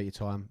appreciate your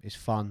time. It's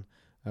fun.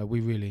 We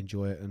really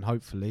enjoy it, and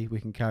hopefully we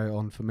can carry it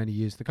on for many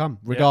years to come,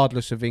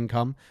 regardless of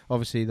income.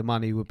 Obviously, the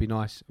money would be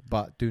nice,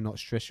 but do not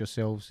stress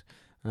yourselves.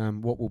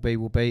 What will be,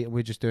 and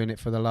we're just doing it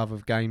for the love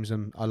of games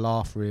and a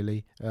laugh,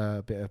 really.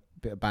 A bit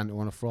of banter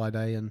on a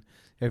Friday, and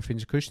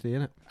everything's cushy,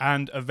 isn't it?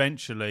 And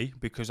eventually,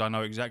 because I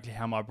know exactly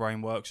how my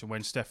brain works, and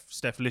when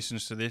Steph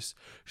listens to this,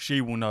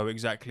 she will know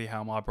exactly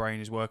how my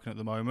brain is working at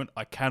the moment.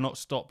 I cannot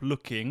stop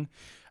looking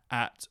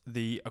at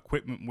the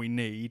equipment we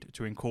need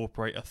to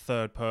incorporate a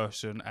third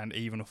person and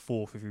even a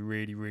fourth if we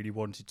really, really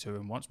wanted to.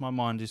 And once my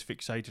mind is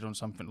fixated on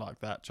something like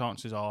that,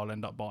 chances are I'll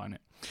end up buying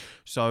it.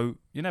 So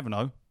you never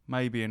know.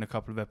 maybe in a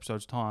couple of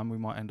episodes' time, we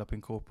might end up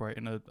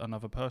incorporating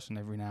another person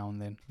every now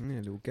and then. Yeah,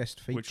 little guest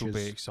features. Which will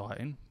be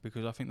exciting,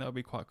 because I think that would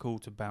be quite cool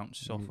to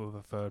bounce off of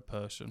a third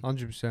person.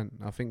 100%.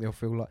 I think they'll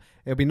feel like...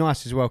 It'll be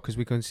nice as well, because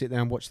we can sit there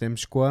and watch them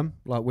squirm,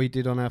 like we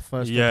did on our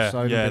first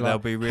episode. Yeah, and they'll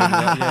like, be really...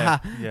 yeah.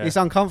 It's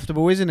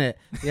uncomfortable, isn't it?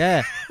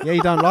 Yeah. Yeah,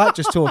 you don't like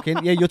just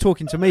talking. Yeah, you're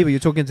talking to me, but you're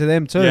talking to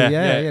them too.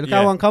 Yeah. Look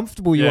how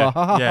uncomfortable you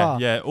are.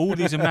 Yeah. All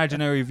these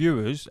imaginary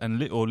viewers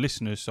or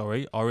listeners,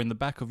 are in the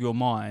back of your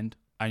mind,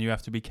 and you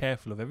have to be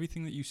careful of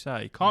everything that you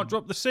say. Can't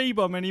drop the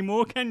C-bomb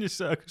anymore, can you,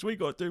 sir? Because we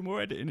got to do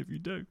more editing if you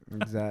do.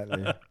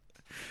 Exactly.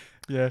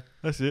 Yeah,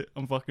 that's it.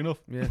 I'm fucking off.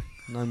 Yeah,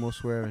 no more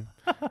swearing.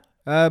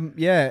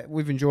 Yeah,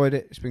 we've enjoyed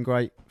it. It's been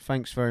great.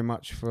 Thanks very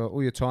much for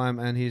all your time,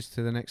 and here's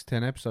to the next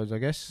 10 episodes, I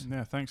guess.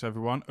 Yeah, thanks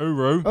everyone.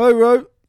 Uru. Uru.